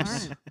Interesting. close.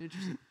 All right.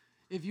 Interesting.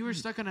 If you were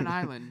stuck on an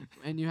island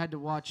and you had to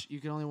watch,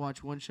 you could only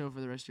watch one show for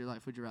the rest of your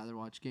life. Would you rather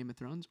watch Game of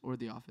Thrones or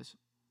The Office?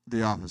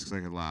 The Office, because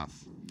I could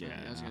laugh. Yeah,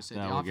 I was gonna say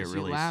that The will get Office. You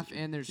really laugh,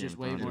 and there's Game just of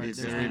way Thrones more. will be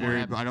There's Very, way more,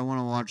 very. But I don't want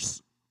to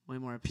watch way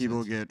more episodes.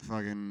 people get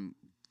fucking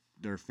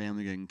their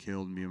family getting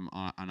killed and be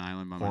on an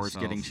island by horse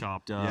myself. getting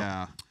chopped up.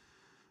 Yeah,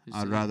 Just,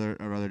 I'd rather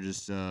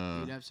just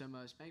You'd have some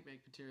spank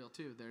bank material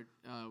too there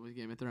with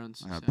Game of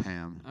Thrones. I got so.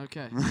 Pam.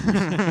 Okay.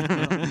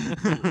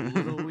 a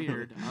little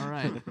weird. All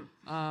right.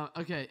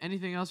 Okay.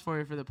 Anything else for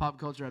you for the pop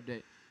culture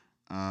update?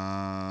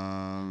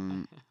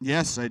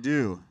 Yes, I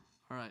do.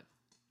 All right.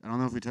 I don't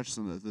know if we touched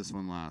on this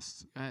one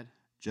last. Go ahead.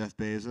 Jeff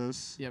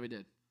Bezos Yeah, we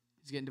did.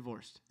 He's getting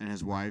divorced. and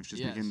his wife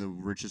just became Yes. the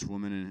richest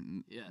woman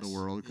in the Yes,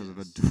 world because of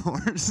a yes.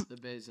 divorce. The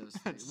Bezos.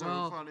 That's so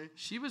well, funny.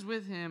 she was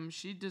with him.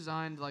 She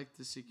designed like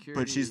the security.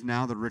 But she's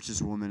now the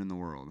richest woman in the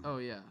world. Oh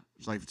yeah.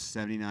 It's like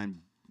 79.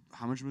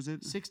 How much was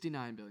it?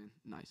 69 billion.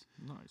 Nice.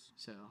 Nice.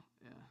 So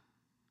yeah.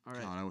 All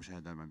right. God, I wish I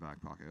had that in my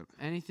back pocket.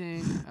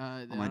 Anything?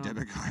 On my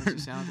debit I was card. gonna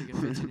say, I don't think it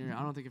fits in your.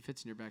 I don't think it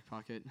fits in your back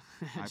pocket.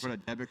 I put a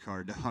debit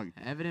card, dog.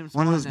 Evidence.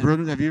 One of those that-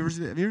 brilliant. Have you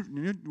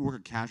ever work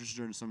a cash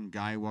register and some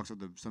guy walks up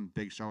with some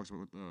big shop walks up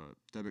with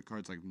debit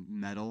cards like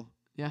metal?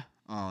 Yeah.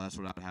 Oh, that's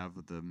what I'd have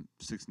with the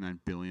 69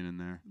 billion in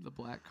there. The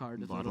black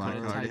card, with a Black little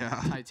bit of card,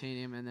 yeah.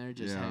 titanium in there.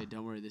 Just Yeah. hey,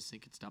 don't worry, this thing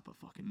can stop a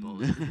fucking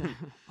bullet.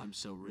 I'm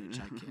so rich,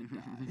 I can't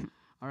die.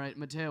 All right,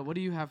 Matteo, what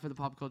do you have for the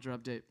pop culture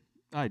update?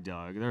 I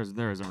dug. There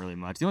isn't really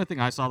much. The only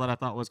thing I saw that I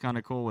thought was kind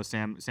of cool was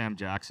Sam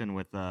Jackson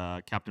with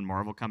Captain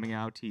Marvel coming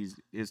out.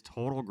 His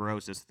total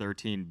gross is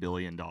 $13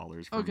 billion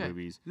for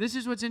movies. This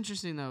is what's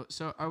interesting though.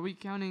 So are we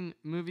counting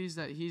movies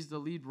that he's the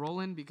lead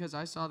role in? Because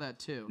I saw that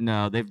too.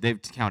 No, they've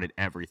counted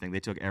everything. They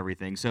took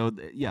everything. So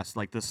yes,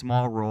 like the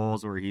small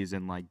roles where he's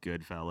in like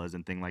Goodfellas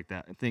and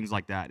things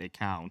like that, it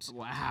counts.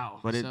 Wow.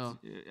 But so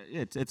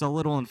it's a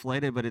little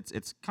inflated, but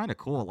it's kind of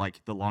cool,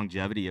 like the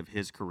longevity of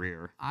his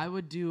career. I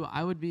would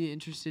be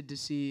interested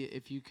to see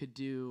if you could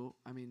do,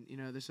 I mean,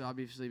 this would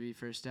obviously be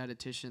for a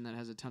statistician that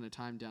has a ton of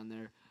time down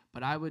there,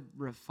 but I would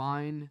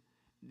refine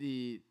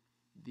the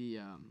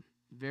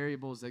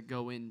variables that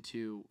go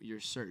into your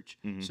search.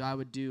 Mhm. So I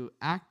would do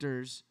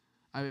actors.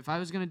 If I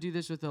was going to do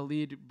this with a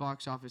lead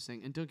box office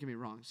thing, and don't get me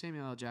wrong,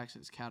 Samuel L.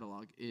 Jackson's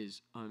catalog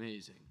is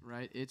amazing,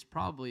 right? It's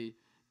probably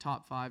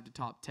top 5 to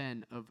top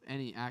 10 of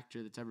any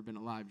actor that's ever been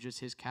alive, just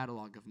his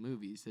catalog of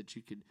movies that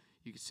you could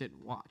sit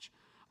and watch.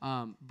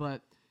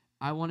 But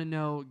I want to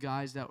know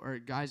guys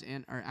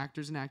and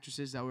actors and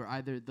actresses that were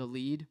either the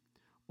lead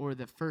or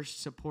the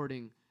first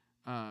supporting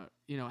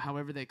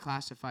however they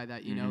classify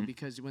that,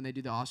 because when they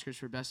do the Oscars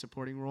for Best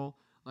Supporting Role,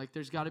 like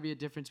there's got to be a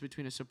difference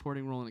between a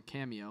supporting role and a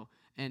cameo.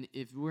 And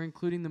if we're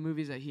including the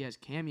movies that he has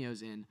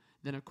cameos in,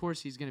 then of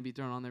course he's going to be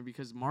thrown on there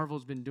because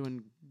Marvel's been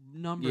doing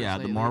numbers. Yeah,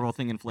 lately. the Marvel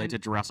thing inflates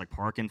it. Jurassic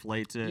Park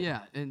inflates it.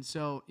 Yeah, and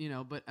so,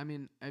 but I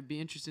mean, I'd be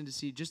interested to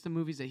see just the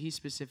movies that he's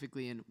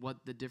specifically in, what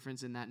the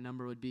difference in that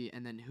number would be,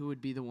 and then who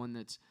would be the one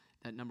that's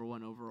that number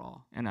one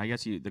overall. And I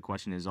guess the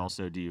question is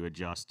also, do you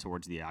adjust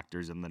towards the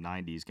actors in the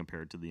 90s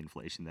compared to the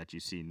inflation that you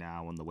see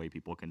now and the way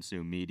people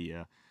consume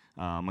media?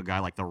 A guy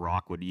like The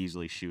Rock would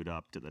easily shoot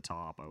up to the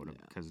top,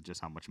 because of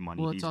just how much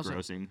money he's also,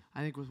 grossing.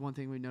 I think with one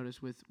thing we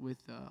noticed with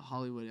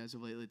Hollywood as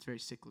of lately, it's very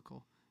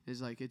cyclical.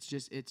 Is like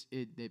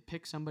they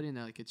pick somebody and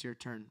they're like, it's your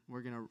turn.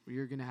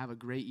 You're gonna have a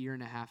great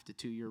 1.5 to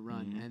 2 year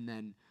run, and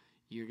then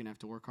you're gonna have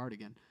to work hard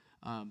again.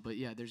 But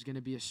yeah, there's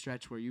gonna be a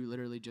stretch where you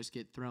literally just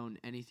get thrown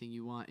anything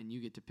you want and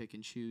you get to pick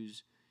and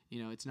choose.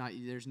 It's not.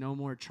 There's no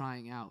more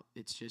trying out.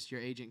 It's just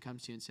your agent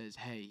comes to you and says,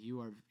 hey, you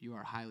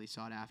are highly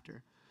sought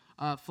after.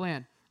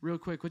 Flan, real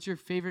quick, what's your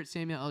favorite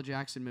Samuel L.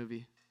 Jackson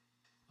movie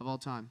of all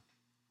time?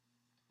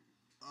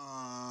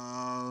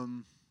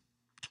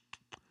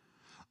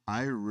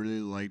 I really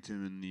liked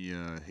him in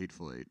the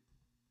Hateful Eight.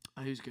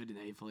 Oh, he was good in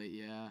the Hateful Eight,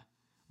 yeah.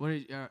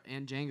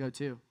 And Django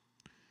too.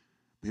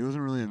 He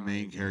wasn't really a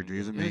main character. He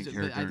was a main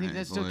character. I think in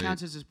that still Hateful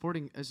counts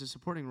Eight. as a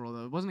supporting role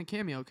though. It wasn't a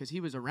cameo because he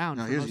was around.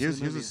 No, for he most of the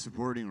was movie. a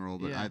supporting role,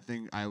 but Yeah. I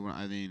think I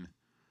mean,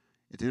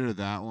 it's either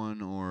that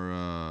one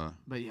or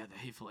But yeah, the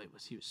Hateful Eight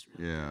he was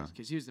really yeah,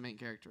 because he was the main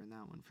character in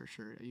that one for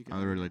sure.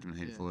 I really liked him in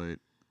Hateful Eight.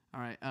 All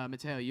right,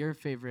 Matteo, your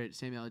favorite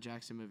Samuel L.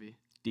 Jackson movie?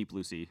 Deep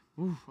Blue Sea.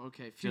 Ooh,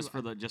 okay. Phew,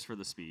 Just for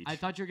the speech. I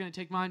thought you were gonna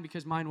take mine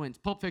because mine wins.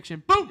 Pulp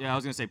Fiction. Boom. Yeah, I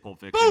was gonna say Pulp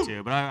Fiction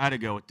too, but I had to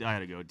go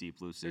with Deep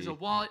Blue Sea. There's a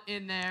wallet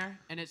in there,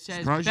 and it says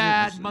Surprised you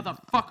 "bad didn't-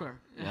 motherfucker."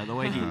 Yeah, the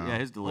way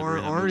his delivery.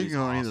 of that Or you movie's can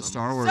go any of the awesome.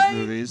 Star Wars Say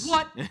movies.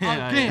 what Yeah,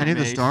 again? Any of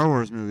the Mace. Star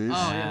Wars movies.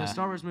 Oh yeah, Yeah. the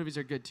Star Wars movies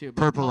are good too.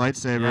 But Purple Pulp-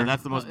 lightsaber. Yeah,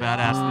 that's the most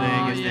badass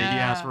thing. Is that he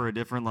asked for a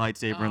different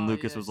lightsaber, and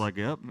Lucas was like,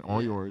 "Yep,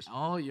 all yours."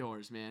 All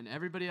yours, man.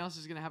 Everybody else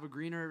is gonna have a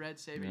green or a red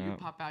saber. You Yep.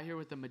 pop out here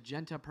with the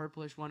magenta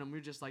purplish one, and we're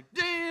just like,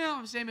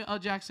 damn, Samuel L.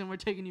 Jackson, we're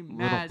taking you Little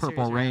mad purple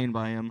serious right rain now.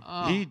 by him.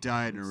 Oh, He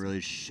died in a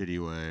really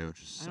shitty way,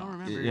 which is I don't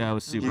remember. Yeah, it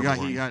was super. He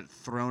boring. got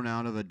thrown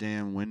out of a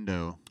damn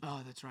window.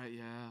 Oh, that's right.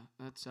 Yeah,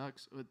 that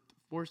sucks. With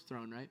Force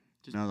Throne, right?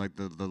 Just, No, like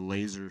the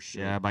laser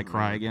shit. Yeah, by or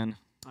Cry whatever. Again.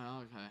 Oh,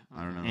 okay.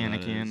 I don't know. okay.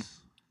 what that Anakin. is.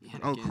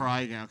 Oh, Anakin.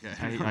 Cry Again.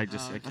 Okay. I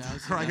just Oh, okay. I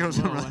was Cry like, goes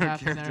whoa, from what another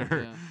happened there?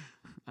 character.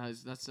 Yeah.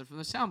 That's from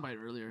the soundbite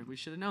earlier. We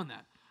should have known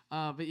that.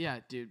 But yeah,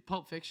 dude,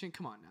 Pulp Fiction.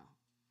 Come on now,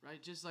 right?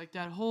 Just like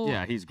that whole.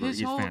 Yeah, he's great. his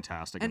He's whole-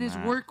 fantastic. And in his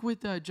that. work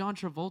with John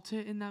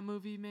Travolta in that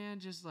movie, man,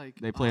 just like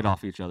They played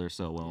off each other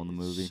so well in the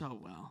movie. So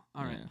well.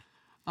 All right.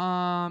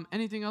 Yeah.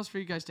 Anything else for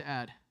you guys to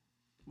add?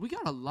 We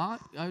got a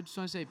lot. I just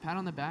want to say, pat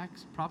on the back.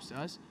 Props to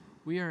us.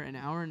 We are an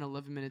hour and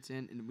 11 minutes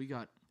in, and we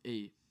got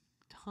a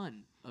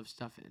ton of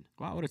stuff in.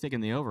 Wow, I would have taken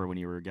the over when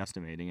you were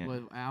guesstimating it. What,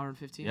 an hour and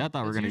 15? Yeah, I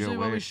thought we were That's gonna go usually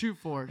what we way- shoot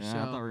for. Yeah, so.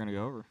 I thought we were gonna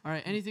go over. All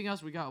right. Anything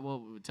else we got?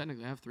 Well, we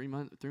technically have 3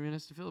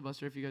 minutes to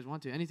filibuster if you guys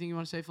want to. Anything you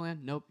want to say, Flan?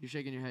 Nope. You're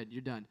shaking your head.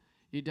 You're done.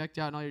 You decked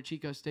out in all your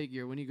Chico State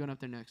gear. When are you going up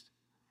there next?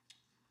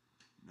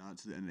 Not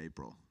to the end of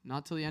April.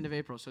 Not till the end of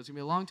April. So it's going to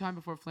be a long time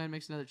before Flan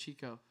makes another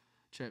Chico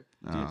trip.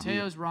 Oh.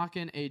 Mateo's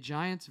rocking a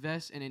Giants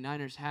vest and a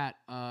Niners hat.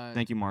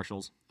 Thank you,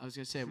 Marshalls. I was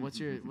going to say, what's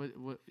your,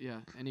 what, yeah,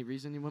 any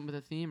reason you went with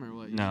a theme or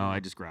what? You No, just- I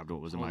just grabbed what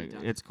was in my. Holy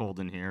duck. It's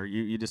cold in here.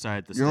 You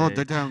decided to You're all stay.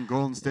 decked out in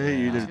Golden State.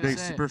 Yeah. You I was did gonna big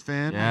say. super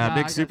fan. Yeah, Nah, I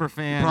big got- super You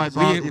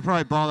fan.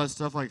 probably bought that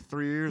stuff like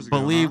 3 years ago.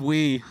 Believe huh?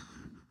 we.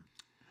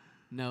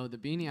 No, the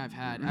beanie I've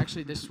had.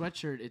 Actually, this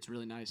sweatshirt, it's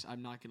really nice.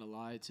 I'm not going to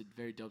lie. It's a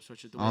very dope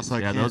sweatshirt. The way Also,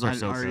 it's I Yeah, can't- those are I-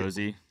 so are you-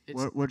 cozy.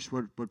 it's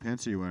What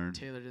pants are you wearing?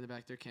 tailored in the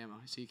back. They're camo,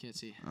 so you can't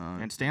see.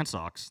 And Stan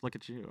socks. Look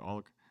at you.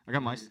 I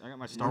got my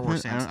Star what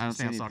Wars pant- I don't see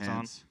Stan any socks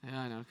pants. Yeah,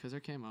 I know, because they're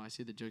camo. I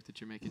see the joke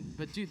that you're making.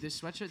 But, dude, this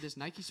sweatshirt, this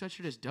Nike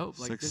sweatshirt is dope.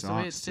 Like, Sick this, the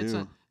way it socks, sits too.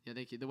 on... Yeah,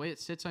 thank you. The way it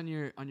sits on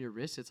your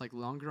wrist, it's, like,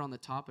 longer on the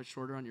top but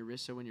shorter on your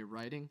wrist, so when you're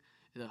writing,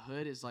 the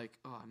hood is like,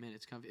 oh, man,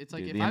 it's comfy. It's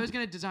like, Dude, if the I was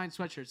going to design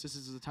sweatshirts, this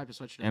is the type of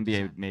sweatshirt I'd NBA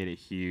design. made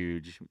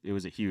it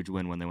was a huge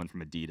win when they went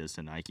from Adidas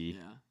to Nike.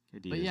 Yeah.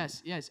 Adidas. But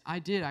yes, I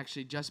did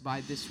actually just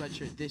buy this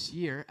sweatshirt this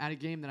year at a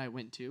game that I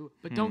went to.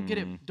 But don't get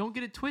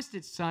it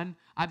twisted, son.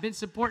 I've been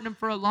supporting him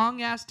for a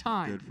long ass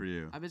time. Good for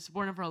you. I've been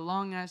supporting him for a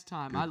long ass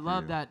time. Good I for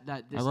love you. that.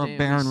 This I love day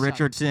Baron sucked.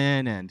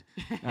 Richardson and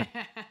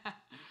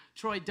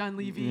Troy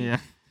Dunleavy. yeah.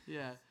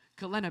 Yeah.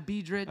 Kalena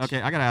Beedrich. Okay,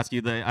 I gotta ask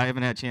you. I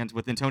haven't had a chance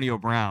with Antonio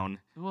Brown.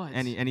 What?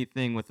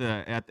 Anything with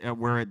at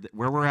where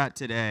we're at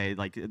today?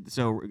 Like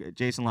so,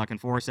 Jason La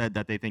Canfora said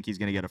that they think he's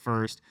gonna get a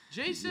first,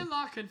 Jason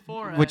La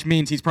Canfora. which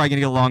means he's probably gonna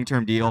get a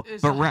long-term deal.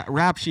 Is But a-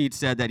 Rap Sheet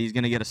said that he's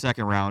gonna get a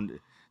second round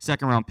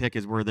pick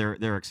is where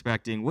they're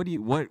expecting.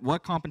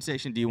 What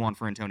compensation do you want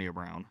for Antonio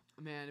Brown?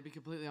 Man, to be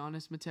completely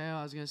honest, Matteo,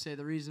 I was going to say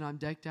the reason I'm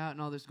decked out in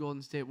all this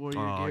Golden State Warrior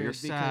Oh, gear you're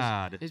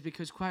sad. is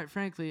because, quite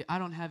frankly, I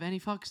don't have any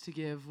fucks to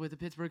give with the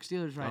Pittsburgh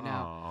Steelers right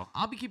now. Oh.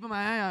 I'll be keeping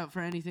my eye out for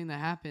anything that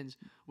happens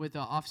with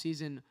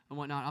off-season and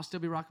whatnot. I'll still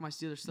be rocking my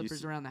Steelers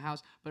slippers around the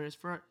house. But as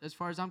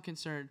far as I'm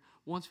concerned,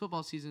 once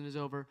football season is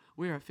over,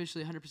 we are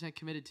officially 100%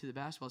 committed to the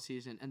basketball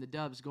season and the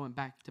Dubs going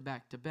back to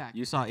back to back.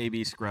 You saw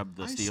AB scrub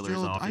the Steelers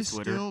off his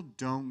Twitter. I still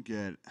don't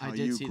get I how did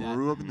you see that.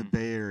 grew up in the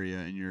Bay Area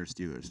and you're a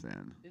Steelers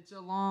fan. It's a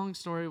long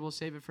story. We'll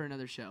save it for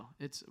another show.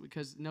 It's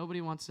because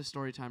nobody wants the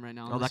story time right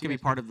now. Oh, that could be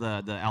part of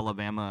the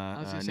Alabama I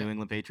was gonna New say-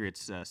 England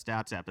Patriots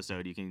stats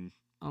episode. You can.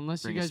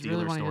 Unless you bring a guys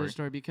really Steelers want to hear story. the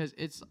story, because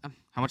it's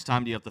How much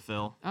time do you have to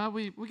fill?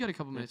 we got a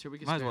couple minutes here. We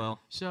can Might as spare. well.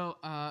 So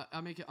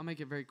I'll make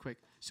it very quick.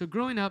 So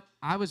growing up,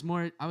 I was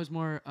more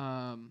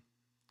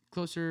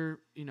closer,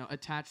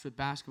 attached with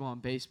basketball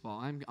and baseball.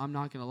 I'm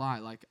not gonna lie.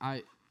 Like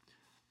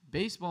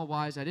baseball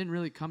wise, I didn't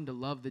really come to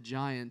love the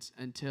Giants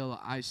until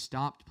I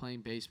stopped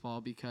playing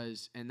baseball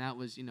and that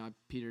was I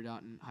petered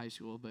out in high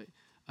school, but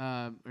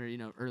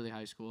early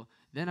high school.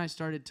 Then I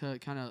started to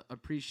kind of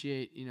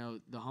appreciate,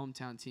 the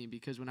hometown team,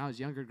 because when I was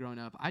younger growing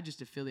up,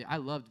 I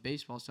loved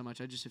baseball so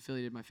much. I just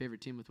affiliated my favorite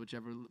team with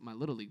whichever my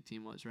little league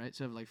team was, right?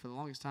 So like for the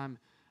longest time,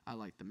 I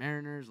liked the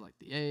Mariners, liked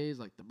the A's,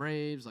 liked the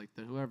Braves, liked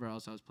the whoever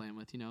else I was playing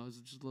with, I was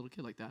just a little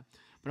kid like that.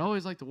 But I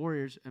always liked the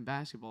Warriors and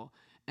basketball.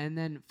 And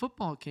then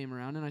football came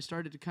around and I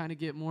started to kind of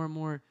get more and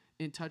more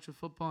in touch with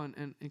football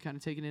and kind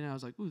of taking it in. I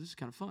was like, ooh, this is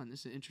kind of fun.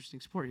 This is an interesting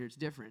sport here. It's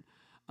different.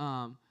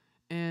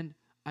 And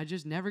I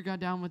just never got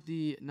down with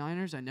the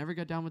Niners. I never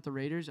got down with the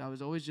Raiders. I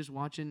was always just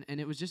watching,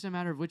 and it was just a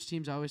matter of which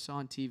teams I always saw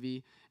on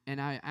TV.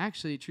 And I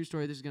actually, true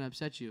story, this is going to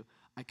upset you,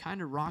 I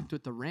kind of rocked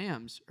with the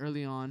Rams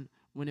early on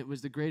when it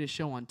was the greatest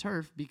show on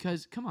turf,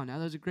 because, come on now,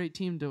 that was a great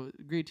team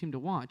to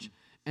watch.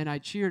 And I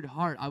cheered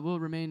hard. I will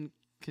remain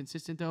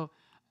consistent, though.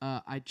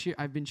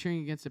 I've been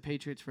cheering against the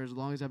Patriots for as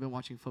long as I've been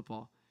watching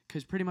football.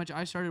 Because pretty much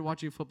I started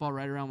watching football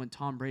right around when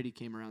Tom Brady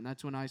came around.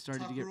 That's when I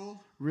started to get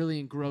really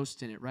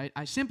engrossed in it, right?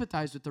 I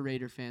sympathized with the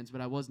Raider fans,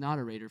 but I was not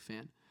a Raider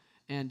fan.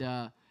 And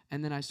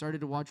then I started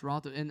to watch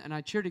and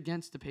I cheered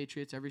against the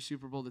Patriots every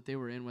Super Bowl that they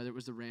were in, whether it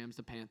was the Rams,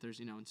 the Panthers,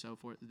 and so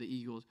forth, the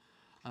Eagles.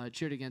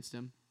 Cheered against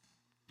them.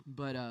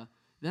 But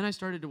then I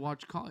started to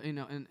watch,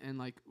 and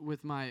like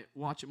with my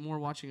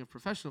watching of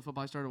professional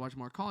football, I started to watch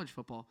more college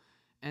football.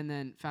 And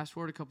then fast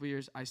forward a couple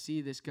years, I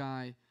see this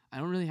guy. I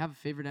don't really have a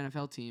favorite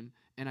NFL team,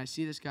 and I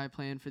see this guy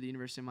playing for the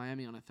University of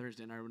Miami on a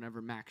Thursday night or whenever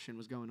MACtion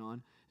was going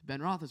on, Ben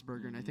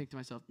Roethlisberger, and I think to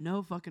myself,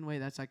 no fucking way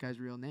that's that guy's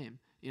real name.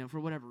 For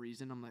whatever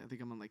reason, I think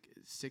I'm on like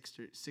sixth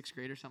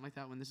grade or something like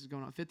that when this is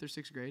going on, 5th or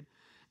 6th grade,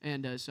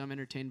 and so I'm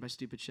entertained by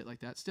stupid shit like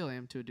that. Still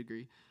am to a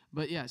degree,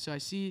 but yeah. So I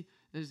see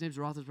that his name's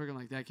Roethlisberger. I'm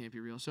like, that can't be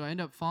real. So I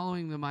end up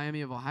following the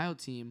Miami of Ohio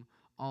team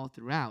all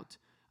throughout.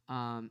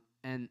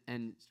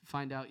 And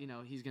find out,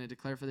 he's going to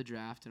declare for the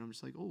draft. And I'm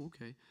just like, oh,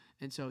 okay.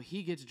 And so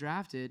he gets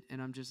drafted,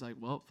 and I'm just like,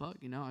 well, fuck,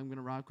 I'm going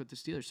to rock with the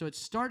Steelers. So it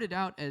started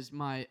out as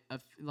my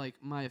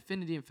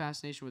affinity and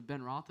fascination with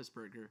Ben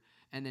Roethlisberger,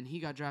 and then he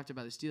got drafted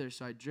by the Steelers,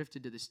 so I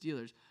drifted to the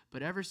Steelers.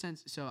 But ever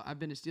since, so I've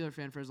been a Steeler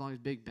fan for as long as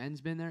Big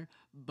Ben's been there,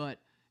 but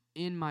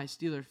in my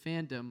Steeler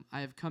fandom,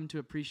 I have come to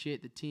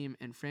appreciate the team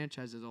and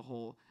franchise as a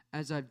whole,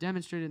 as I've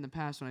demonstrated in the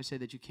past when I say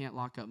that you can't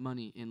lock up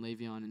money in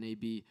Le'Veon and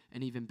AB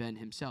and even Ben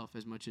himself,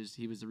 as much as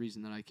he was the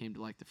reason that I came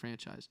to like the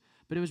franchise.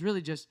 But it was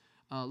really just,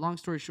 long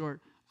story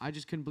short, I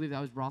just couldn't believe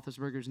that was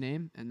Roethlisberger's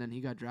name, and then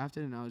he got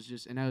drafted, and I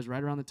was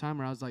right around the time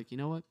where I was like, you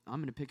know what, I'm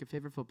going to pick a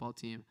favorite football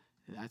team.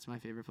 That's my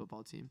favorite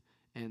football team,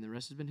 and the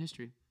rest has been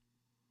history.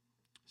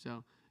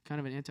 So, kind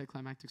of an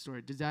anticlimactic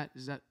story. Does that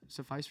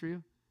suffice for you?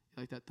 You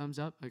like that thumbs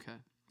up? Okay.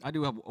 I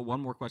do have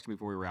one more question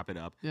before we wrap it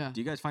up. Yeah. Do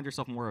you guys find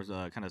yourself more as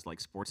kind of like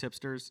sports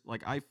hipsters?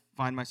 Like I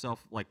find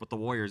myself like with the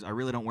Warriors, I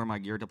really don't wear my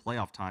gear to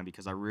playoff time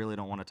because I really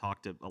don't want to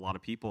talk to a lot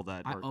of people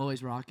that I are.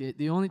 always rock it.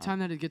 The only time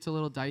that it gets a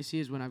little dicey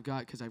is when I've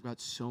got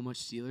so much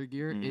Steeler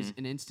gear. Is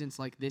an instance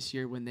like this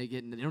year when they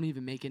don't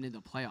even make it into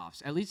the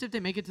playoffs. At least if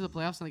they make it to the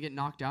playoffs and they get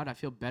knocked out, I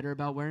feel better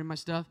about wearing my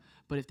stuff.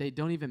 But if they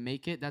don't even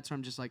make it, that's where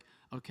I'm just like,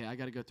 okay, I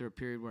got to go through a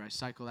period where I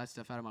cycle that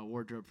stuff out of my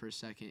wardrobe for a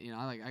second.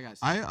 I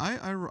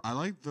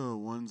like the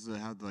ones that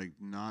have like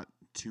not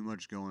too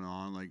much going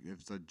on. Like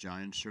if it's a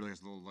Giants shirt, like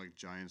it's a little like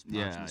Giants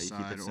patch on the you keep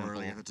side, it or simple.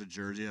 like if it's a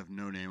jersey, have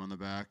no name on the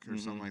back or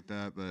something like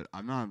that. But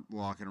I'm not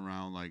walking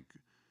around like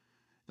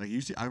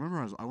you see. I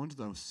remember I went to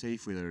the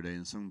Safeway the other day,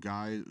 and some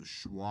guy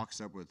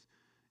walks up with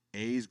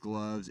A's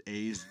gloves,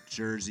 A's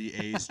jersey,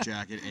 A's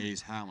jacket,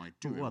 A's hat. I'm like,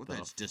 dude, What the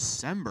it's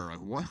December.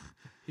 Like what?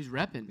 He's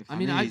repping. I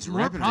mean, he's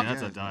repping.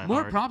 That's a die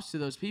more hard. props to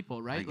those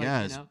people, right? I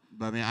guess.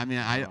 But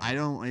I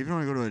don't. Even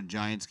when I go to a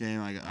Giants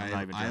game, I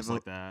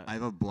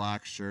have a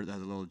black shirt that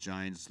has a little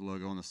Giants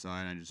logo on the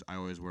side. And I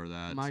always wear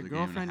that. My to the game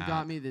and a girlfriend hat.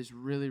 got me this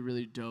really,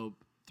 really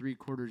dope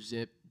 3/4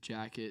 zip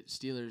jacket,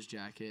 Steelers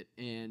jacket,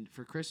 and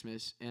for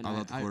Christmas. And I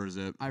love the quarter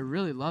zip. I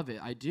really love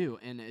it. I do,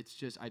 and it's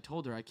just I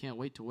told her I can't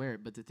wait to wear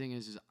it. But the thing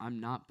is I'm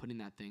not putting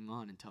that thing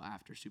on until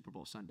after Super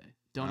Bowl Sunday.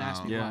 Don't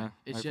ask me Yeah, why.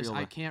 It's I just feel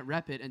I that. can't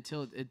rep it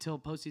until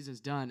postseason's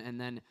done,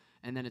 and then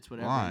it's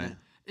whatever. Why? And then,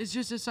 It's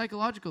just a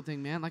psychological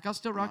thing, man. Like I'll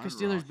still rock a I'd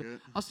Steelers. rock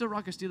it. I'll still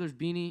rock a Steelers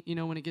beanie,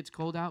 when it gets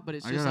cold out. But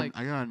it's I just got like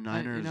I got a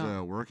Niners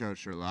know. workout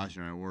shirt last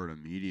year, and I wore it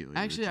immediately. to the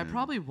actually, I gym.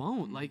 probably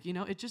won't. Like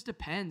it just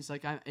depends.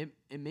 Like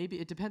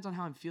it depends on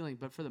how I'm feeling.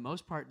 But for the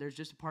most part, there's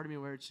just a part of me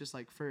where it's just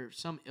like for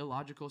some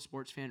illogical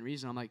sports fan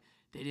reason, I'm like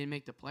they didn't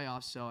make the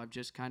playoffs, so I've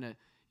just kind of.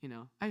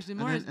 Actually,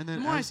 the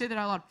more I say that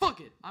out loud,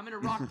 fuck it, I'm gonna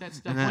rock that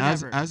stuff And then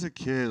whenever. as a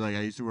kid, like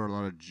I used to wear a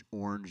lot of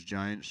orange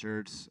Giant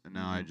shirts, and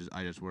now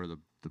I just wear the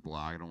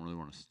black. I don't really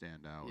want to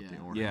stand out with the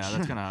orange. Yeah,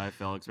 that's kind of how I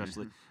felt,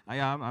 especially.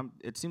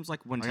 It seems like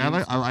when Like,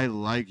 teams, I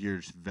like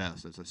your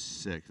vest. It's a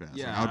sick vest.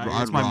 yeah, like,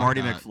 I'd it's my rock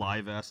Marty that.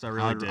 McFly vest. I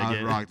really dig I'd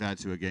it. rock that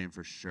to a game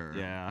for sure.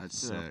 Yeah, that's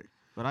so- sick.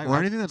 But Or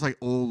anything that's like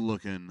old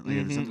looking. Like if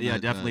it's Mhm, something yeah,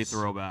 that- definitely that's-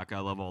 throwback. I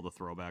love all the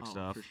throwback Oh,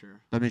 stuff. for sure.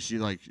 That makes you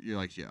like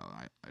yeah.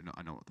 I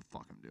know what the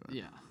fuck I'm doing.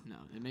 Yeah, no,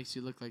 it makes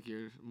you look like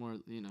you're more,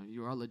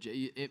 you are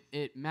legit.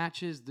 It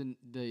matches the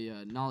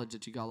knowledge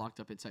that you got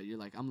locked up inside. You're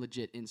like, I'm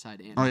legit inside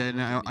and. Oh out. yeah, and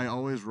Look at I me.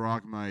 always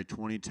rock my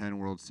 2010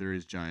 World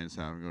Series Giants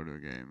hat and go to a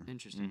game.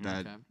 Interesting.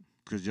 That- Okay.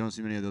 Because you don't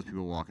see many of those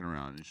people walking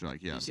around. And you're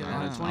like, You yes, see a I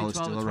lot of was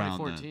 2012 still to around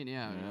 2014, then.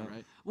 yeah, Yeah.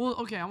 right. Well,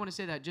 okay, I want to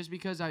say that just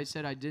because I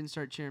said I didn't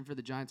start cheering for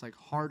the Giants like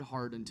hard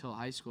until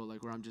high school,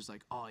 like where I'm just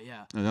like, oh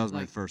yeah. No, that was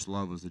my Like- first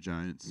love was the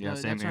Giants. Yeah, No,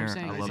 same that's what I'm here.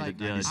 saying. I It's love like,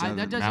 the yeah,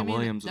 that doesn't Matt mean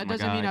Williams was that my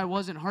doesn't mean guy. I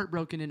wasn't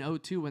heartbroken in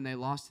 2002 when they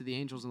lost to the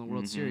Angels in the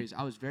World Mhm. Series.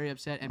 I was very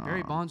upset, and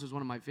Barry Oh. Bonds was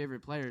one of my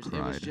favorite players. It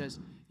was Cried.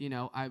 just,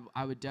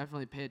 I would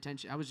definitely pay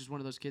attention. I was just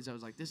one of those kids that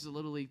was like, this is a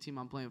little league team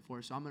I'm playing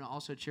for, so I'm gonna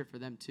also cheer for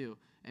them too.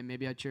 And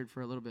maybe I cheered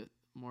for a little bit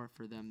more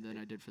for them than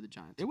I did for the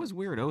Giants. It was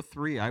weird.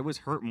 03. I was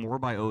hurt more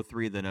by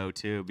 03 than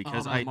 02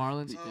 because by I.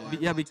 Marlins.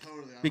 Yeah,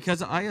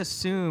 because I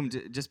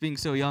assumed, just being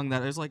so young,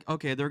 that I was like,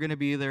 okay, they're gonna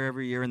be there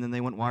every year, and then they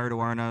went wire to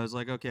wire, and I was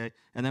like, okay.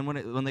 And then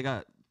when they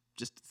got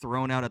just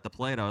thrown out at the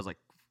plate, I was like,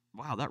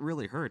 wow, that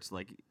really hurts.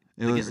 Like It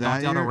they was get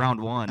knocked that out of year,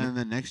 round one. And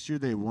the next year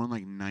they won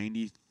like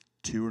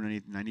 92 or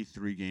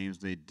 93 games.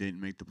 They didn't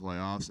make the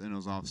playoffs, and it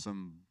was off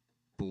some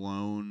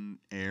blown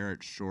air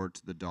at short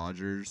to the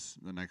Dodgers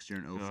the next year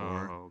in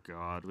 04. Oh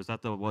God, was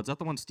that the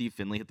one Steve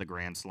Finley hit the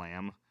grand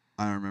slam?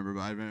 I don't remember,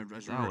 but I remember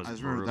was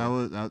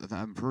that was.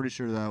 I'm pretty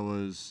sure that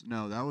was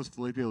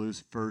Felipe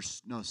Alou's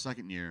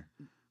second year,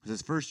 because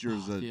his first year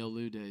was the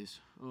Alou days.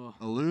 Oh,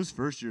 Alou's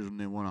first year was when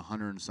they won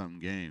 100 and something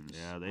games.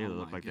 Yeah, they Oh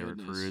looked my like they were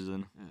goodness.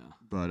 cruising.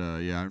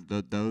 yeah.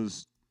 But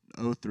those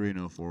 03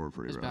 and 04 were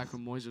pretty That's rough. back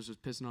when Moises was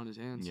pissing on his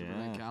hands. Yeah.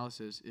 Yeah.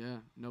 Calluses. Yeah.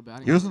 No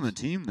batting. He was on the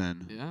gloves. team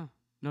then. Yeah.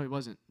 No, he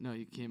wasn't. No,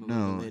 he came a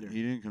little No, bit later.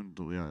 he didn't come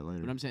till later.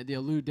 But I'm saying the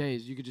Alou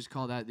days, you could just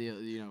call that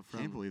from.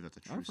 Can't believe that's a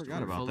true I story.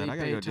 forgot about Felipe that. I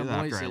gotta go to do that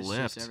after I Moises,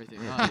 lift. just everything.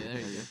 Oh, yeah, there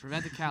you go.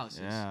 Prevent the calluses.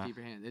 Yeah. Keep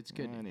your hand. It's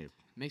good. Yeah, I need-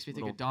 Makes me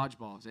think little- of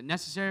dodgeball. Is it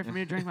necessary for me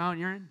to drink my own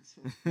urine?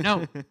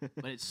 No,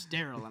 but it's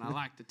sterile and I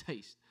like the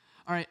taste.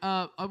 All right.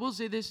 I will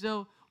say this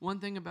though. One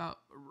thing about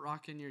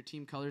rocking your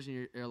team colors and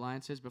your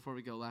alliances before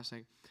we go. Last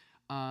thing.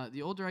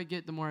 The older I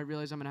get, the more I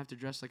realize I'm gonna have to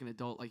dress like an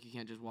adult. Like you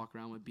can't just walk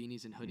around with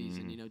beanies and hoodies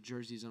and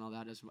jerseys and all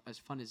that. As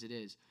fun as it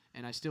is,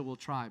 and I still will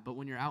try. But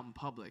when you're out in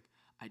public,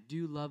 I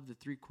do love the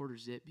 3/4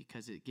 zip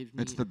because it gives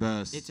me. It's the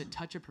best. It's a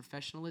touch of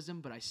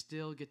professionalism, but I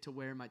still get to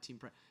wear my team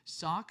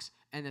socks,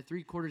 and the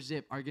 3/4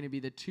 zip are going to be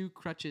the two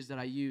crutches that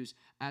I use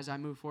as I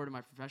move forward in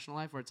my professional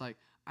life. Where it's like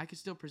I can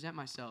still present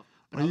myself,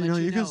 but Well, I'll you let know,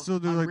 you you know can still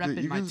do I'm like the-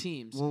 repping you my can-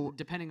 teams well,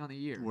 depending on the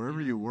year. Wherever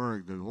know? you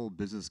work, the whole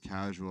business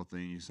casual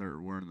thing, you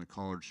start wearing the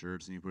collared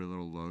shirts and you put a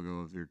little logo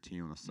of your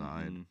team on the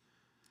side. Mhm.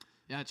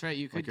 Yeah, that's right.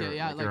 You could, Like you're,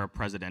 yeah, like you're a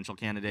presidential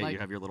candidate. like- you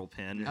have your little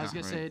pin. I was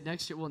gonna right. say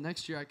next year. Well,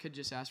 next year I could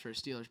just ask for a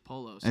Steelers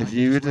polo. So If I could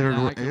you just get wear to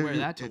that. I if could wear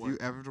that to you work.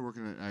 ever have to work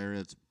in an area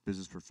that's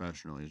business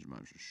professional, you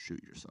might just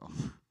shoot yourself.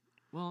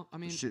 Well, I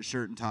mean,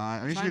 Shirt and tie.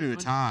 I mean, you try- should do a when-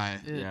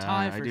 tie. Yeah,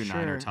 tie I for do sure.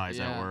 Niner ties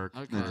yeah. at work.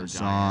 Okay. Then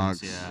some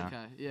Giants, socks. yeah.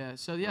 Okay. Yeah.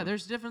 So yeah,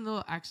 there's different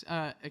little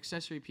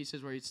accessory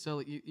pieces where you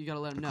still you gotta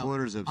let them The know.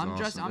 quarter zip's I'm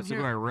just awesome. I'm That's here.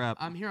 who I rep.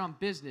 I'm here on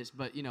business,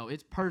 but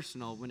it's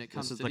personal when it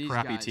comes This is to the these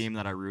crappy guys. team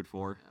that I root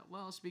for.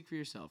 Well, speak for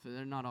yourself.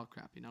 They're not all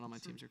crappy. Not all my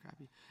teams are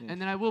crappy. And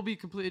then I will be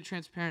completely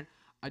transparent.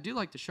 I do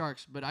like the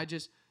Sharks, but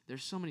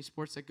there's so many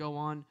sports that go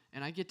on,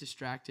 and I get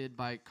distracted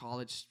by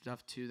college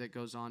stuff too that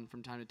goes on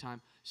from time to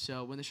time.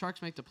 So when the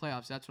Sharks make the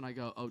playoffs, that's when I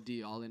go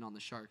OD all in on the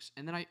Sharks.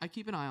 And then I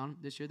keep an eye on them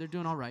this year. They're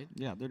doing all right.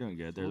 Yeah, they're doing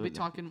good. We'll be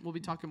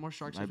talking more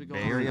Sharks My as we go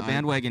Bay on. Area I-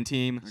 bandwagon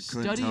team. I couldn't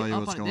Study tell you up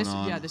what's on going this.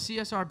 on. Yeah, the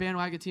CSR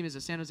bandwagon team is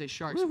the San Jose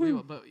Sharks.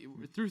 But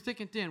through thick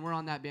and thin, we're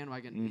on that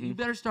bandwagon. Mhm. You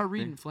better start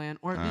reading, Flan,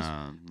 or at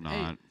least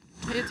not.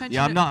 pay attention.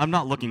 Yeah, to, I'm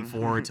not looking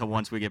forward to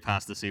once we get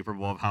past the Super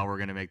Bowl of how we're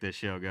gonna make this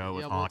show go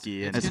with Yeah, well,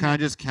 hockey. it's and It's kind of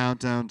just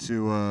countdown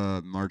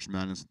to March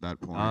Madness at that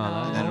point. Oh,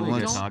 and then we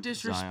once, can don't talk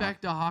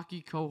disrespect the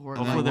hockey cohort.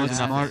 and Hopefully like then there's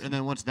that. enough- and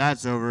then once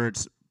that's over,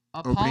 it's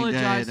opening day.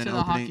 Apologize And to then the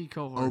opening, hockey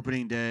cohort.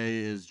 opening day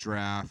is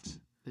draft.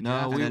 The No,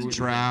 draft we- And is then good.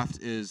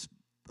 draft is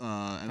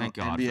Thank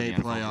God for NBA the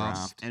NFL playoffs.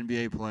 draft.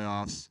 NBA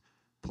playoffs.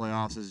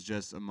 playoffs is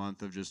just a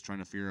month of just trying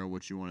to figure out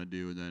what you want to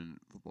do, and then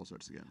football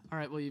starts again. All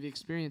right, well, you've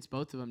experienced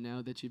both of them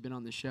now that you've been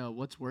on the show.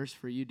 What's worse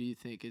for you, do you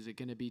think? Is it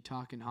going to be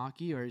talking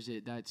hockey, or is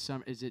it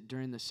is it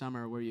during the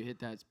summer where you hit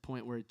that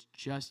point where it's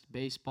just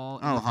baseball?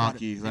 Oh,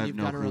 hockey. I have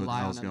no clue what the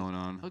hell's going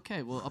on.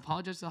 Okay, well,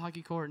 apologize to the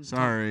hockey court. And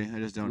Sorry, I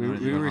just don't know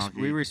anything about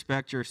hockey. We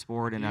respect your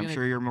sport, and You're I'm gonna-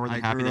 sure you're more than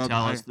I happy grew to up-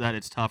 tell I- us that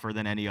it's tougher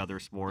than any other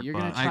sport. You're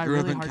gonna But try I grew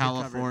really up in hard to cover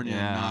it. California,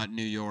 Yeah. not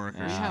New York or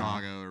We have-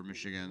 Chicago or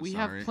Michigan. We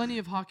Sorry. have plenty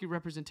of hockey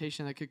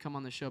representation that could come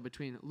on the show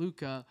between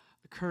Luca,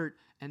 Kurt,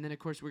 and then of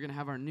course we're gonna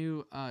have our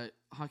new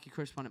hockey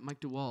correspondent Mike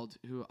DeWald,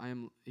 who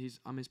I'm his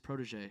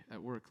protege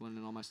at work,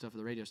 learning all my stuff for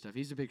the radio stuff.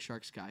 He's a big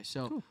Sharks guy,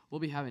 so we'll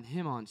be having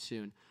him on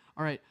soon.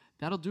 All right,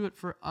 that'll do it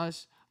for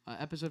us.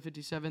 Episode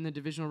 57, the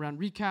divisional round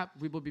recap.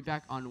 We will be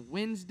back on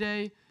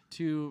Wednesday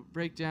to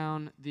break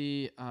down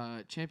the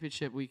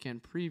championship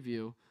weekend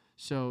preview.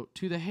 So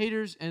to the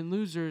haters and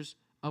losers,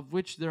 of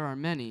which there are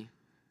many.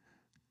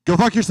 Go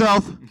fuck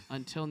yourself.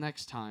 Until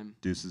next time.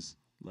 Deuces.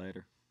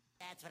 later.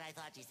 That's what I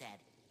thought you said.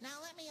 Now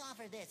let me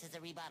offer this as a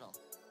rebuttal.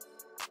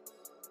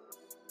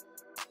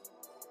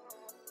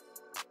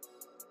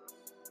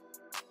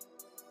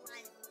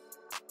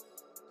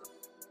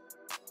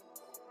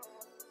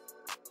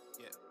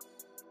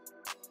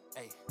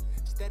 Hey,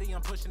 steady,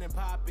 I'm pushing and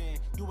popping.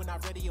 You and I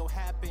radio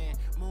happen.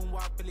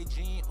 Moonwalk, Billie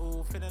Jean,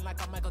 ooh, feeling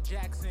like I'm Michael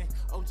Jackson.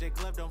 OJ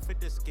Glove don't fit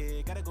the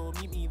skid. Gotta go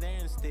meet me there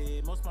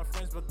instead. Most my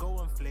friends would go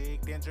and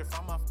flick. Dandruff,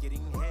 I'm off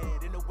getting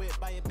head. In the whip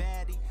by a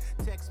baddie.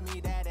 Text me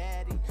that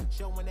addy.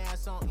 Showing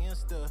ass on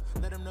Insta.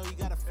 Let them know you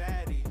got a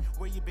fatty.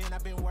 Where you been?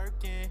 I've been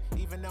working.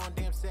 Even on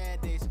damn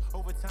sad days.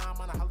 Overtime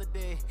on a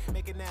holiday.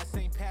 Making that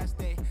St. Pat's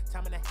Day.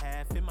 Time and a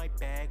half in my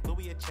bag.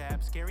 Louis a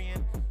chap. Scary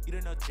and you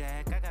don't know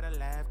Jack. I gotta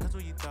laugh. Cause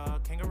what you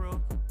thought?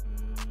 Kangaroo?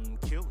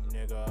 Cute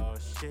nigga, oh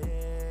shit.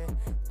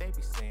 They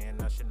be saying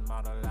I should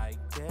model like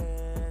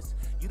this.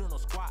 You don't know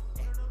squat,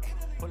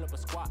 pull up a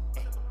squat,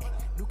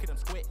 new kid I'm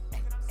squid,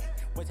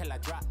 wait till I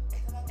drop,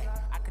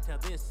 I can tell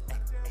this,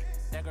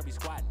 that girl be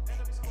squatting.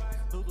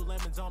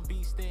 Lululemon's on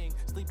bee sting,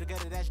 sleep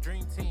together, that's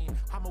dream team.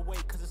 I'm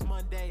awake cause it's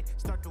Monday,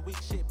 start the week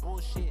shit,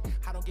 bullshit.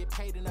 I don't get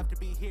paid enough to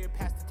be here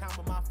past the time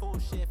of my full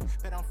shift.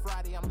 Bet on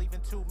Friday I'm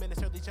leaving 2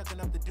 minutes early, chucking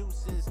up the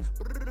deuces.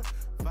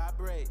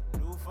 Vibrate,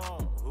 new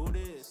phone, who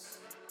this?